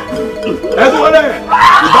 Ẹ̀sùn wọlé.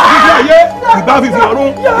 Ìbà fífi ayé. Ìbà fífi ọ̀run.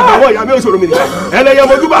 Ìbà wọn ìyá mi ò ṣòro mi nìkan. Ẹlẹ́yẹ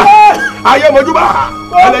mojúbà. Ayé mojúbà.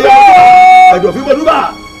 Ẹlẹ́yẹ mojúbà. Ẹ̀dọ̀fín mojúbà.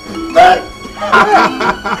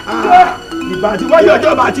 Ìbà tí wọ́n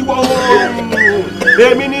yọjọ́ bá ti wọ́ o.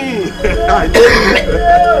 Èmi ni.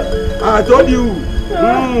 I told you.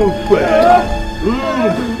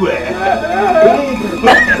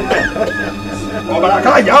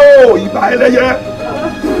 Ọ̀bàràkà yá o. Ìbà ẹlẹ́yẹ.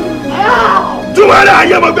 Jumara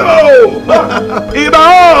Yamago!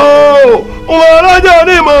 Ibao! Uwaraja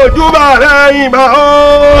ni mo Jumara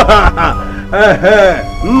Ibao!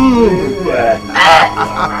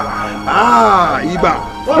 Iba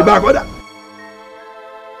koda.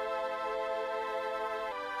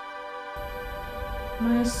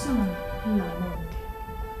 My son, Mama.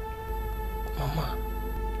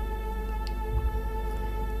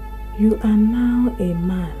 You are now a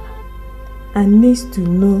man and needs to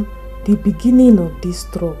know the beginning of this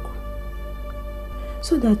struggle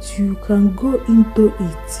so that you can go into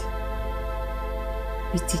it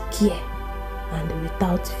with care and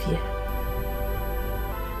without fear.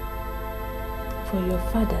 For your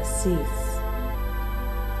father says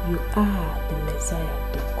you are the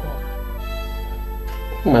Messiah to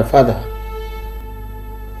come. My father?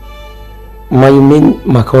 You mean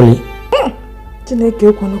Macaulay?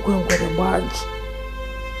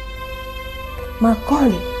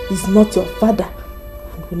 Macaulay is not your father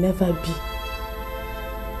and will never be.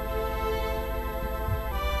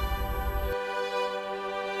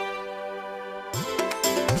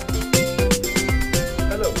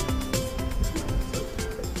 Hello.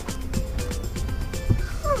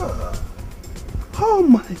 Oh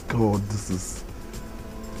my God, this is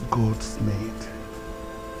God's made.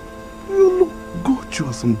 You look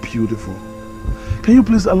gorgeous and beautiful. Can you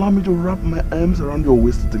please allow me to wrap my arms around your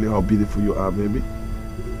waist to tell you how beautiful you are, baby?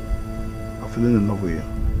 I'm feeling in love with you.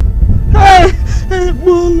 Hey,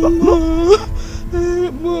 Mama. Hey,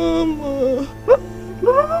 Mama.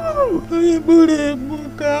 Hey,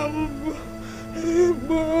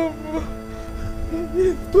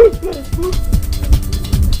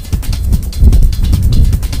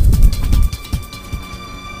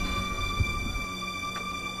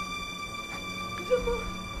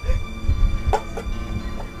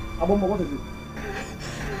 Aboma, what is it?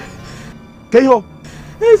 Keho!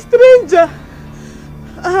 A stranger.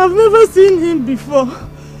 I have never seen him before.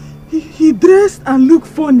 He dressed and looked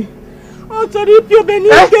funny. Oh, sorry, Pio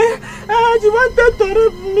Benike. He wanted to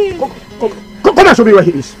rape me. Come and show me where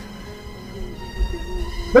he is.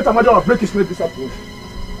 Let Amado break his neck this afternoon.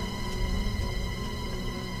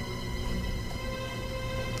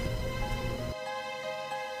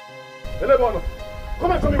 Elebono,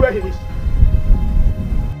 come and show me where he is.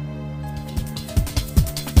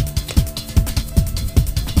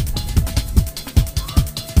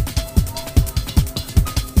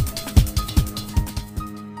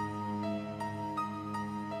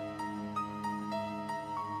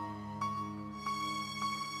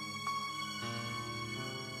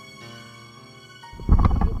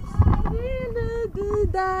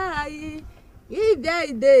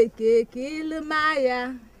 Ide kill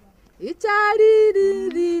Maya.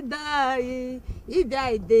 Ichari die.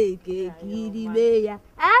 Ide kiri meya.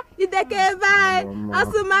 Ah, ide ke vai.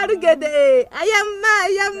 Asumarugede.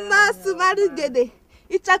 Ayamma sumarugede.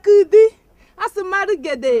 Ichakudi.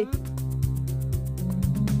 Asumarugede.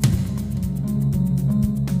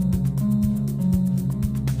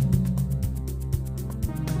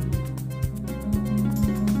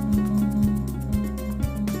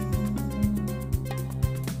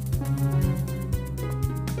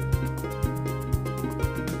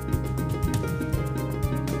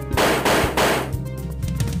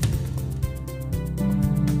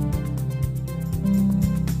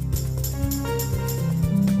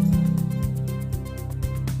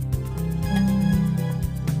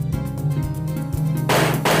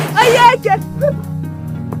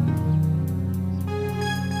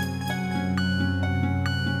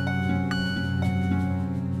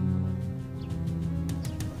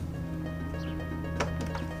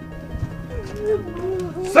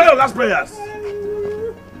 Say your last prayers.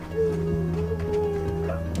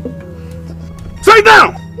 Say it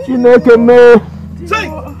down. Chineke me. Say.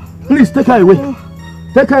 Please take her away.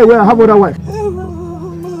 Take her away. I have other wife.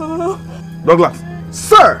 Douglas.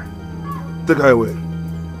 Sir. Take her away.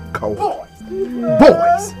 Coward.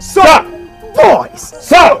 Boys. Sir. Boys.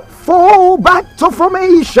 Sir. Fall back to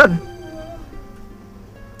formation.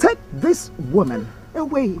 Take this woman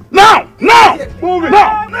away. Now! Now! Move it!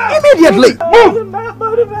 Now! Immediately! Move!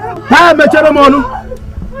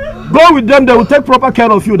 Go with them, they will take proper care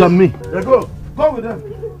of you than me. Yeah, go. Go with them.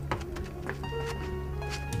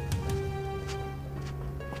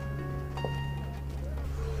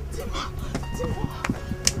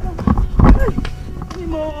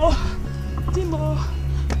 Timo.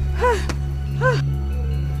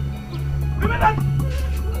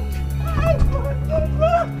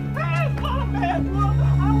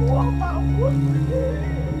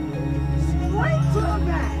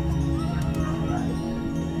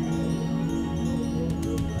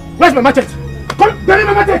 Where's my machete? Come, bury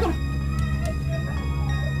my machete!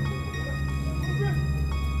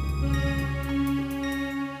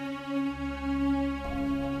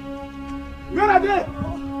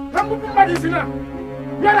 Come on, somebody's in there.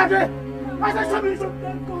 Where are they? I said, show me.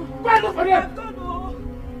 Go and look for them.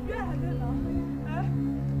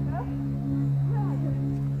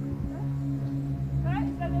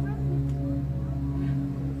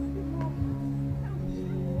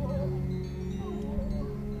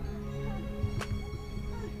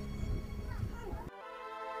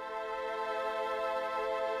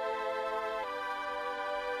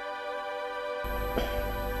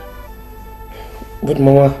 But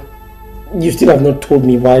Mama, you still have not told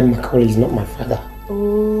me why Macaulay is not my father.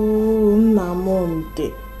 Oh,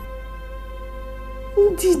 Namonde.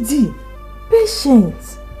 Didi,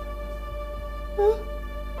 patience.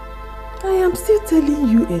 I am still telling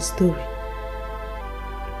you a story.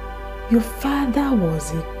 Your father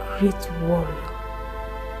was a great warrior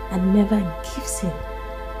and never gives in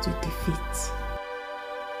to defeat.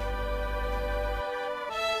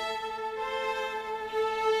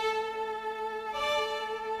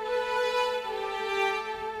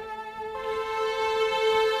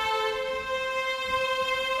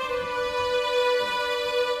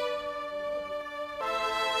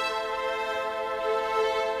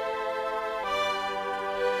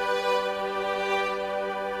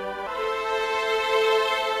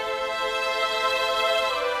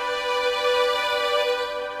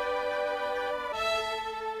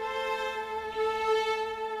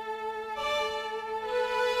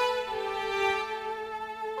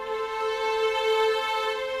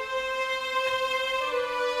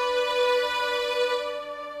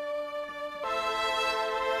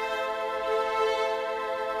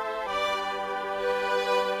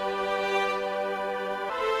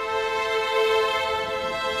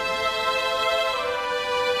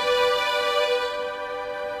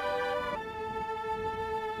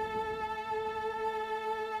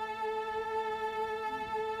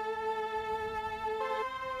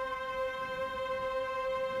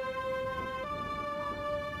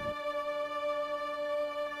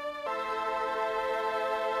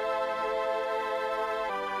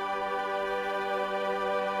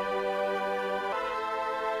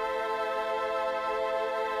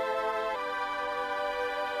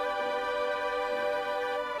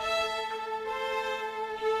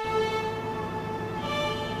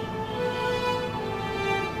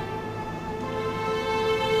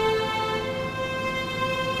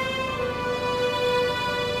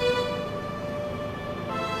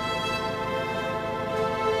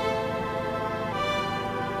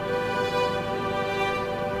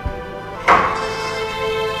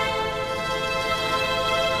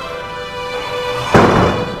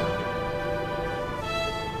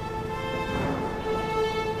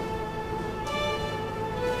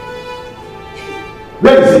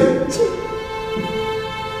 Where is it?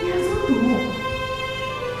 He has gone to war.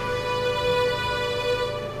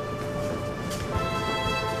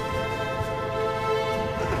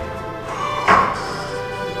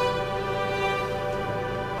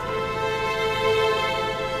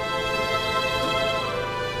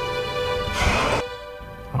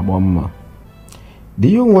 Aboma, do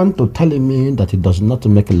you want to tell me that he does not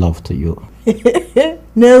make love to you?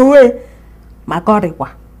 No way. Macaulay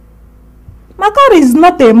is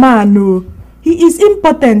not a man, no. He is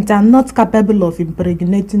impotent and not capable of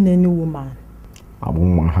impregnating any woman.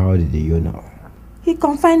 Aboma, how did you know? He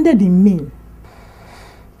confided in me.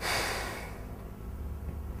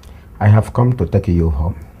 I have come to take you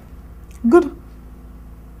home. Good.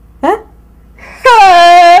 Huh?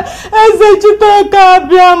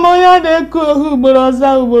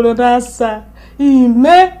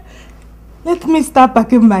 Let me start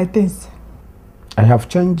packing my things. I have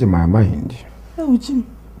changed my mind. Oh, Jim.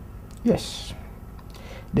 Yes.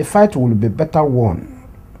 The fight will be better won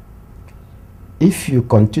if you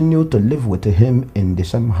continue to live with him in the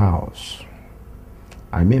same house.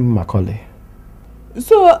 I mean Macaulay.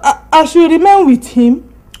 So I should remain with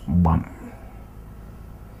him? Bam.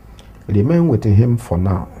 Remain with him for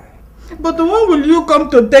now. But when will you come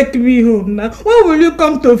to take me home now? When will you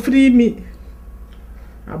come to free me?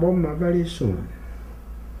 Aboma, very soon.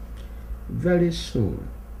 Very soon.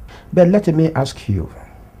 But let me ask you,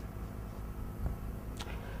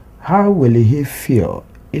 how will he feel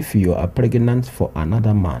if you are pregnant for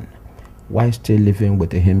another man while still living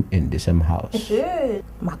with him in the same house?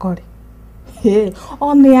 Macaulay.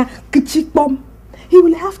 Onya Kichipom. He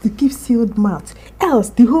will have to keep sealed mouth, else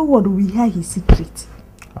the whole world will hear his secret.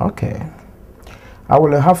 Okay. I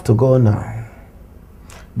will have to go now,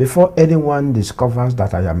 before anyone discovers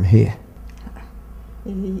that I am here.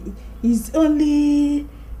 It's only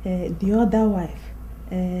the other wife,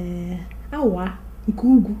 Awa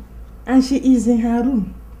Nkugu, and she is in her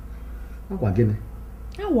room. Awa gini?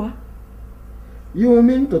 Awa. You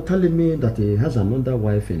mean to tell me that he has another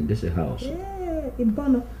wife in this house? Yeah,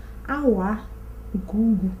 Ibono. Awa.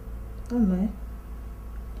 Gugu. Oh,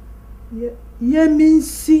 Ye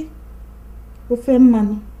minsi. Ofe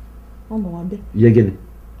mano. Oh, no, abe. Yegin.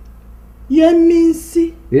 Ye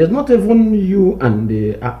minsi. It is not even you and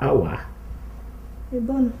the Awa.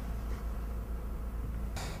 Ibono.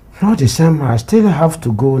 Not the same, I still have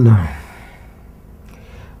to go now.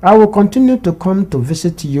 I will continue to come to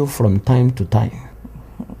visit you from time to time.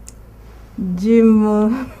 Jim.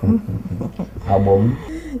 Abom.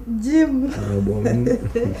 Jim. Abom.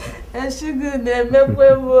 Eshugu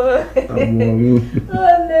nememwemo. Abom.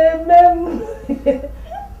 Oh, nemem.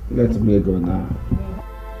 Let me go now.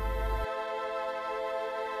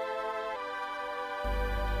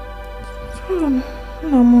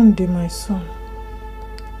 Namundi, my son.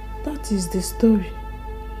 That is the story.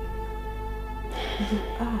 You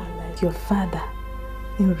are like your father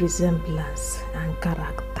in resemblance and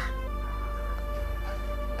character.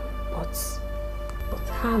 But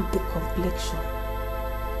have the complexion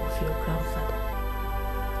of your grandfather.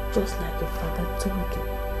 Just like your father told you.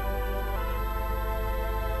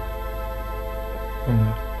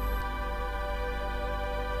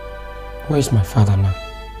 Where is my father now?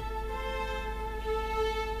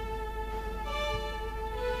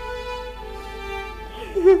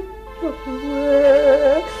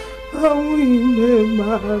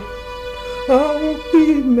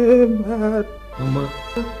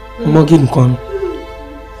 Mama, give him con.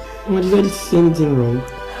 Mama, did I say anything wrong?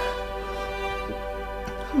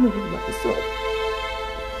 No, my son.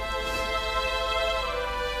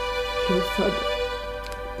 Your father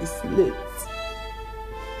is late.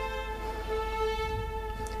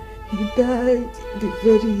 He died the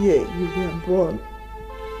very year you were born.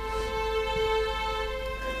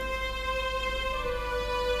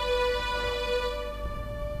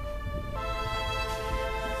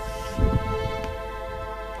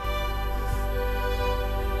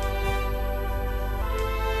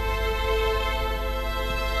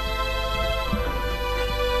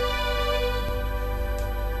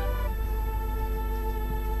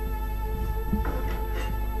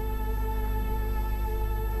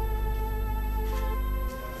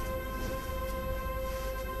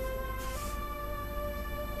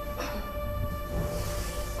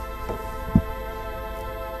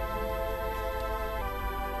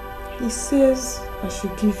 He says I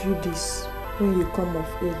should give you this when you come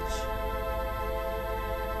of age.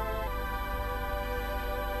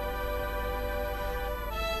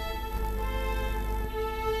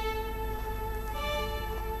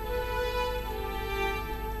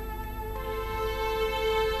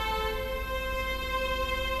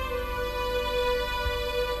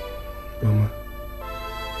 Mama,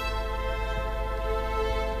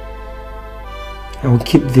 I will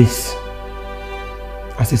keep this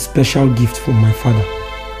as a special gift from my father.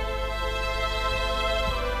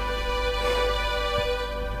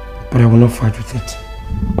 But I will not fight with it.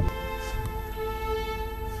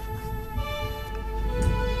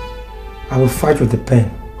 I will fight with the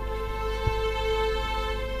pen.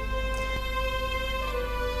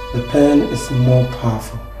 The pen is more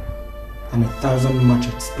powerful than 1,000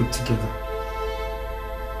 machetes put together.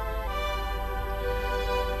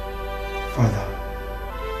 Father,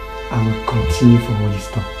 I will continue from where you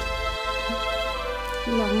stopped.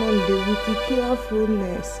 Namonde, with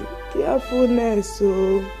carefulness,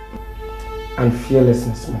 oh. And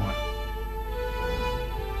fearlessness, Mama.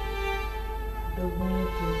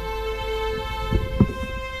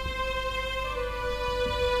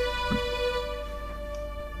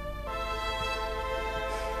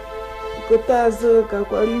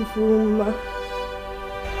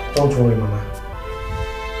 Don't worry, Mama.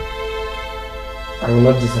 I will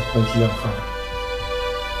not disappoint you, Father.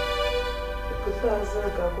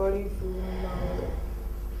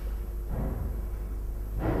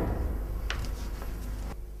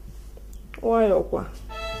 Why, Okwa?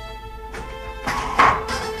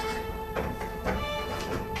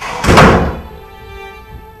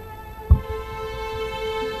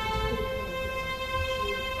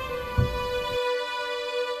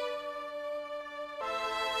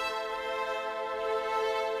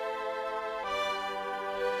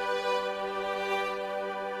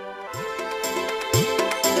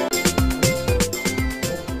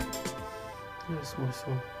 Yes, my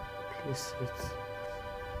son. Please sit.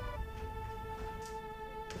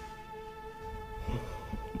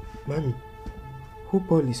 Mommy,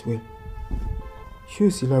 hope all is well. Shu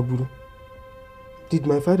Silaburu, did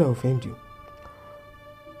my father offend you?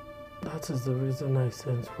 That is the reason I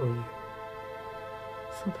sent for you.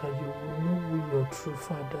 So that you will know who your true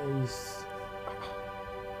father is.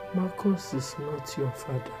 Marcus is not your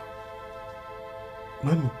father.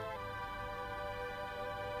 Mami,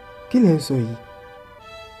 kí lẹ ń sọ yìí?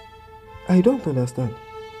 I don't understand.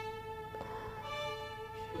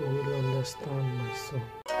 You will understand, my son.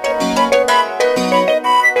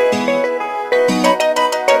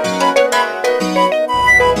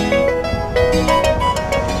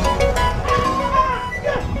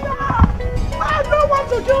 I don't want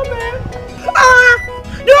to kill me.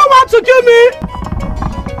 You don't want to kill me.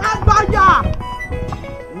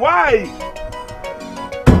 Why?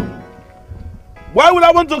 Why would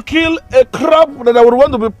I want to kill a crop that I would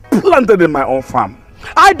want to be planted in my own farm?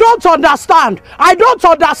 I don't understand. I don't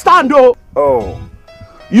understand, oh. Oh,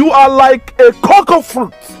 you are like a cocoa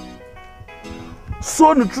fruit,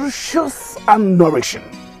 so nutritious and nourishing.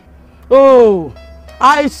 Oh,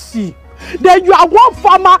 I see. Then you are one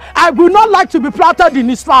farmer I will not like to be planted in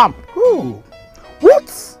his farm. Oh,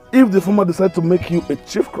 what if the farmer decides to make you a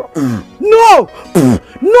chief crop? No!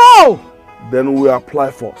 No! Then we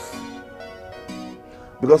apply force.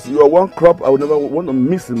 Because you are one crop I would never want to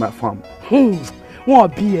miss in my farm.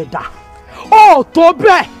 Wọ́n bí ẹ̀dá. Oh, tó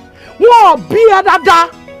bẹ́ẹ̀. Wọ́n bí ẹ̀dá.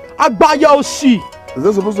 Àgbáyé òṣì. Is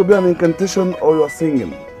that supposed to be an incantation or you are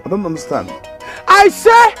singing? I don't understand. I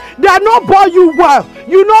say they are not born you well.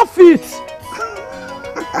 You no fit.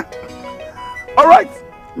 All right,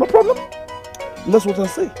 no problem. That's what I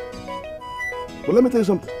say. But let me tell you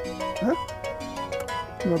something. Huh?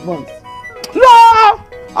 In advance. No!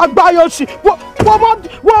 Àgbáyé òṣì.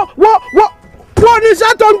 Wọ́n ní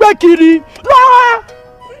iṣẹ́ tó ń gbé kiri. No!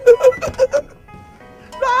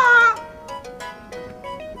 No!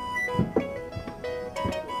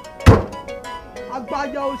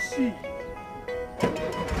 Àgbáyé òṣì.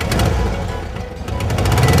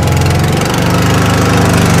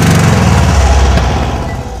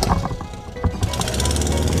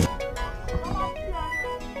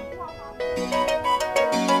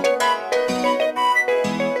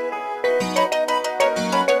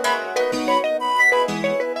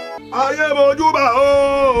 Ayé mojúbà o,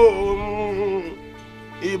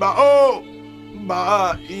 ìbà o,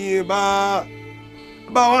 bà ìbà,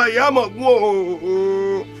 báwọn ìyá mọ̀gún o,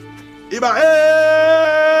 ìbà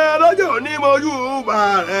lọ́jọ́ òní mojúbà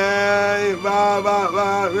rẹ̀, ìbà bàbá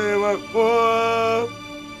rẹ̀ wọ̀ fún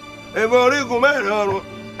ìbò orígun mẹ́rin ọ̀run.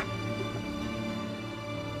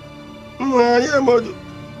 Ayé mojú.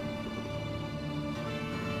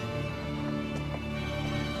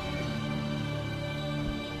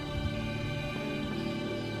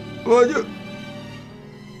 Mojú.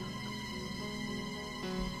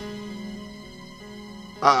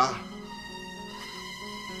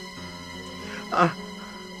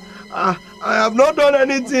 I have not done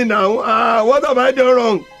anything now. What have I done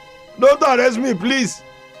wrong? Don't arrest me, please.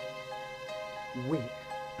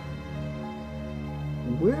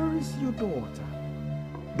 Where is your daughter?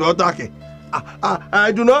 Daughter?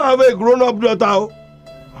 I do not have a grown-up daughter.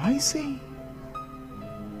 I see.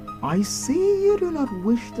 I see you do not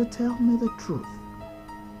wish to tell me the truth.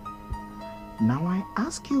 Now I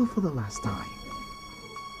ask you for the last time.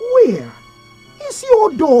 Where is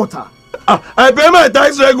your daughter? I pay my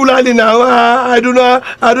tax regularly now. I do not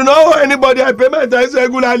owe anybody. I pay my tax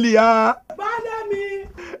regularly. Balemi.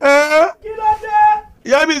 Kílódé?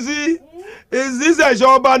 Yẹ́misí, is this a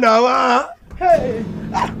shop now? Hey.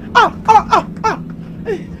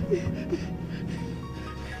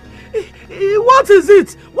 What is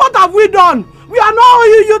it? What have we done? We are not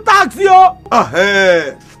owing you tax, yo.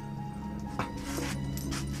 Hey.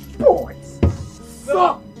 Boys.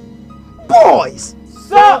 Sir. Boys.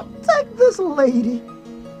 Sir. Take this lady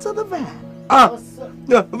to the van.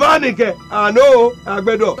 Vanike. No.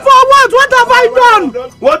 Agbedo. For what? What have I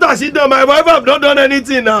done? What has she done? My wife have not done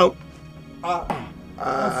anything now. And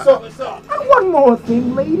one more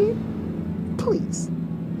thing, lady. Please.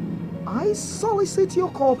 I solicit your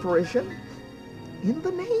cooperation in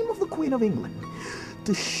the name of the Queen of England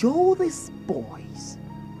to show these boys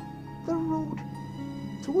the road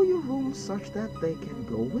to your room such that they can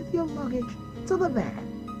go with your luggage to the van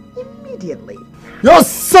immediately.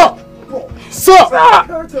 Yes, sir! Sir!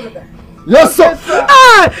 Her to the van. Yes, sir!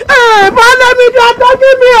 Hey, Balemi, don't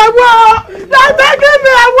give me away! Don't give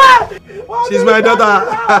me away! She's my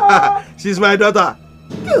daughter. She's my daughter.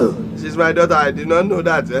 Good. She's my daughter. I did not know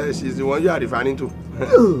that. She's the one you are referring to.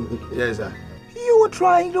 Good. Yes, sir. You were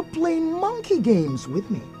trying to play monkey games with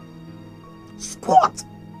me. Squat!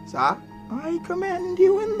 Sir? I command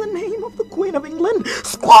you in the name of the Queen of England.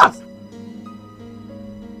 Squat!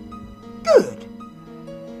 Good.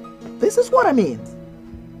 This is what I mean.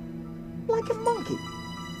 Like a monkey.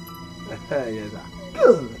 Yes, sir.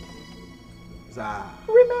 Good. Sir.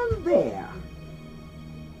 Remain there.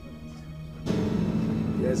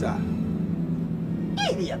 Yes, sir.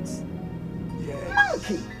 Idiots! Yes.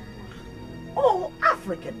 Monkey! All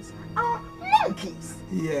Africans are monkeys!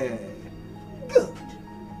 Yeah. Good.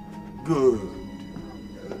 Good.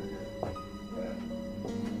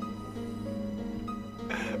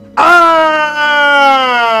 Ah!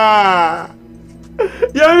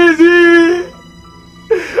 Yemisi!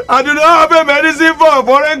 I do not have a medicine for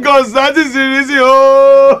foreign guns. That is the reason.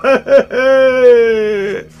 Oh!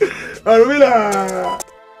 Armila!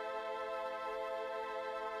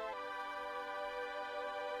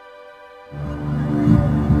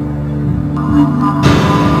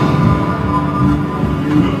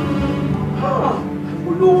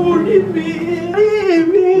 No, leave me. Leave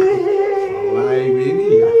me. My baby.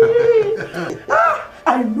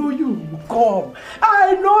 I know you will come.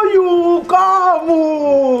 I know you will come.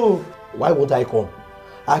 Oh. Why won't I come?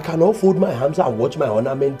 I cannot fold my hands and watch my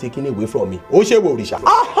ornament taken away from me. Oshewo Orisha.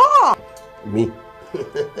 Aha! Me.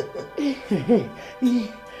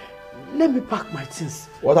 Let me pack my things.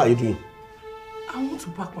 What are you doing? I want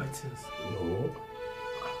to pack my things. No.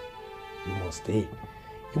 You must stay.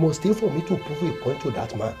 You must stay for me to prove a point to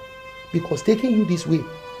that man. Because taking you this way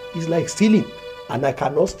is like stealing. And I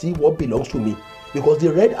cannot steal what belongs to me. Because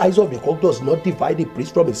the red eyes of the cock does not divide the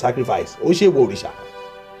priest from his sacrifice. Oshewo Orisha.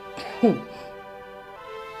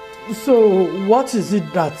 So, what is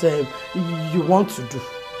it that you want to do?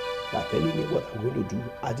 You are telling me what I'm going to do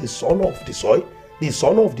as the son of the soil, the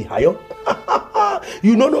son of the iron?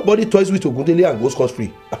 You know nobody toys with Ogundele and goes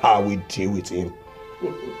scot-free. I will deal with him.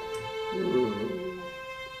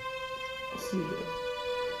 See,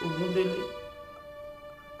 Ogundele,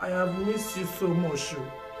 I have missed you so much.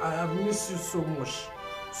 I have missed you so much.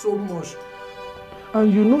 So much.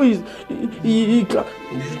 And you know he's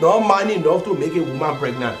not man enough to make a woman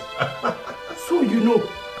pregnant. So you know.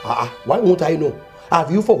 Why won't I know? Have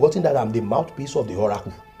you forgotten that I'm the mouthpiece of the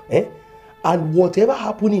oracle? Eh? And whatever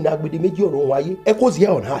happened in Agbedemeji Oronwaye echoes here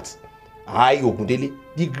on earth. I, Ogundele,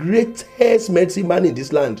 the greatest medicine man in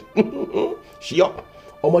this land. Sure.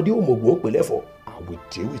 Omode Omogbo Pelefo. I will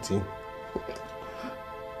deal with him.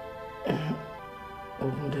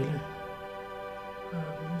 Ogundele,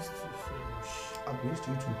 I've missed you so much. I've missed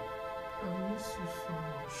you too. I've missed you so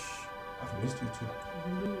much. I've missed you too.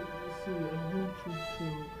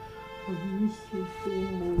 I've missed you so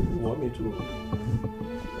much. You want me to? You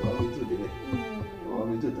want me to, Dele? You want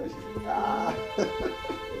me to touch you?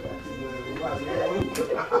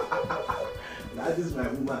 That is my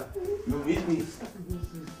woman. You miss me.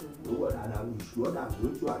 And I'm sure that I'm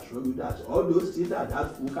going to assure you that all those things that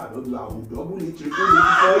fool cannot do, I will double it, triple it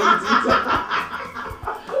before you eat it.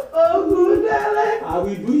 Oh, good, darling. I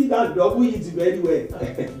will do it and double it very well. I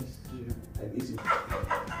miss you.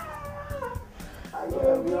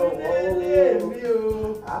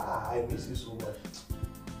 I miss you so much.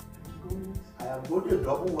 I am going to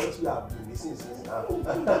double what you have been missing since now.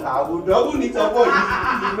 I will double it up for you.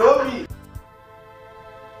 You know me.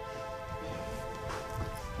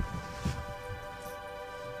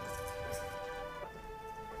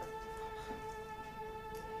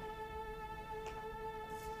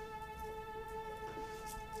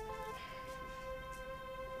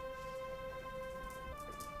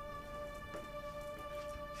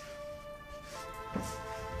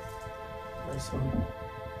 My son,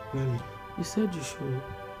 you said you should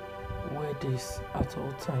wear this at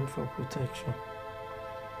all times for protection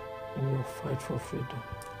in your fight for freedom.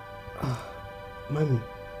 Mommy,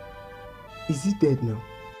 is he dead now?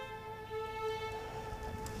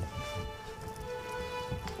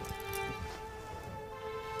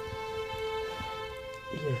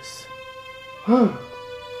 Yes.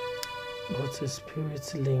 But his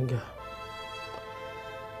spirits linger.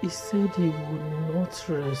 He said he would not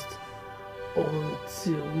rest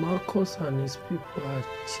until Marcus and his people are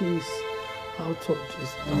chased out of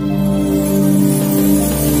this town.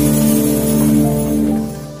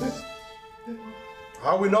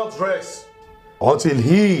 I will not rest until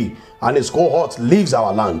he and his cohort leaves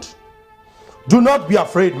our land. Do not be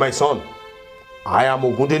afraid, my son. I am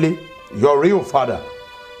Ogundele, your real father,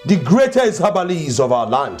 the greatest herbalist of our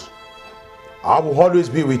land. I will always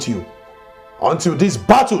be with you until this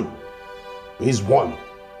battle is won.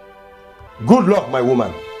 Good luck, my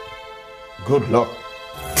woman. Good luck.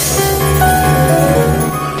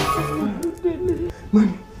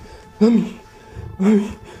 Mommy.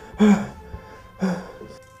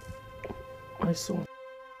 My son,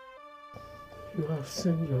 you have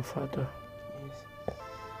seen your father. Yes.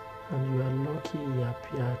 And you are lucky he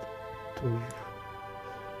appeared to you.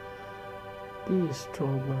 Be a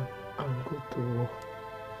strong man and go to war.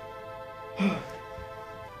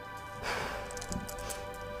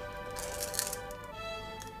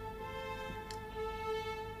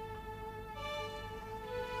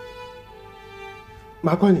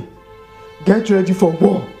 Macaulay, get ready for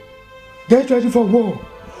war. Get ready for war.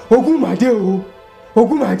 Ogun Madeo.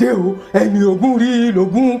 Ogun Madeo. And Ogun Ri,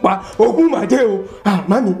 Ogun Pa. Ogun Madeo. Ah,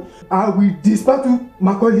 Mami, I will dismantle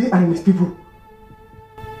Macaulay and his people.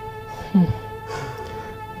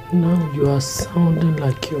 Now you are sounding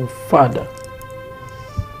like your father.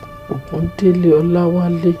 Ogundele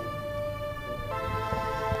Olawale.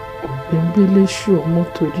 Obembele ṣu ọmọ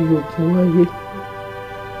torí ogun wáyé.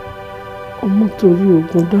 Ọmọ torí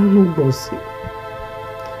ogun dárúgbọ̀nsẹ̀.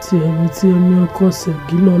 Tí ẹ̀mí ọkọ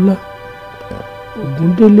Ṣẹ̀gilọ́lá.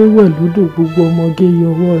 Ògúndélé wẹ̀ lódò gbogbo ọmọge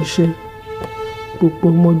yọwọ́ ọṣẹ. Gbogbo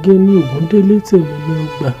ọmọge ní Ògúndélé tèmi ní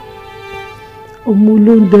ọgbà. Ọmọ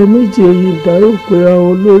olóńdẹ méjì ẹyin dárò pera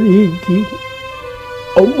wọn lórí igi.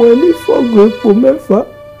 Ọmọ ẹni fọ́gbọ̀n epo 6.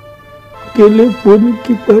 Kélépo ní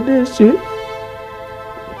kí padà ṣe.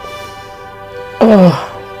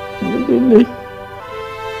 Ògúndélé.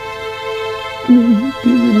 May you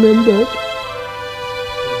be remembered.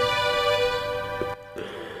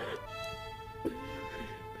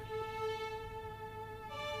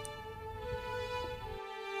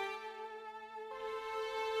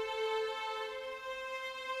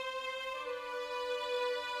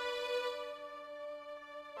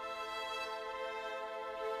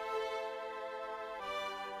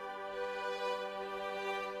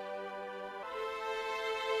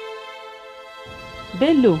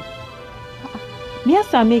 Bello, Mia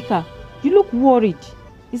Sameka, you look worried.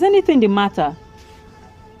 Is anything the matter?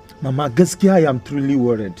 Mama, gaskiya I am truly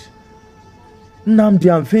worried. Nnamdi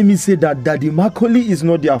and Femi say that Daddy Macaulay is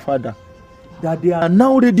not their father. That they are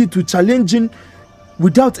now ready to challenge him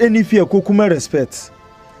without any fear, Kokume respect.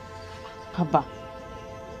 Haba.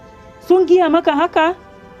 Sungi Amaka Haka?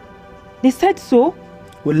 They said so?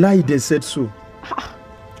 Wallahi, they said so.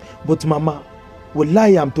 But Mama,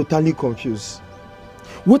 wallahi, I am totally confused.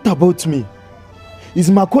 What about me?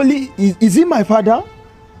 Is Macaulay, is he my father?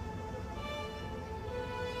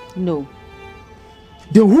 No.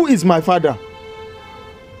 Then who is my father?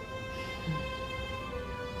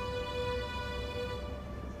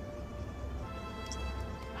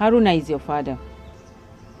 Haruna is your father.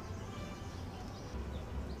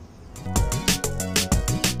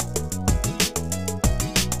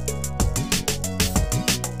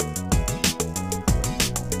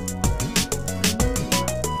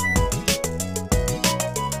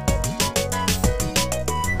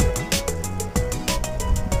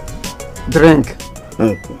 Drink.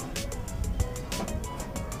 Okay.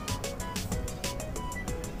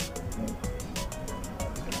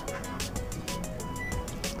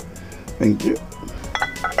 Thank you.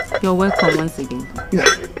 You're welcome once again. Yeah.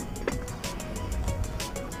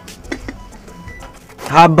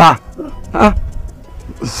 Haba. Huh?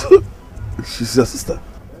 She's your sister?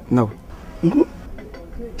 No.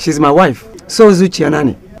 She's my wife. So Zuchi and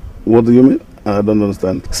Annie. What do you mean? I don't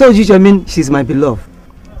understand. So Zuchi, I mean she's my beloved.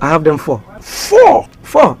 I have them 4. 4?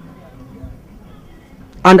 4.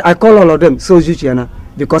 And I call all of them So Zuchi and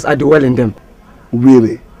because I do well in them.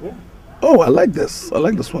 Really? Oh, I like this. I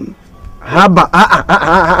like this one. Haba.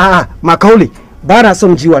 Macaulay. Bara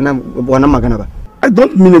some G wana magana ba. I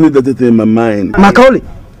don't mean any dirty thing in my mind. Macaulay.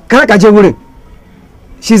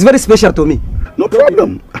 She's very special to me. No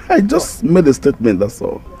problem. I just made a statement, that's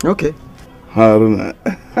all. Okay. Haruna.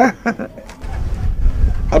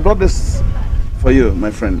 I brought this for you,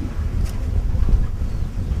 my friend.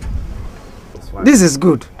 This is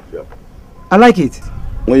good. Yep. I like it.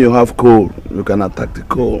 When you have cold, you can attack the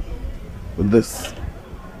cold with this.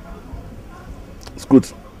 It's good.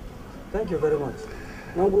 Thank you very much.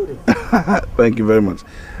 No good. Thank you very much.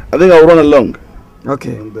 I think I'll run along.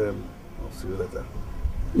 Okay. And I'll see you later.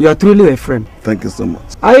 You are truly a friend. Thank you so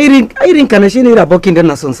much. I think Kanashini Rabokin then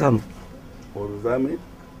Nason Sam. What does that mean?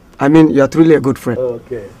 I mean, you are truly a good friend.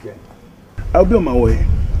 Okay. I'll be on my way.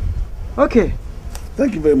 Okay.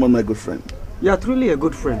 Thank you very much, my good friend. You are truly a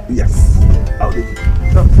good friend. Yes. I'll leave you.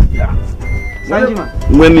 Yeah.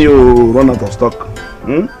 Sanjima. When you run out of stock,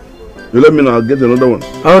 you let me know. I'll get another one.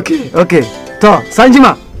 Okay. To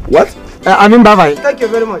Sanjima. What? I mean, bye-bye. Thank you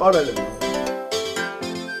very much. All right.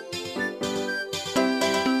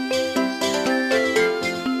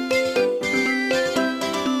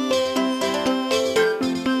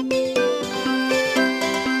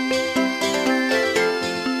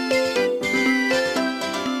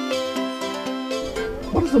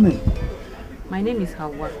 What is your name? My name is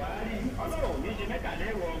Hawa.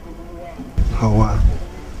 Hawa,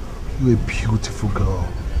 you're a beautiful girl.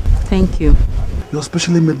 Thank you. You're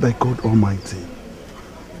specially made by God Almighty.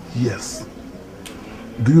 Yes.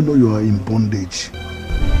 Do you know you are in bondage?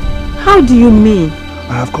 How do you mean?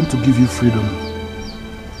 I have come to give you freedom.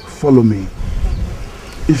 Follow me.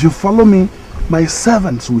 If you follow me, my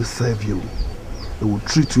servants will serve you. They will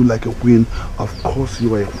treat you like a queen. Of course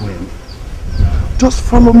you are a queen. Just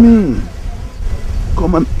follow me.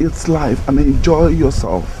 Come and eat life and enjoy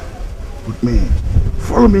yourself with me.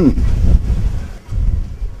 Follow me.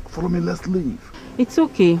 Follow me, let's leave. It's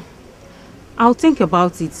okay. I'll think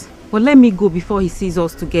about it. But let me go before he sees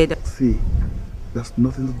us together. See, there's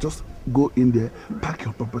nothing. Just go in there, pack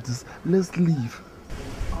your properties, let's leave.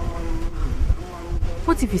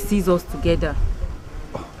 What if he sees us together?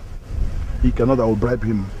 He cannot. I will bribe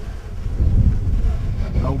him.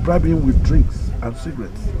 I will bribe him with drinks and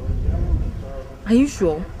cigarettes. Are you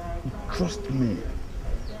sure? Trust me.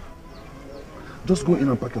 Just go in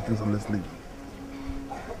and pack your things and let's leave.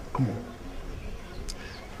 Come on.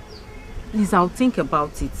 Please, I'll think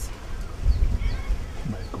about it.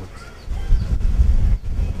 My God.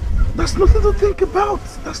 There's nothing to think about.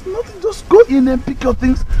 There's nothing. Just go in and pick your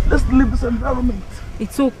things. Let's leave this environment.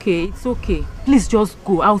 It's okay. It's okay. Please just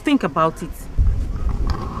go. I'll think about it.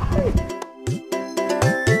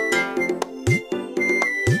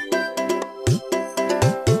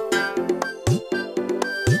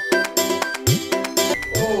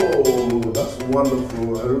 Oh, that's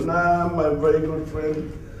wonderful. Aruna, my very good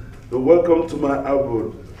friend. You're welcome to my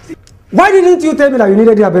abode. Why didn't you tell me that you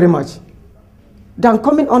needed her very much? Than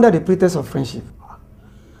coming under the pretext of friendship.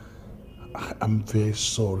 I'm very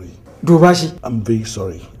sorry. Dubashi. I'm very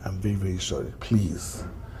sorry. I'm very, very sorry. Please.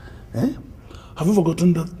 Eh? Have you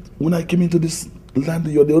forgotten that when I came into this land,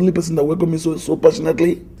 you're the only person that welcomed me so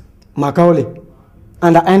passionately? Makaole.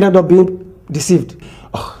 And I ended up being deceived.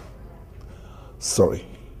 Oh, sorry.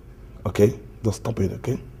 Okay? Just stop it,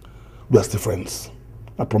 okay? We are still friends.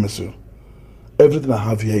 I promise you. Everything I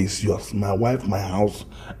have here is yours. My wife, my house,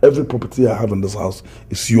 every property I have in this house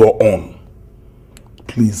is your own.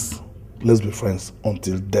 Please, let's be friends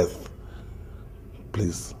until death.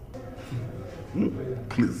 Please.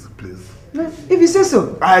 Please, please. If you say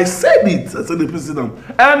so. I said it. I said it. Please sit down.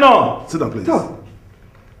 No. Sit down, please. Talk.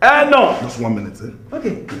 No. Just 1 minute, eh?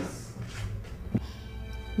 Okay. Please.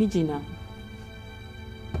 Mijina.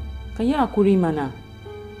 Kaya akurimana.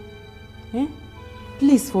 Eh?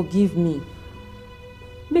 Please forgive me.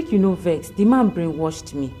 Make you no vex. The man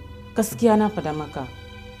brainwashed me. Kaskiana Padamaka.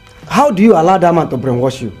 How do you allow that man to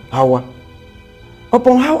brainwash you, Hawa?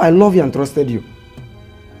 Upon how I love you and trusted you.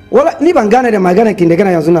 Wala ni bangana de magana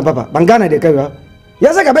kindegana yanzuna papa. Bangana de kawa.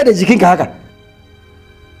 Yasa kabe de jikinka haka.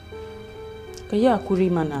 Kaya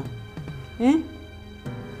akurimana. Eh?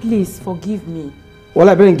 Please forgive me.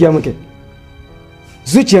 Wala be ngiamuke.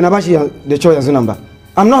 Zuchi na bashi de cho yanzuna mba.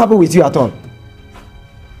 I'm not happy with you at all.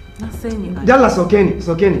 Jalla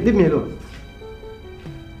Sokeni, leave me alone.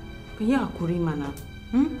 Kaya akurimana.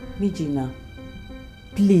 Mijina.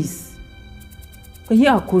 Please.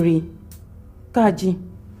 Kaya akuri. Kaji.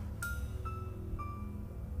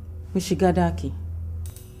 Wishigadaki.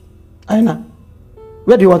 Aina,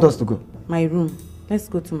 where do you want us to go? My room. Let's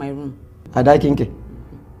go to my room. Adai Kinke.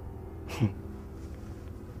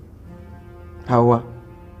 Hawa.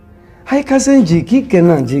 I can't say jiki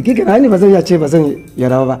kenan. I never say ya cheva say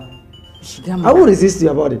yarava. I will resist you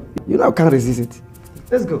about it. You know I can't resist it.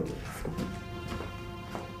 Let's go.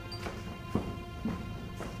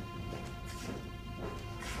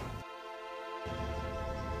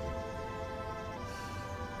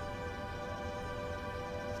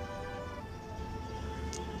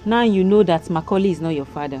 Now you know that Macaulay is not your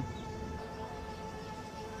father.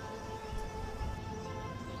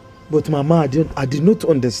 But Mama, I did not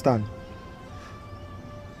understand.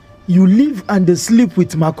 You live and sleep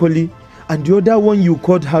with Macaulay, and the other one you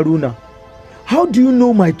called Haruna. How do you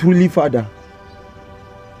know my truly father?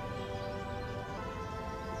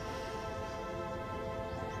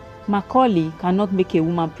 Macaulay cannot make a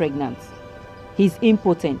woman pregnant. He's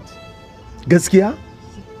impotent. Gaskiya?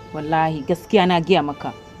 Wallahi, gaskiya na giya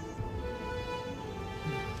maka.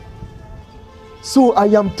 So I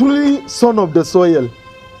am truly son of the soil.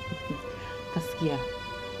 Gaskiya.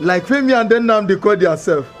 Like Femi and then now they call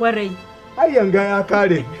yourself. Kwarai. I am Gaya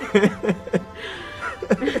Kare.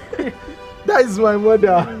 That is my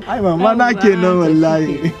mother. I'm a man. I cannot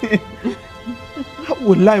lie. How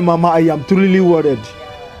will I, Mama? I am truly worried.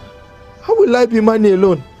 How will I be money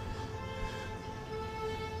alone?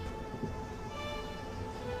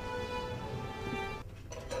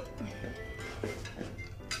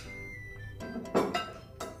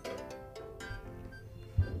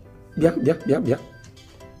 Yeah.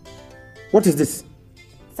 What is this?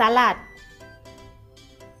 Salad.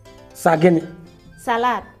 Sageni.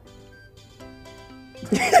 Salad.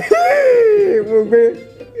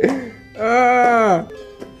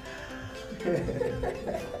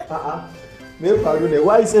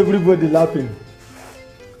 Why is everybody laughing?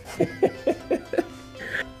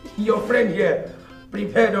 Your friend here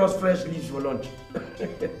prepared us fresh leaves for lunch.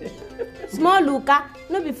 Small Luca,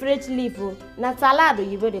 no be fresh leaf, na salad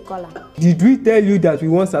you go dey call am. Did we tell you that we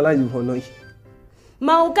want salad for lunch?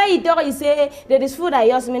 Mauka, you say there is food at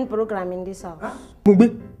your main program in this house.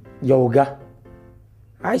 Yoga,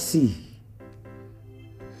 I see.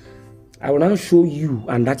 I will now show you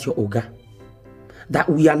and that your Oga that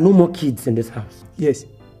we are no more kids in this house. Yes.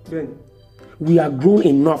 Ben. We are grown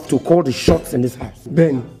enough to call the shots in this house.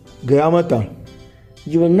 Ben. Gayamata.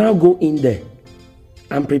 You will now go in there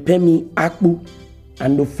and prepare me akpu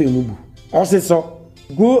and ofenubu. Also, so.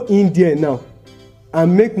 Go in there now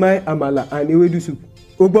and make my amala and ewedu soup.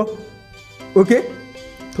 Obo. Okay?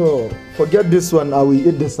 Oh, forget this one. I will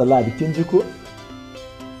eat the salad. Kinjiko.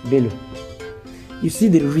 Bello. You see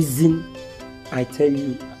the reason I tell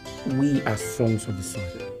you we are sons of the soil.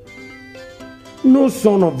 No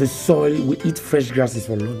son of the soil will eat fresh grasses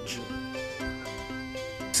for lunch.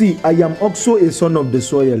 See, I am also a son of the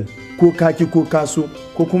soil. Kokaki kokaso.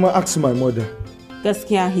 Kokuma ask my mother.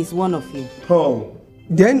 Gaskiya, he's one of you. Oh.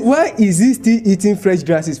 Then why is he still eating fresh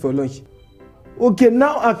grasses for lunch? Okay,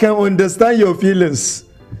 now I can understand your feelings.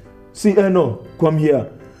 See, Eno, come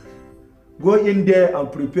here. Go in there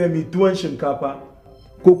and prepare me tuwon shinkafa.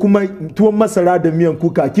 Ko kuma tuwon masara da miyan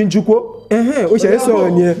kuka. Kin ji ko? O shall so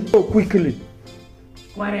on. Oh, quickly.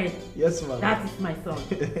 Warren. Yes, ma'am. That is my son.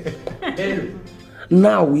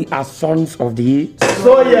 Now we are sons of the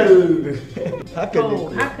soil. How can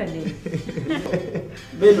they?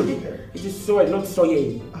 Bello, it is soil, not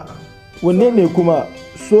soil. Wanne kuma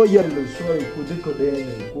soil.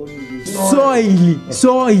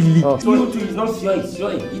 Soil. You too is not soil,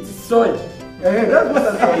 it is soil. That's what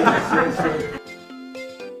I'm saying.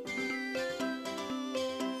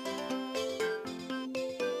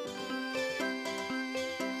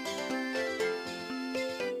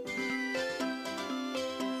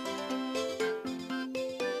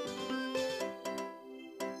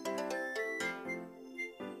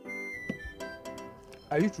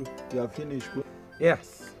 Are you true? You have finished.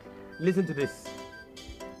 Yes. Listen to this.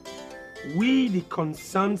 We, the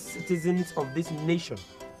concerned citizens of this nation,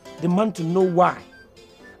 demand to know why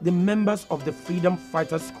the members of the Freedom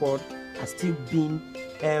Fighters Squad are still being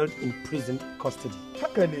held in prison custody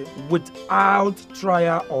without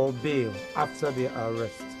trial or bail after their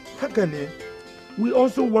arrest. We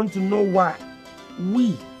also want to know why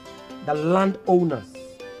we, the landowners,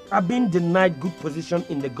 are being denied good position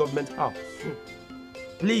in the government house.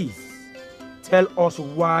 Please tell us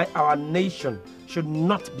why our nation should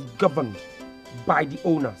not be governed by the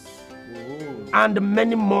owners. And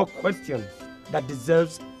many more questions that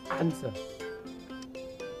deserves answers.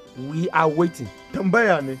 We are waiting.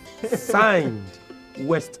 Signed,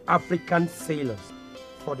 West African sailors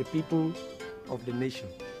for the people of the nation.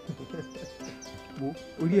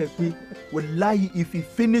 Will lie if he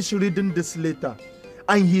finished reading this letter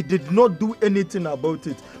and he did not do anything about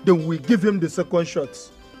it, then we give him the second shot.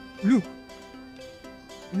 Look,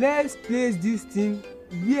 let's place this thing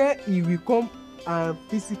where he will come and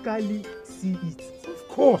physically see it. Of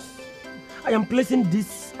course. I am placing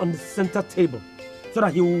this on the center table so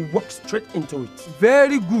that he will walk straight into it.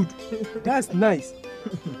 Very good. That's nice.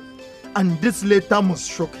 And this letter must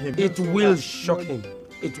shock him. It will shock him.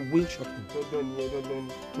 It will shock him.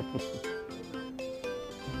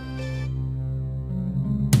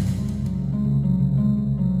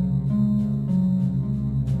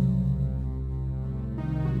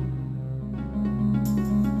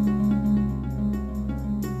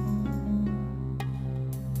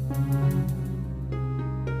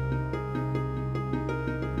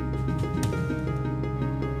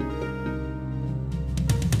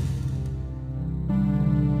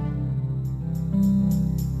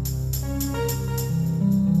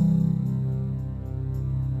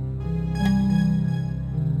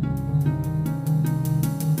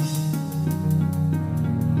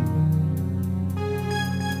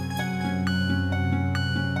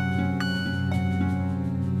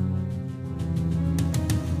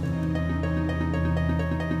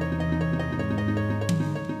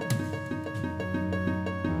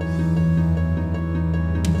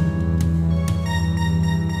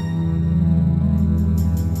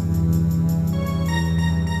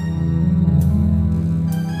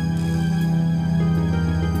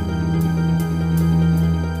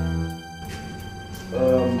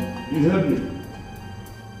 You heard me.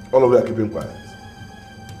 All of you are keeping quiet.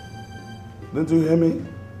 Didn't you hear me?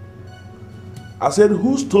 I said,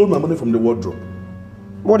 who stole my money from the wardrobe?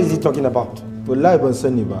 What is he talking about?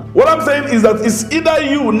 What I'm saying is that it's either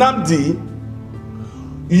you, Namdi,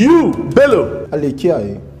 You, Bello.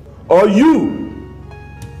 Alekia. Or you,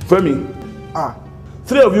 Femi.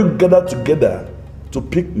 Three of you gathered together to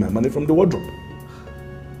pick my money from the wardrobe.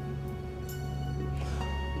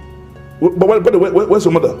 But by the way, where's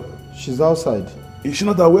your mother? She's outside. Is she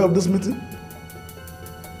not aware of this meeting?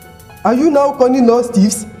 Are you now calling us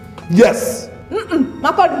thieves? Yes.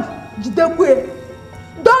 Makodi, Jidekwe,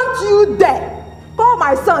 don't you dare call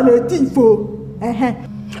my son a thief.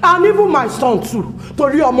 And even my son too.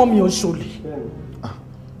 To your mommy Osholi.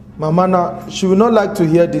 Mama, na, she will not like to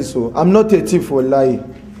hear this. So I'm not a thief for lie.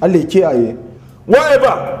 Alekia.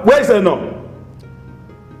 Whatever. Where is her now?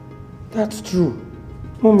 That's true.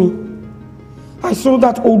 Mommy, I saw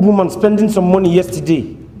that old woman spending some money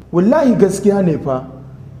yesterday. Wallahi gaskiya ne fa.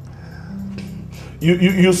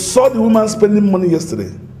 You saw the woman spending money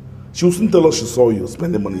yesterday. She will soon tell us she saw you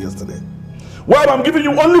spending money yesterday. Well, I'm giving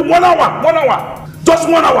you only 1 hour. 1 hour. Just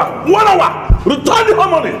 1 hour. 1 hour. Return the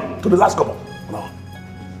whole money to the last couple. 1 hour.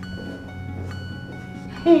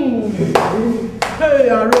 Hey,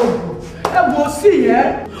 Arogo. We'll see,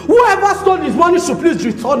 eh? Whoever stole his money should please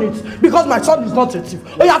return it. Because my son is not a thief.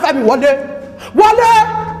 Oh, yeah, Femi, Wale.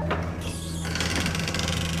 Wale!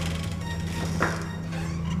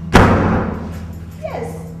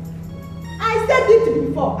 I said it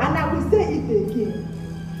before and I will say it again.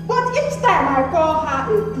 But each time I call her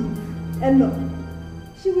a thief, and no,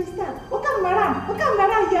 she will start. What come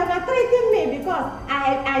around? You are maltreating me because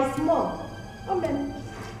I small. Amen.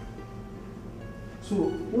 So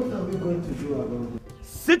what are we going to do about it?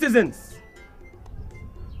 Citizens,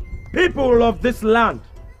 people of this land,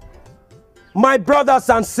 my brothers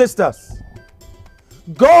and sisters,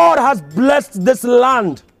 God has blessed this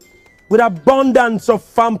land with abundance of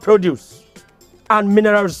farm produce and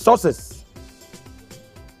mineral resources.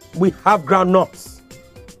 We have groundnuts,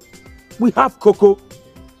 we have cocoa,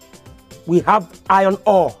 we have iron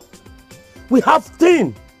ore, we have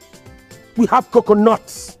tin, we have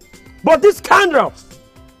coconuts. But these scoundrels,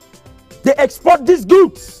 they export these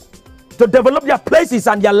goods to develop their places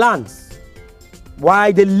and their lands,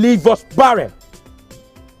 while they leave us barren,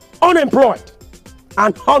 unemployed,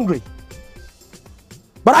 and hungry.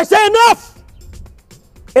 But I say enough!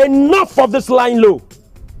 Enough of this lying low.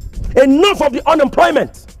 Enough of the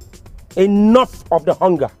unemployment. Enough of the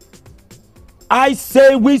hunger. I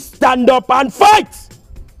say we stand up and fight!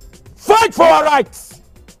 Fight for our rights!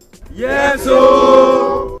 Yes,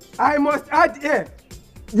 sir! I must add here,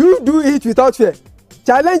 you do it without fear.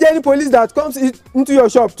 Challenge any police that comes into your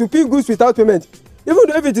shop to pick goods without payment. Even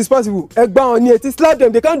though if it is possible, slap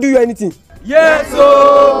them, they can't do you anything. Yes,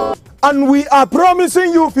 sir! And we are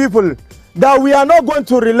promising you people that we are not going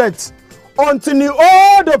to relent until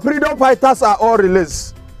all the freedom fighters are all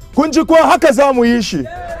released.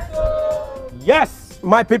 Yes,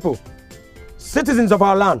 my people, citizens of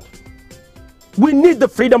our land, we need the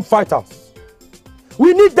freedom fighters.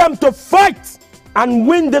 We need them to fight and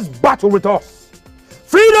win this battle with us.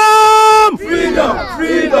 Freedom! Freedom!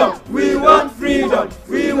 Freedom! We want freedom!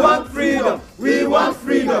 We want freedom! We want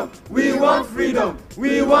freedom! We want freedom!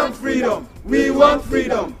 We want freedom! We want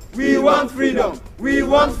freedom! We want freedom! We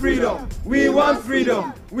want freedom! We want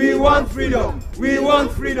freedom! We want freedom! We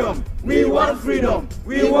want freedom! We want freedom!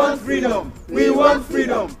 We want freedom! We want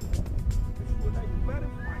freedom!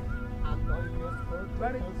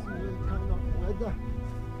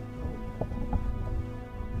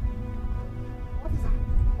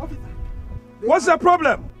 What's the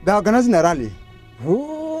problem? They're organizing a rally.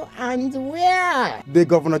 Who and where? The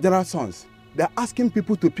Governor General's sons. They're asking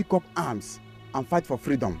people to pick up arms and fight for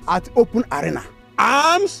freedom at open arena.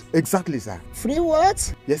 Arms? Exactly, sir. Free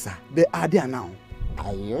what? Yes, sir. They are there now.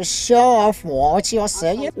 Are you sure of what you're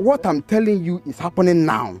saying? What I'm telling you is happening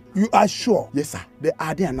now. You are sure? Yes, sir. They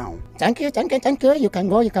are there now. Thank you. You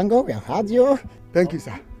can go. We heard you. Thank you,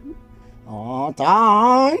 sir. Oh,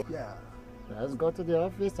 time. Yeah. Let's go to the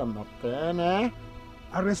office and obtain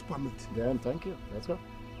arrest permit. Then thank you. Let's go.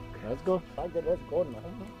 Let's go. Let's go now.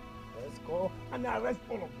 Let's go. And arrest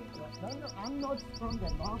all of them. No, I'm not strong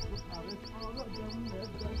enough to arrest all of them.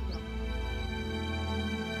 Let's go.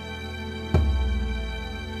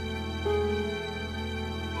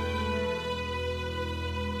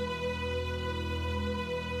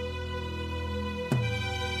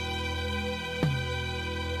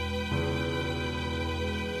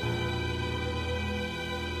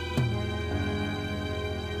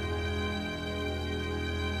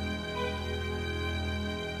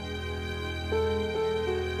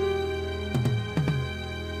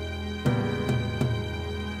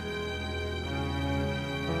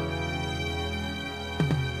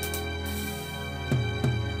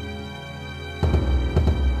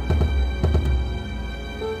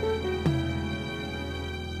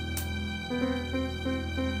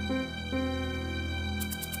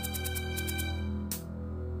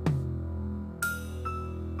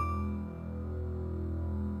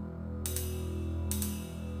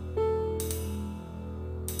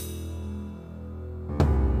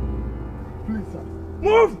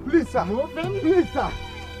 Move! Please, sir. Move him. Please, sir.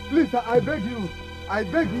 Please, sir, I beg you. I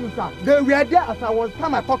beg you, sir. They were there as I was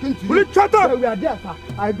talking to you. Please shut up! They were there, sir.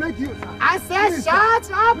 I beg you, sir. I said Please,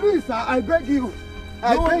 shut up! Please, sir, I beg you.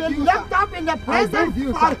 I You beg will you, be sir. locked up in the I prison beg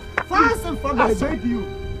you, for sir. false I information. beg you.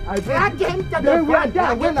 I Drag beg him you. to the They were van. there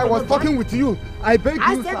Drag when him I to was the talking van. with you. I beg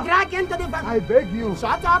I you, said sir. drag him to the van. I beg you.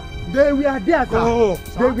 Shut up. They were there, sir. Go.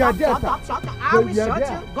 They were there, Shut sir. up, shut up. I They will were shut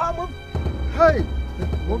there. you. Go move. Hey.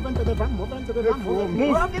 Move into the van, move into the van, move him.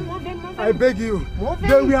 Move him, move him, move him. I beg you. Move him.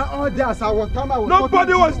 They were all there as I was talking.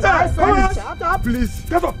 Nobody was there. I Come on. said shut up. Please.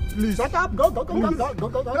 Get up. Please. Shut up. Go, go, go, go, go, go,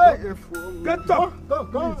 go, go. Hey. Get up. Go,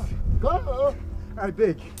 go, go. I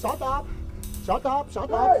beg. Shut up. Shut up,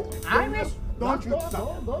 shut up. I wish. Don't shoot, sir.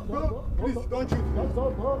 Go. Please, don't shoot.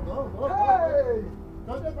 Go. Hey.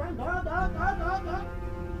 Go to the van, go.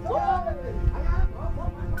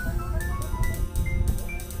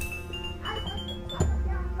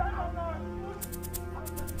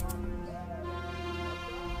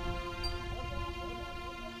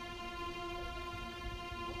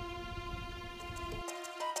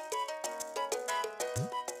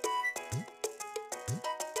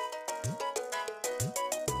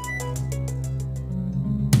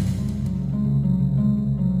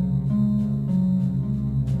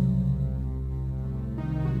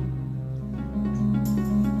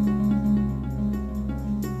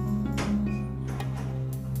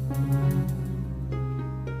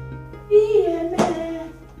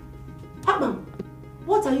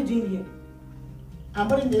 What are you doing here? I'm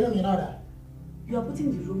putting the room in order. You are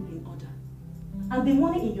putting the room in order. And the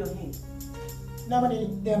money in your hand. Nobody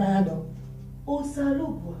there my hand though. Oh,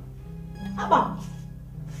 Salobua. Abba,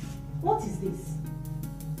 what is this?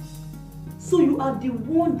 So you are the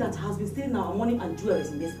one that has been stealing our money and jewelry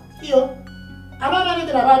in this house? Yo, I don't know anything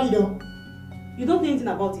about it though. You don't know anything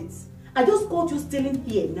about it? I just caught you stealing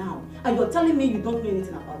here now, and you're telling me you don't know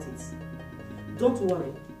anything about it. Don't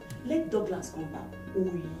worry. Let Douglas come back. Oh,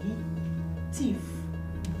 thief.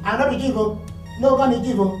 I don't be thief. No gonna be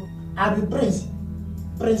thief. I be prince.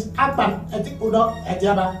 Prince Akpan eti Udo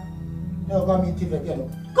Etiaba. No gonna be thief again.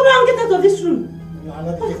 Come on, get out of this room. No, I'm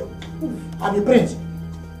not the thief. I be prince.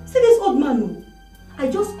 See this old man. I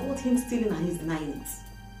just caught him stealing and he's denying it.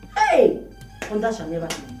 Hey! On that shall never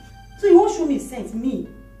be. So you won't show me sense, me?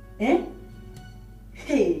 Eh?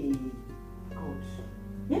 Hey! God.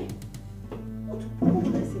 Eh? What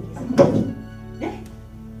would I say this? Eh?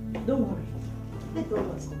 Don't worry. Let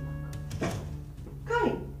Douglas come back. Kai!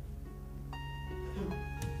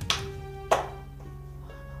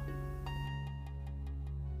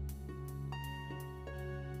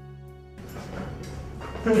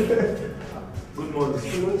 Good morning.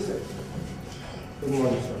 Good morning, sir. Good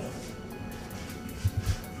morning, sir.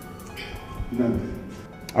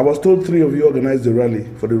 I was told 3 of you organized the rally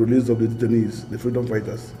for the release of the detainees, the freedom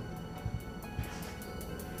fighters.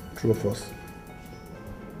 True or false?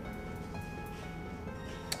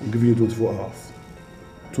 I'm giving you 24 hours.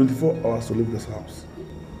 24 hours to leave this house.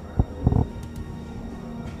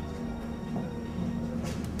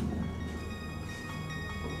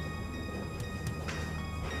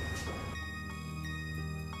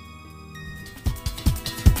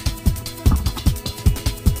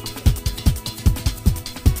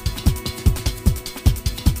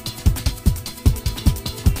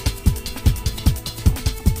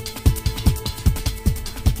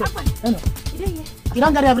 You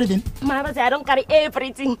don't carry everything? Mama say I don't carry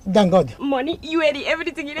everything. Thank God. Money, you already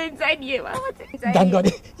everything is inside here. What's inside Thank here?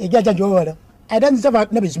 God. You get your word. I don't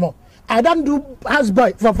serve never small. I don't do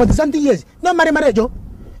houseboy for 40-something years. No marriage, Joe.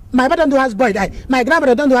 My father don't do houseboy die. My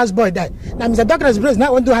grandmother don't do houseboy die. Now Mr. Doctor's praise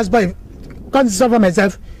now want to do houseboy. Can't suffer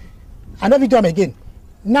myself. I never do him again.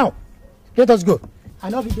 Now, let us go. I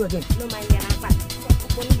never do again. No mind your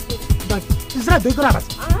But it's right. Do you grab us?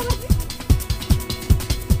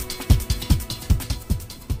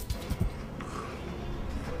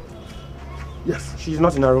 Yes. She's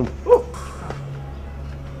not in her room.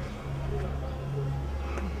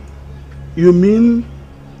 You mean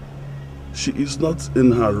she is not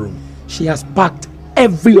in her room? She has packed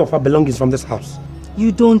every of her belongings from this house.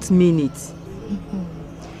 You don't mean it.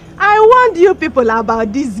 I warned you people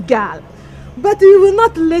about this girl, but you will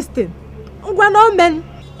not listen. We're not men.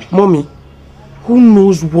 Mommy, who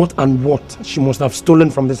knows what and what she must have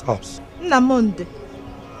stolen from this house? Namonde.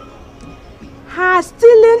 Her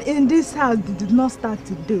stealing in this house did not start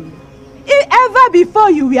today. Ever before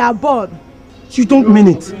you were born. You don't mean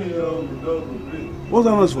it. What's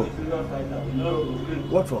that noise for?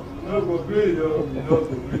 What for?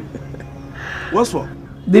 What's for?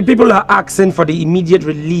 The people are asking for the immediate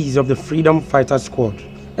release of the Freedom Fighter Squad.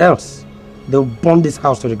 Else, they'll burn this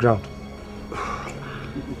house to the ground.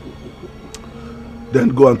 Then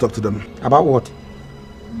go and talk to them. About what?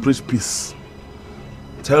 Preach peace.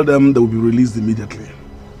 Tell them they will be released immediately.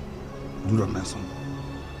 Do that, my son.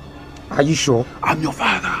 Are you sure? I'm your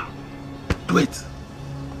father. Do it.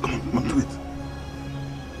 Come on, do it.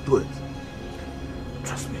 Do it.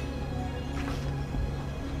 Trust me.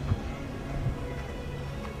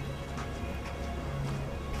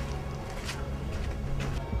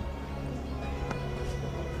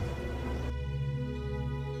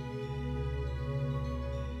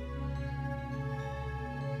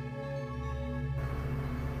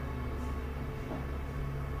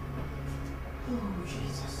 Oh,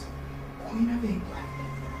 Jesus. Queen of England.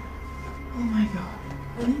 Oh my God.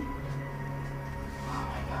 Really? Oh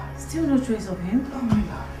my God. Still no trace of him? Oh my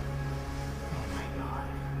God. Oh my God.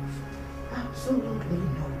 Absolutely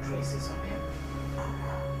no traces of him.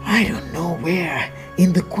 I don't know where,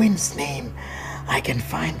 in the Queen's name, I can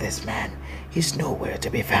find this man. He's nowhere to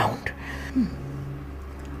be found.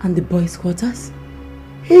 And the boys' quarters?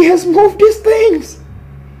 He has moved his things.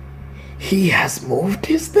 He has moved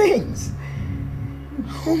his things.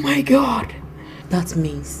 Oh my God. That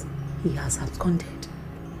means he has absconded.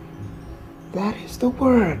 That is the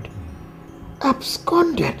word.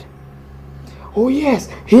 Absconded. Oh yes,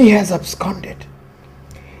 he has absconded.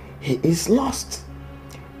 He is lost.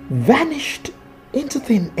 Vanished into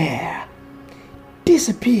thin air.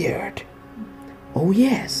 Disappeared. Oh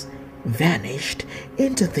yes, vanished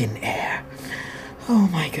into thin air. Oh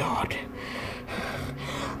my God.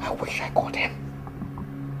 I wish I caught him.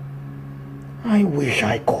 I wish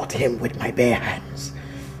I caught him with my bare hands.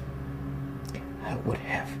 I would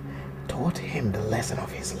have taught him the lesson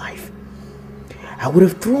of his life. I would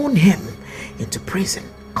have thrown him into prison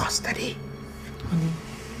custody. Honey,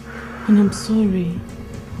 and I'm sorry.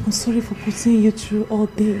 I'm sorry for putting you through all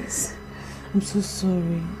this. I'm so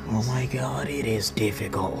sorry. Oh my God, it is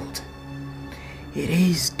difficult. It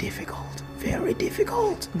is difficult. Very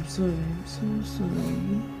difficult. I'm sorry. I'm so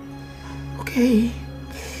sorry. Okay.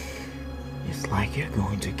 It's like you're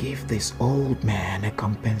going to give this old man a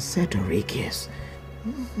compensatory kiss.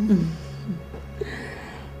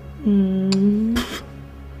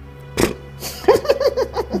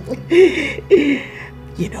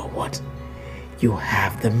 You know what? You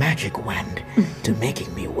have the magic wand to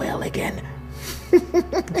making me well again.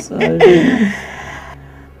 Sorry.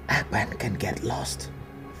 Akban can get lost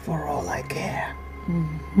for all I care.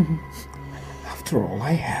 After all,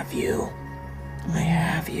 I have you. I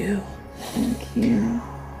have you. Thank you.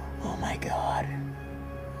 Oh my God.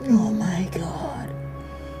 Oh my God.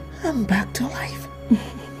 I'm back to life.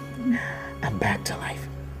 I'm back to life.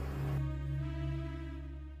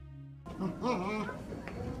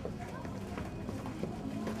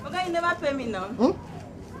 Okay, you never pay me now.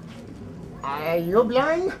 Are you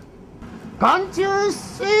blind? Can't you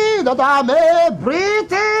see that I'm a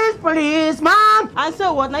British policeman? And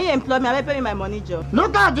so what? Now you employ me, I pay me my money, Joe.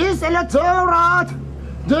 Look at this electorate.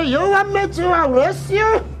 Do you want me to arrest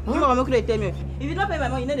you? You want me to tell me? If you don't pay my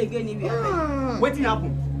money, you know they go anywhere. What did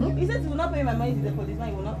happen? He said he will not pay my money to the policeman,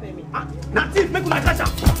 he will not pay me. Nothing, make una catch am.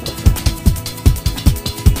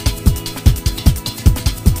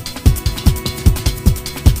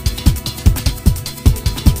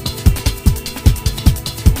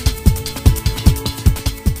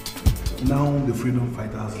 Now the freedom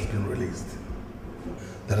fighters has been released.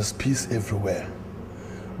 There is peace everywhere.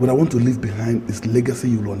 What I want to leave behind is legacy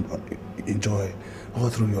you will enjoy all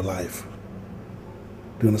through your life.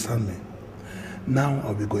 Do you understand me? Now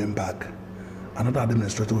I'll be going back. Another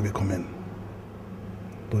administrator will be coming.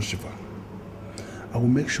 Don't shiver. I will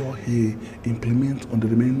make sure he implements on the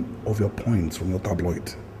remaining of your points from your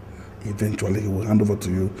tabloid. Eventually he will hand over to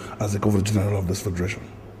you as the Governor General of this federation.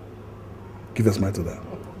 Give a smile to that.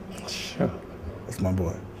 Sure. That's my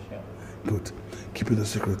boy. Sure. Good. Keep it a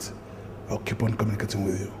secret. I'll keep on communicating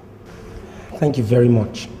with you. Thank you very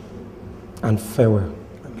much. And farewell.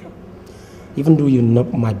 Thank you. Even though you're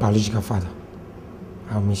not my biological father,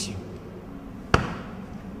 I'll miss you.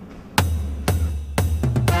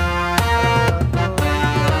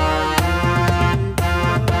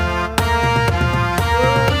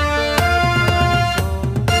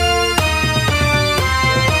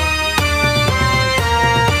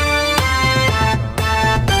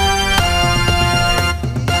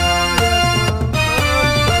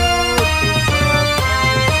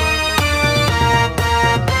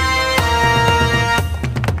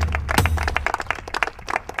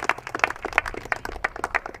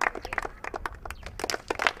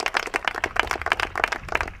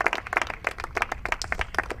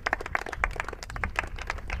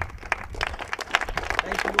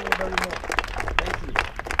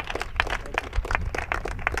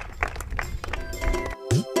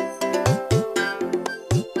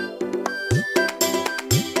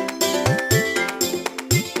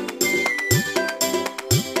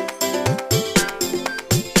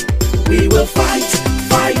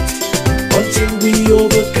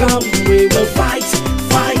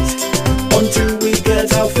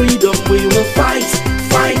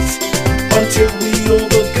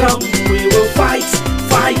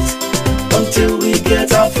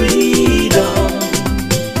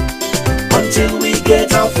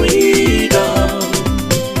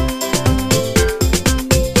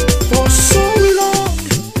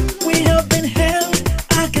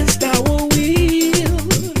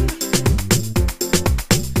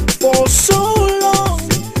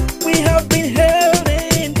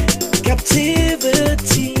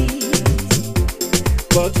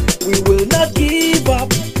 but we will not give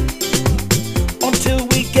up until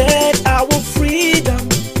we get our freedom.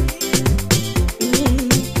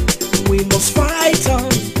 We must fight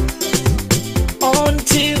on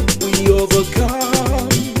until we overcome.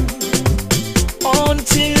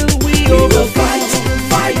 Until we will fight,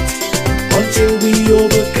 fight until we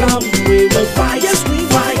overcome. We will fight, yes we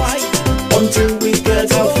fight until we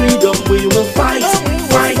get our freedom. We will fight,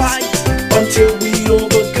 fight until we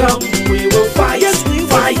overcome. We will fight, yes we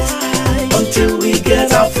fight until we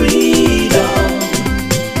get our freedom.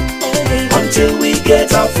 Until we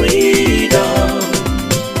get our freedom.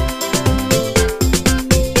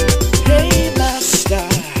 Hey master,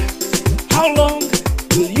 how long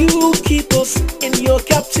will you keep us in your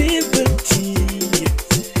captivity?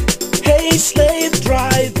 Hey slave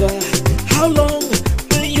driver, how long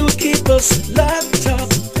will you keep us locked up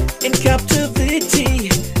in captivity?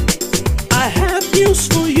 I have news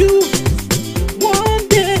for you. One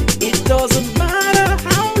day, it doesn't matter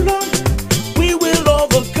how long, we will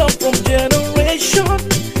overcome. From generation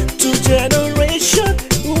to generation,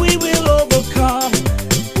 we will overcome.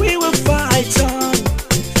 We will fight on.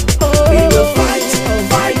 Oh. We will fight,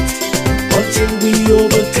 fight until we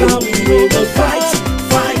overcome. We will fight,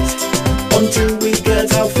 fight until we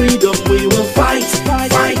get our freedom. We will fight,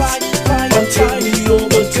 fight until we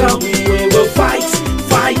overcome. We will fight,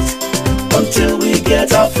 fight until we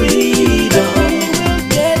get our freedom.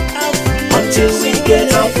 Until we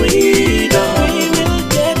get our freedom. We will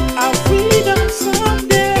get our freedom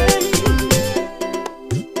someday.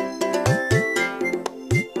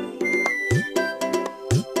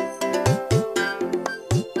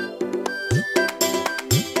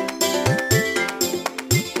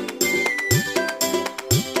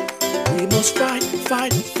 We must fight,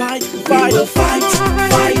 fight, fight, fight. We will fight,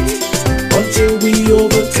 fight until we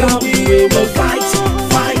overcome. We will fight,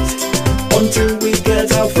 fight until we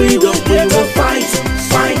get our freedom.